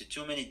delving into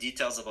too many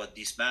details about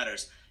these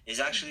matters is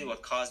actually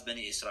what caused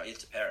Bani Israel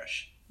to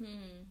perish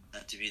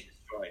and to be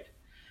destroyed.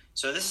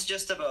 So this is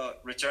just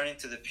about returning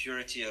to the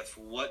purity of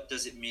what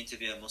does it mean to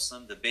be a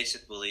Muslim, the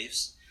basic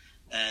beliefs,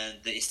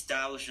 and the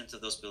establishment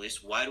of those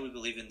beliefs. Why do we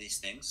believe in these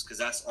things? Because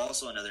that's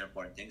also another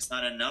important thing. It's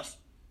not enough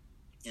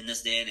in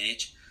this day and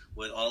age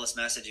with all this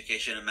mass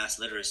education and mass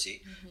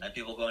literacy and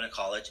people going to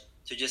college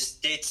to just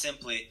state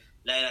simply,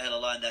 La ilaha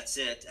illallah, and that's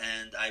it,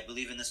 and I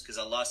believe in this because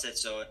Allah said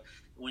so.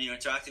 When you're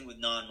interacting with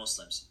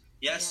non-Muslims,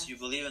 yes, you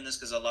believe in this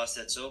because Allah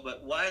said so,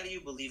 but why do you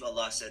believe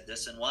Allah said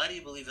this, and why do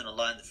you believe in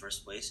Allah in the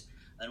first place?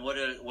 And what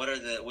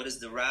is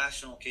the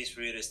rational case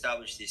for you to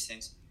establish these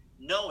things,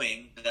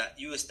 knowing that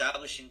you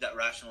establishing that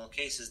rational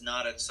case is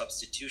not a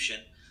substitution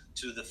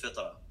to the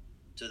fitrah,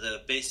 to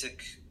the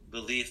basic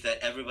belief that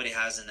everybody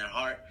has in their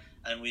heart,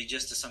 and we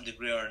just to some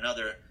degree or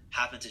another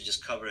happen to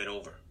just cover it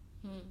over.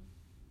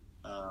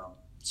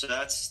 So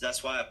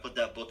that's why I put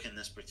that book in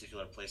this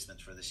particular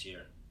placement for this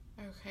year.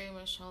 Okay,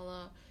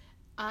 mashallah.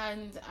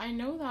 And I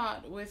know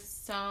that with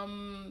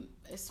some,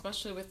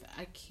 especially with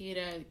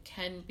Aqidah,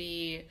 can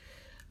be,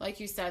 like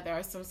you said, there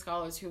are some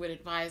scholars who would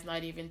advise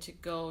not even to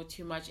go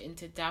too much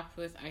into depth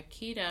with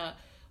Aqidah.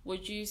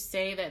 Would you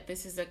say that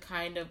this is a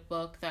kind of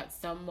book that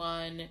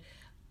someone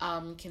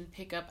can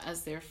pick up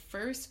as their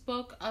first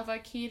book of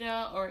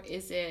Aqidah, or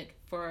is it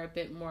for a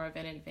bit more of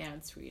an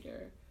advanced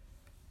reader?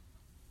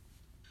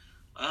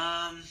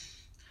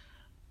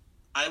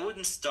 I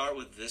wouldn't start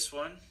with this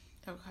one,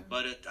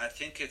 but I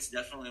think it's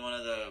definitely one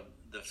of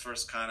the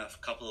first kind of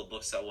couple of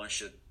books that one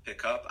should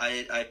pick up.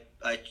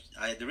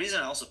 The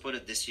reason I also put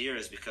it this year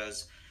is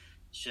because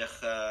Sheikh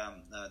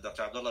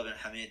Dr. Abdullah bin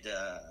Hamid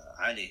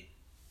Ali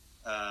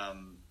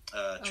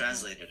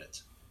translated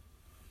it.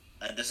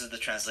 And this is the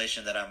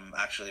translation that I'm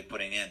actually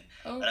putting in.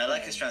 And I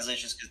like his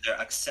translations because they're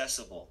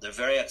accessible. They're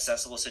very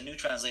accessible. It's a new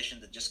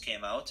translation that just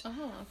came out.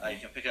 You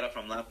can pick it up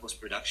from Lamppost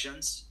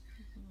Productions.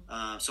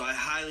 So I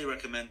highly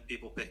recommend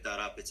people pick that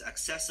up. It's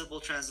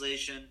accessible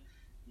translation,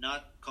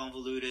 not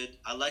convoluted.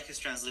 I like his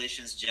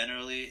translations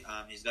generally.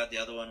 He's got the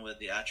other one with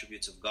the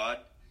Attributes of God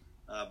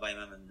by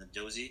Imam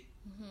al-Jawzi.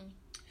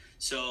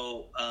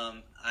 So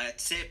I'd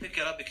say pick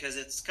it up because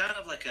it's kind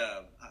of like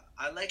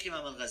I like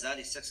Imam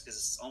al-Ghazali 6 because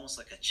it's almost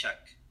like a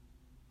check.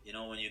 You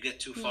know, when you get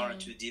too far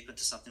and too deep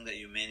into something that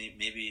you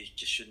maybe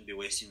just shouldn't be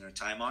wasting your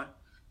time on,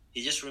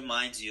 he just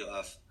reminds you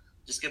of,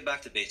 just get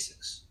back to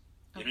basics.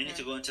 You don't need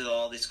to go into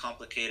all these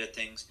complicated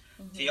things.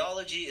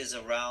 Theology is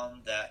a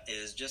realm that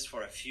is just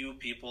for a few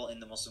people in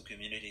the Muslim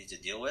community to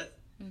deal with.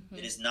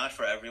 It is not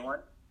for everyone.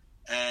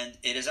 And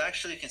it is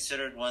actually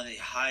considered one of the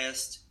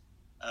highest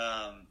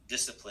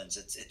disciplines.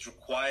 It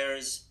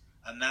requires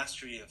a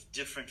mastery of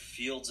different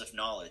fields of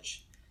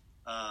knowledge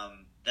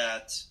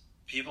that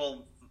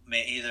people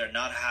may either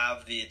not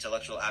have the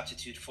intellectual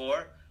aptitude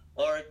for,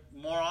 or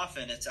more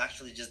often it's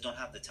actually just don't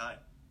have the time.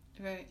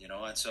 Right. You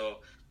know, and so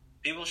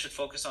people should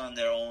focus on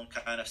their own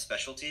kind of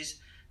specialties.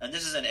 And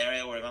this is an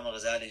area where Imam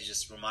al-Ghazali is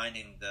just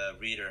reminding the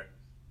reader,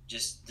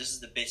 just this is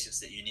the basics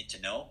that you need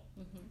to know.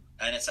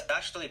 And it's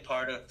actually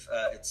part of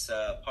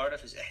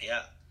his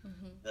Ihya,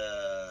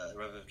 the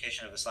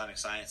Revivification of Islamic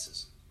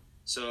Sciences.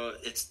 So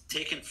it's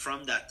taken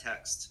from that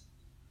text,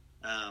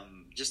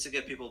 just to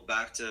get people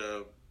back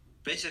to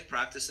basic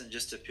practice and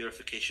just a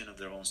purification of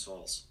their own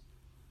souls.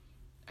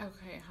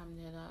 Okay,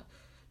 alhamdulillah.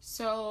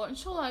 So,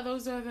 inshallah,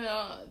 those are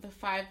the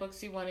 5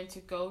 books you wanted to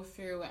go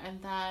through.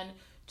 And then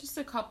just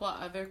a couple of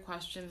other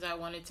questions I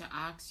wanted to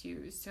ask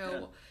you.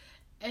 So,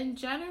 in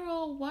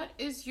general, what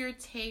is your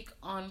take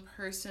on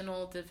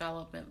personal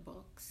development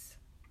books?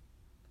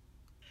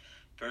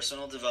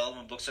 Personal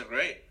development books are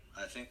great.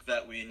 I think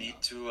that we need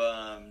to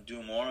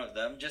do more of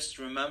them. Just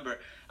remember,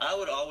 I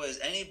would always,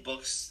 any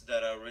books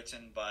that are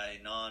written by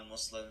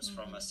non-Muslims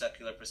from a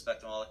secular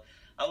perspective,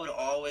 I would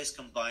always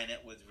combine it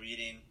with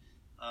reading,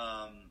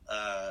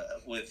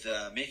 with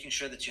making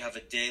sure that you have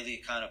a daily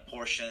kind of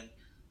portion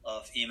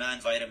of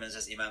Iman vitamins,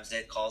 as Imam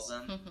Zayd calls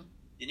them.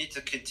 You need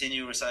to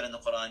continue reciting the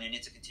Quran. You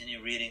need to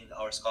continue reading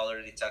our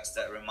scholarly texts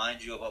that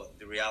remind you about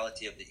the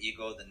reality of the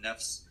ego, the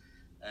nafs,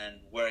 and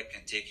where it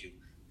can take you.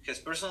 Because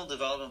personal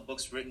development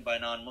books written by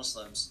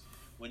non-Muslims,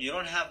 when you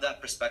don't have that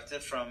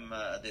perspective from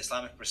the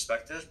Islamic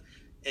perspective,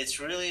 it's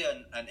really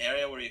an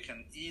area where you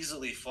can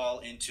easily fall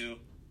into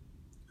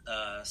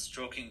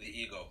stroking the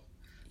ego,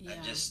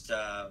 and just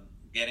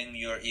getting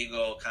your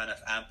ego kind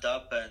of amped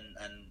up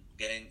and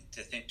getting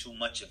to think too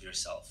much of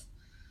yourself.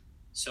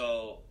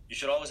 So you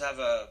should always have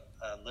a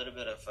little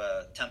bit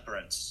of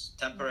temperance.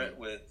 Temper it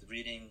with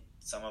reading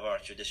some of our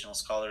traditional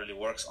scholarly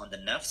works on the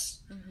nafs,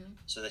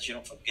 so that you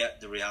don't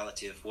forget the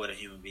reality of what a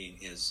human being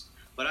is.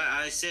 But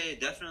I say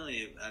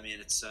definitely, I mean,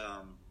 it's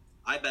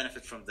I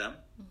benefit from them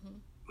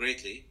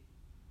greatly.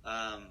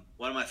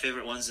 One of my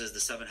favorite ones is The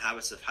 7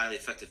 Habits of Highly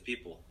Effective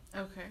People.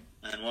 Okay.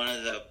 And one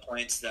of the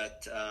points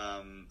that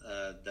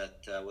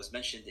was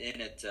mentioned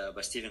in it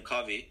by Stephen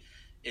Covey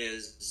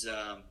is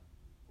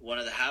one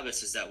of the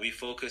habits is that we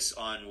focus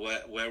on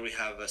where we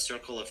have a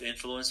circle of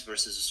influence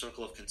versus a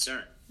circle of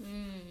concern.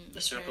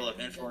 The circle of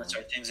influence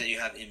are things that you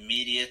have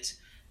immediate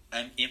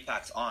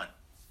impact on.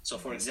 So,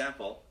 for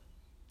example,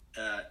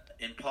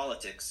 in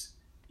politics,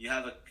 you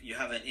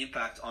have an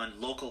impact on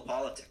local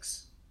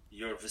politics,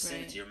 your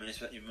vicinity,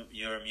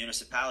 your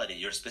municipality,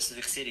 your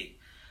specific city.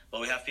 But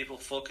we have people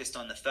focused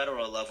on the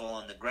federal level,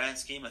 on the grand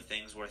scheme of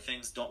things, where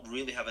things don't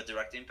really have a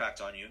direct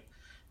impact on you,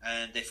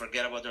 and they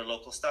forget about their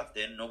local stuff.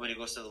 Then nobody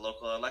goes to the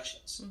local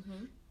elections.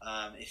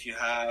 If you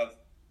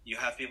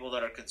have people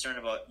that are concerned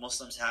about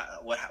Muslims,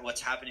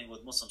 what's happening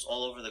with Muslims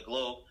all over the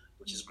globe,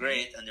 which is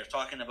great, and they're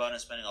talking about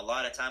and spending a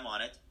lot of time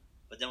on it.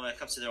 But then when it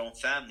comes to their own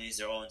families,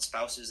 their own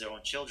spouses, their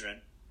own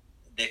children,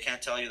 they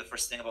can't tell you the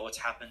first thing about what's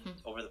happened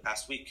over the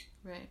past week.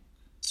 Right.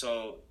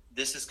 So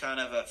this is kind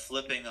of a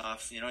flipping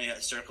of, you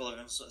have circle of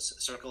influence,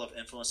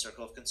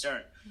 circle of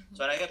concern.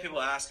 So when I get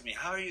people asking me,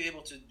 how are you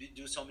able to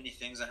do so many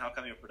things and how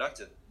come you're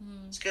productive?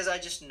 It's because I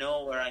just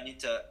know where I need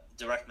to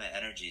direct my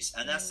energies.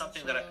 And that's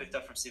something that I picked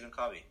up from Stephen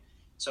Covey.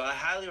 So I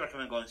highly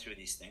recommend going through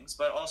these things,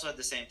 but also at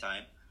the same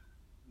time,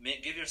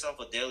 give yourself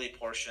a daily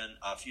portion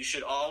of, you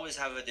should always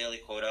have a daily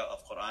quota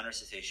of Quran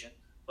recitation,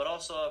 but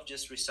also of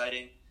just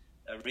reciting,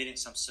 reading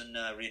some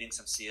sunnah, reading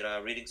some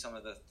seerah, reading some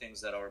of the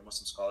things that our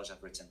Muslim scholars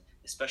have written,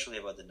 especially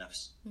about the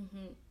nafs.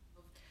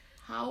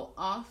 How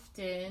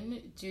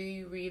often do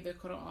you read the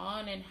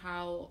Quran, and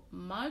how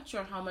much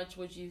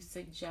would you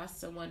suggest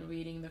someone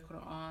reading the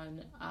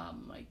Quran,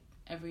 like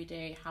every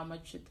day? How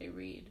much should they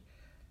read?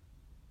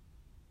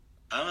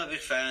 I'm a big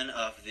fan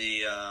of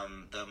the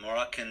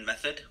Moroccan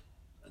method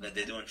that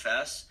they do in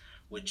fast,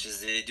 which is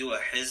they do a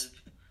hizb,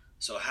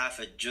 so half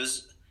a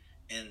juz,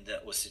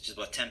 which is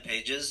about 10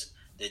 pages.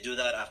 They do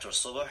that after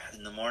subh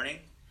in the morning,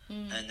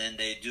 and then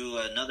they do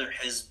another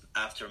hizb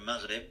after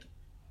maghrib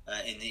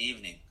in the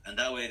evening. And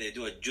that way they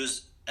do a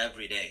juz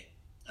every day.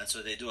 And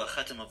so they do a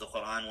khatam of the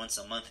Quran once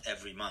a month,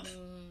 every month,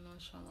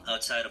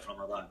 outside of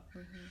Ramadan.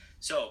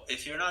 So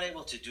if you're not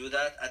able to do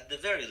that, at the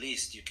very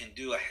least, you can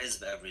do a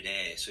hizb every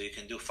day. So you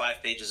can do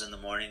 5 pages in the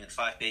morning and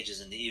 5 pages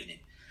in the evening.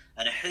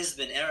 And a hizb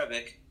in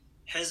Arabic,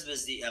 hizb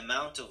is the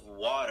amount of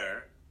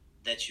water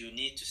that you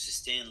need to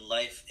sustain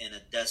life in a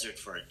desert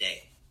for a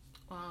day.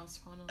 Wow,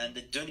 and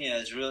the dunya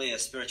is really a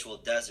spiritual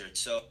desert.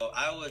 So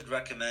I would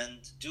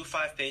recommend do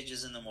 5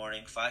 pages in the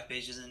morning, 5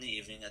 pages in the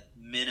evening at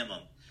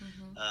minimum.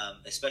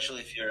 Especially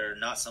if you're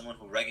not someone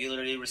who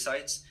regularly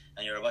recites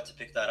and you're about to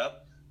pick that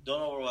up.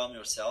 Don't overwhelm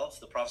yourself.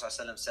 The Prophet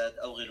ﷺ said,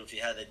 أَوْغِلُوا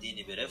فِي هَذَا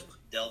الدِّينِ بِرِفْقٍ,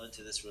 delve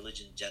into this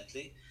religion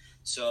gently.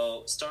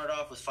 So start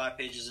off with 5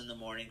 pages in the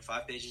morning,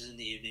 5 pages in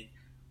the evening.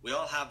 We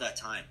all have that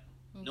time.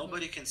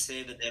 Nobody can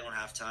say that they don't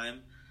have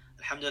time.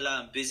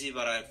 Alhamdulillah, I'm busy,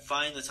 but I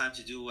find the time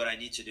to do what I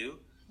need to do.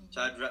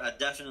 So I'd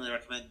definitely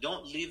recommend,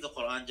 don't leave the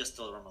Quran just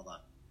till Ramadan.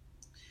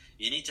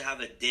 You need to have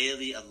a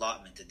daily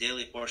allotment, a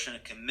daily portion, a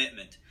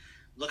commitment.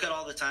 Look at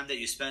all the time that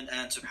you spend,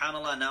 and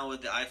subhanAllah, now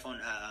with the iPhone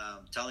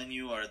telling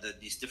you, or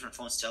these different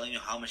phones telling you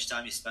how much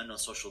time you spend on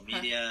social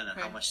media and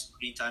how much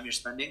screen time you're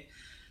spending,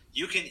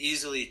 you can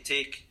easily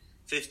take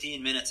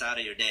 15 minutes out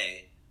of your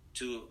day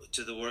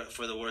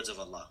for the words of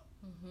Allah.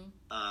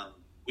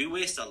 We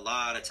waste a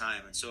lot of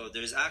time, and so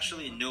there's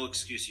actually no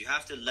excuse. You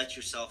have to let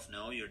yourself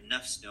know, your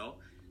nafs know,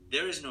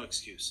 there is no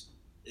excuse.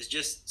 It's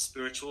just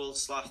spiritual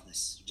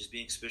slothness, just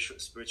being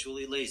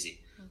spiritually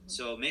lazy.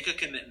 So make a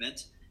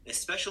commitment,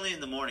 especially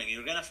in the morning.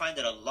 You're going to find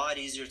it a lot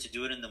easier to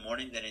do it in the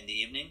morning than in the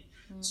evening.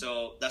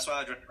 So that's why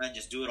I'd recommend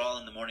just do it all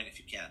in the morning if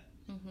you can.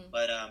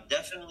 But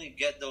definitely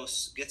get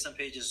some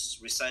pages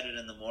recited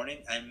in the morning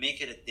and make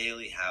it a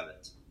daily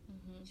habit.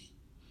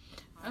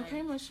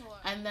 Okay, mashallah.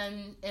 And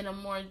then in a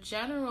more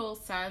general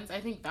sense, I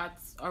think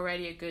that's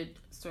already a good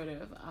sort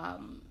of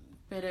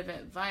bit of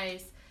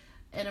advice.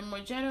 In a more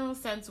general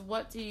sense,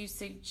 what do you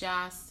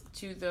suggest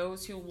to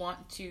those who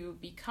want to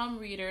become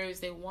readers,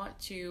 they want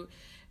to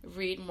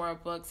read more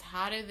books?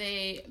 How do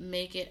they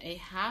make it a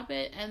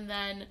habit? And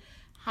then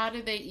how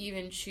do they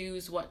even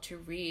choose what to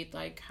read?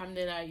 Like,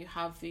 alhamdulillah, you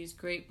have these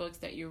great books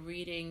that you're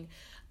reading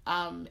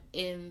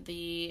in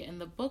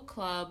the book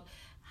club.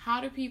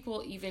 How do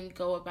people even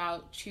go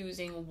about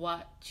choosing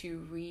what to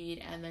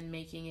read and then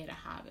making it a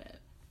habit?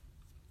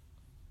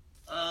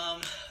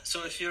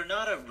 So if you're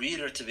not a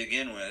reader to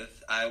begin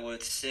with, I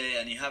would say,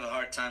 and you have a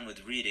hard time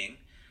with reading,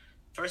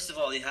 first of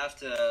all, you have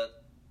to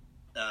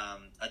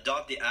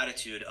adopt the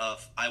attitude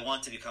of, I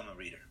want to become a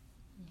reader.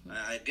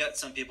 I get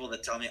some people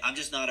that tell me, I'm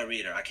just not a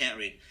reader. I can't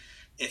read.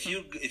 If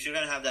you're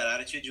going to have that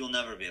attitude, you'll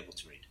never be able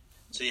to read.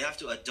 So you have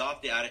to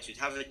adopt the attitude,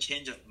 have a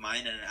change of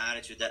mind and an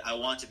attitude that I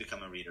want to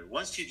become a reader.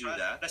 Once you do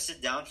that,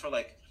 sit down for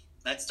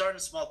let's start in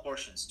small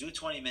portions. Do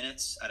 20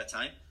 minutes at a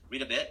time,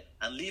 read a bit,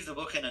 and leave the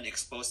book in an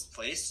exposed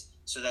place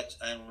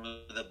and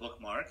with a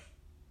bookmark.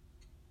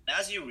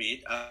 As you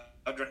read, I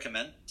would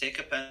recommend take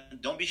a pen.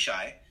 Don't be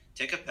shy.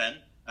 Take a pen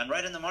and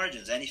write in the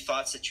margins any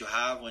thoughts that you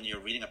have when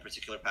you're reading a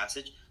particular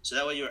passage. So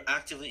that way you're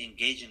actively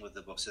engaging with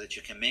the book, so that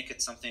you can make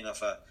it something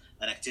of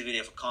an activity,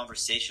 of a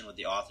conversation with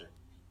the author.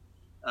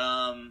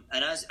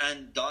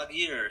 And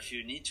dog-ear, if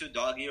you need to,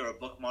 dog-ear or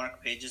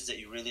bookmark pages that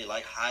you really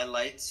like,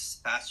 highlights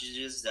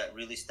passages that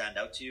really stand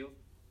out to you.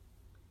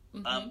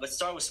 But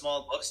start with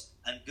small books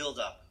and build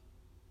up.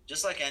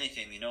 Just like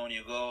anything, when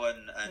you go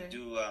and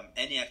do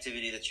any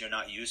activity that you're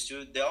not used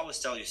to, they always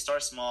tell you,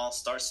 start small,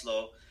 start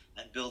slow,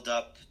 and build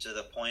up to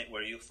the point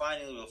where you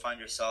finally will find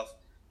yourself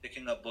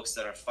picking up books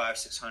that are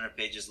 500-600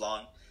 pages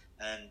long,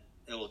 and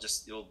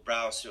you'll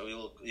browse,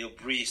 you'll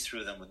breeze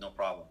through them with no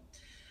problem.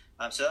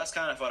 So that's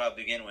kind of what I'll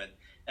begin with.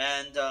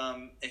 And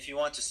if you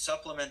want to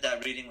supplement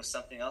that reading with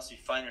something else, you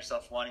find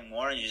yourself wanting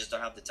more and you just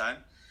don't have the time,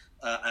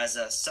 as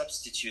a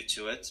substitute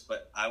to it,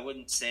 but I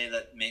wouldn't say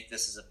that make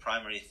this as a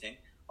primary thing.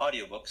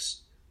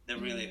 Audiobooks, they're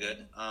really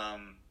good.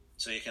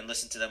 So you can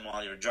listen to them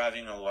while you're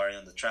driving or while you're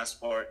on the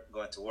transport,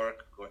 going to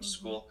work, going to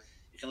school.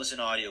 You can listen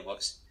to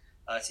audiobooks.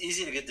 It's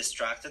easy to get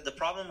distracted. The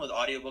problem with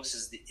audiobooks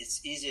is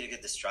it's easy to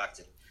get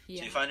distracted. Yeah.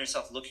 So you find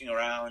yourself looking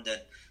around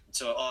and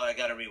so, I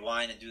got to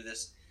rewind and do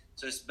this.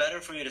 So it's better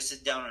for you to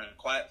sit down in a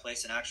quiet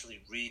place and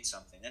actually read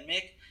something and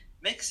make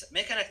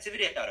an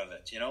activity out of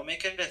it.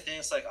 Make it a thing.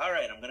 It's like, all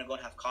right, I'm going to go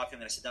and have coffee. I'm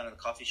going to sit down in the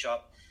coffee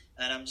shop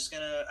and I'm just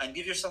going to, and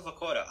give yourself a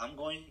quota. I'm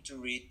going to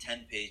read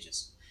 10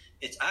 pages.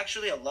 It's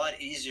actually a lot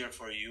easier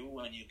for you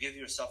when you give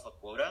yourself a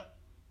quota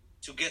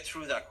to get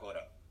through that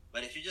quota.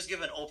 But if you just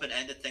give an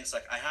open-ended things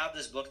like, I have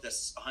this book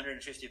that's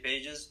 150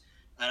 pages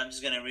and I'm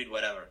just going to read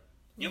whatever,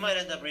 you might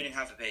end up reading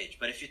half a page.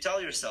 But if you tell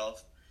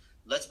yourself,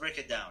 let's break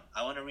it down.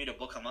 I want to read a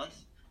book a month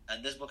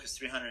and this book is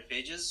 300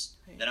 pages,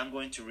 then I'm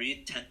going to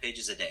read 10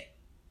 pages a day.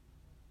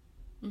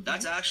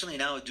 That's actually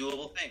now a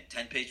doable thing,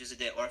 10 pages a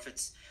day. Or if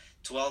it's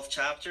 12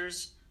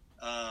 chapters,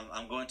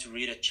 I'm going to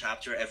read a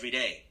chapter every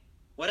day.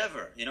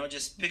 Whatever,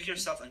 just pick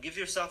yourself and give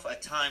yourself a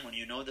time when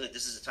you know that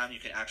this is a time you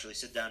can actually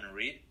sit down and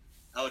read.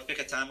 I would pick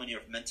a time when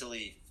you're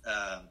mentally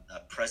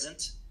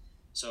present.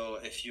 So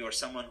if you are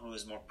someone who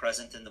is more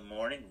present in the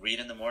morning, read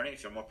in the morning.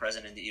 If you're more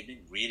present in the evening,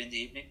 read in the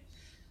evening.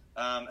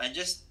 And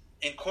just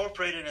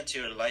incorporate it into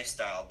your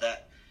lifestyle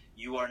that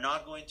you are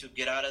not going to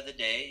get out of the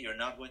day, you're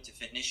not going to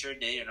finish your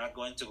day, you're not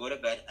going to go to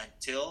bed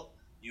until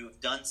you've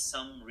done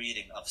some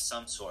reading of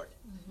some sort.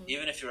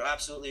 Even if you're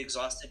absolutely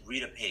exhausted,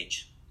 read a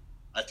page.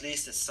 At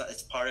least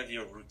it's part of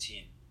your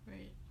routine.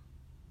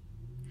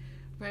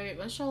 Right,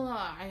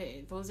 mashallah.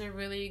 Those are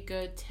really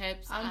good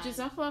tips.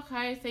 Jazakallah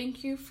khair.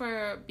 Thank you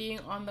for being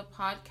on the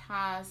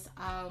podcast,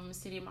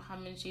 Sidi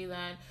Muhammad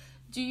Jilan.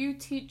 Do you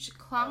teach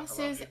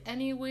classes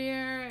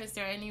anywhere? Is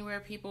there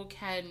anywhere people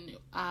can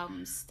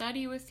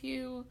study with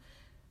you?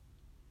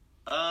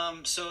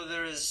 So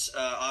there is,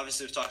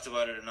 obviously we've talked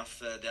about it enough,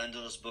 the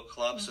Andalus Book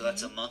Club. So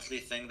that's a monthly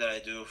thing that I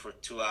do for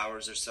 2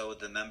 hours or so with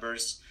the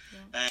members.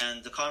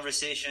 And the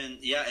conversation,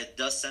 it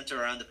does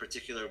center around the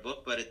particular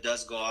book, but it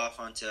does go off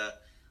onto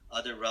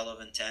other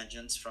relevant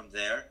tangents from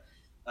there.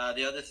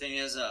 The other thing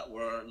is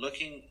we're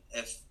looking,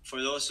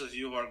 for those of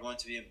you who are going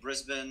to be in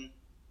Brisbane,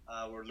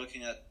 we're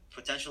looking at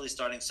potentially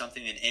starting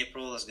something in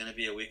April. It's going to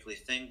be a weekly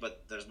thing,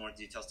 but there's more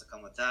details to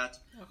come with that.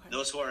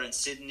 Those who are in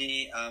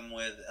Sydney,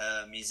 with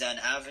Mizan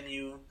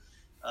Avenue.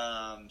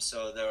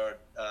 So there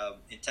are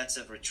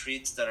intensive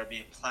retreats that are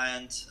being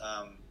planned.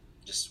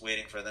 Just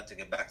waiting for them to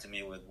get back to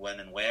me with when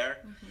and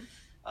where.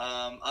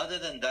 Other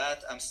than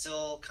that, I'm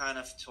still kind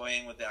of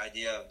toying with the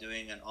idea of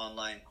doing an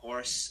online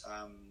course.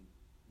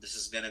 This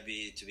is going to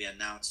be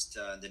announced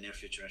in the near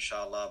future,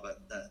 inshallah,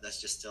 but that's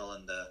just still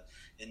in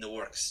the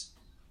works.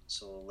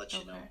 So we'll let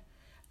you know.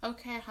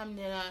 Okay,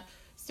 alhamdulillah.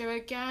 So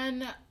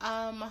again,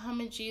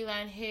 Muhammad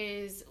Jilan,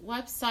 his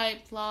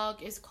website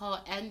blog is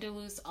called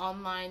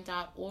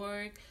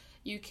andalusonline.org.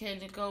 You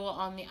can go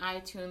on the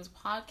iTunes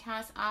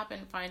podcast app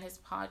and find his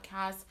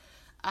podcast.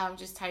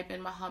 Just type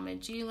in Muhammad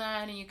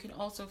Jilan, and you can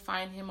also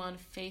find him on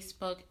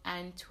Facebook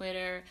and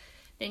Twitter.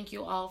 Thank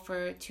you all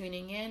for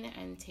tuning in,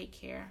 and take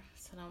care.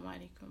 Assalamu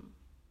alaikum.